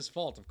really even his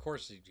fault. Of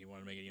course, if you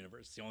want to make a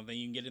universe, it's the only thing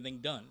you can get anything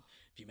done.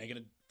 If you make it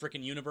a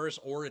freaking universe,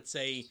 or it's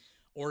a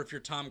Or if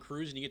you're Tom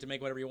Cruise and you get to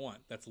make whatever you want.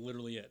 That's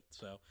literally it.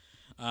 So,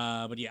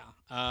 but yeah,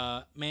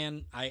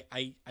 man,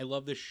 I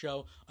love this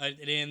show.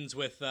 It ends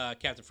with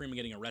Captain Freeman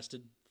getting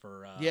arrested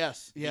for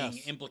being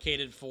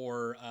implicated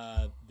for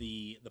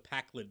the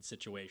Packlids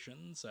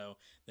situation, so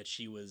that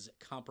she was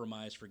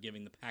compromised for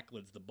giving the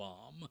Packlids the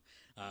bomb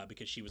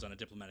because she was on a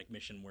diplomatic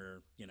mission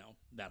where, you know,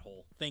 that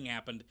whole thing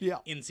happened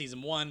in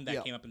season 1.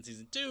 That came up in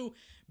season 2.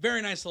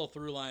 Very nice little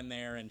through line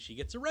there, and she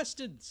gets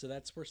arrested, so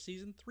that's where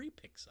season 3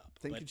 picks up.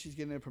 Thinking she's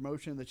getting a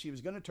promotion that she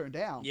was going to turn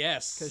down.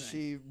 Yes. Because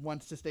she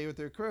wants to stay with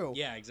her crew.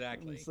 Yeah,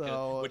 exactly.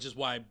 So, which is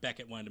why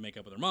Beckett wanted to make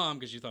up with her mom,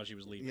 because she thought she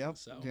was leaving.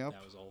 So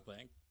that was the whole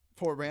thing.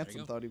 Poor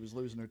Ransom thought he was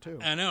losing her too.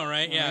 I know,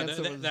 right? Yeah,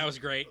 that was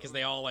great because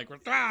they all like were.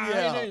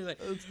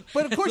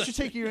 But of course, you're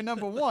taking your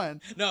number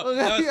one. No,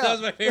 that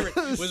was my favorite.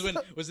 Was when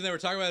they were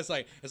talking about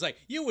it, it's like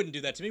you wouldn't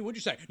do that to me, would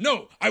you? Say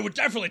no, I would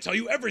definitely tell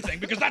you everything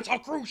because that's how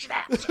Cruz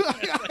acts.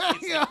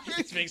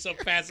 He's being so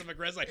passive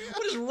aggressive. Like,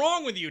 what is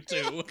wrong with you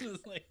two?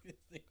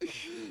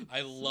 I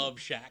love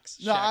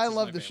Shax. No, I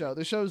love the show.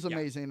 The show's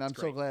amazing. I'm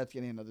so glad it's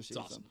getting another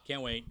season. It's awesome.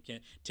 Can't wait.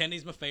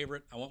 Tendy's my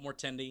favorite. I want more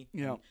Tendy.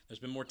 Yeah. There's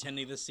been more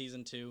Tendy this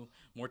season too.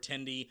 More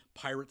Tendy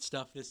pirate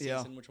stuff this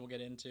season, which we'll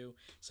get into.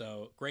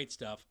 So great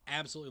stuff.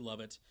 Absolutely love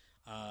it.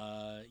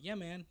 Yeah,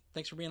 man.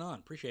 Thanks for being on.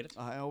 Appreciate it.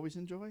 I always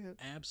enjoy it.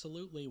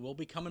 Absolutely. We'll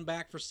be coming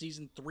back for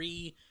season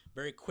 3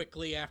 very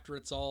quickly after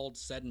it's all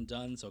said and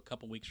done. So a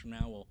couple weeks from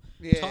now,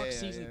 we'll talk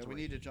season 3.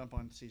 We need to jump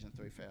on season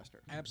 3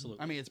 faster. Absolutely.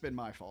 I mean, it's been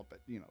my fault, but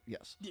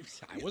yes.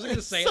 I wasn't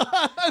gonna say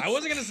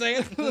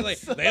it.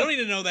 Like, they don't need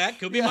to know that.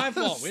 Could be my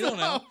fault. We don't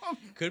know.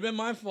 Could have been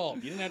my fault.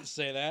 You didn't have to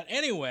say that.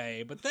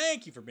 Anyway, but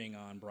thank you for being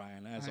on,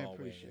 Brian. As always.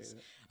 Appreciate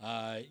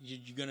it.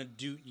 You're gonna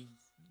do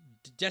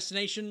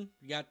Destination.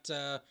 You got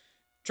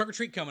Trunk or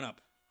Treat coming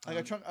up. I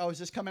got Trunk. Oh, is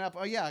this coming up?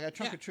 Oh yeah, I got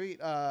Trunk or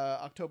Treat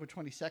October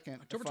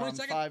 22nd. October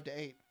 22nd, 5 to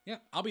 8. Yeah,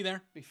 I'll be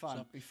there. Be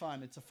fun. Be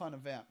fun. It's a fun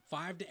event.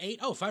 5 to 8.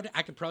 Oh, 5 to.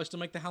 I could probably still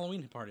make the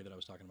Halloween party that I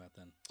was talking about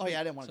then. Oh yeah,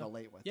 I didn't want to go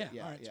late with it.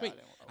 Yeah, all right, sweet.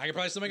 I could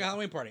probably still make a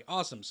Halloween party.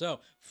 Awesome. So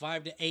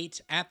 5 to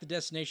 8 at the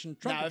Destination.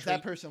 Trunk now, or if Treat.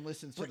 that person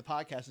listens to the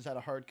podcast, is that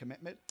a hard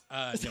commitment?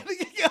 No,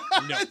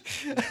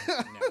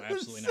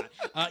 absolutely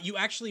not. You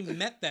actually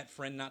met that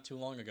friend not too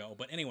long ago,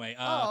 but anyway.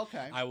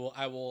 Okay.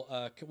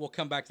 We'll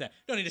come back to that.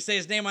 Don't need to say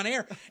his name on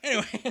air.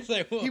 Anyway,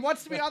 he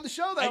wants to be on the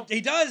show though.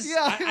 He does.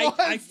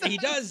 Yeah, he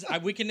does.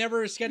 We can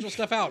never schedule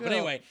stuff out, but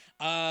anyway.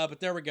 But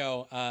there we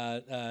go.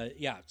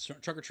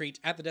 Trunk or Treat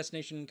at the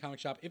Destination Comic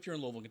Shop. If you're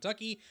in Louisville,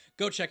 Kentucky,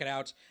 go check it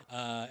out.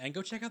 And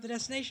go check out the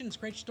Destination. It's a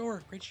great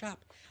store, great shop.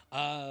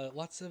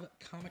 Lots of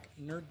comic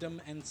nerddom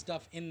and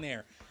stuff in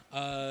there.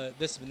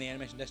 This has been the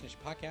Animation Destination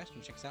Podcast. You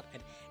can check us out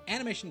at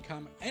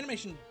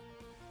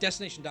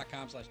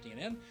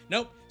animationdestination.com/DNN.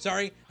 Nope,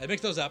 sorry, I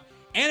mixed those up.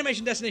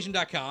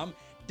 Animationdestination.com.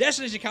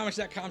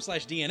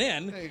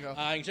 DestinationComics.com/DNN. There you go. You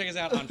can check us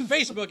out on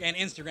Facebook and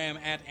Instagram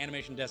at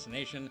Animation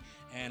Destination.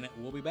 And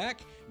we'll be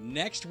back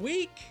next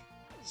week.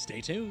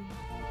 Stay tuned.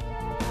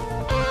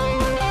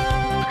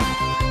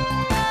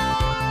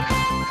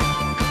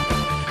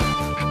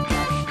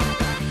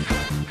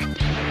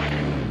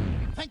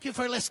 Thank you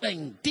for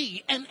listening,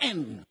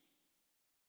 DNN.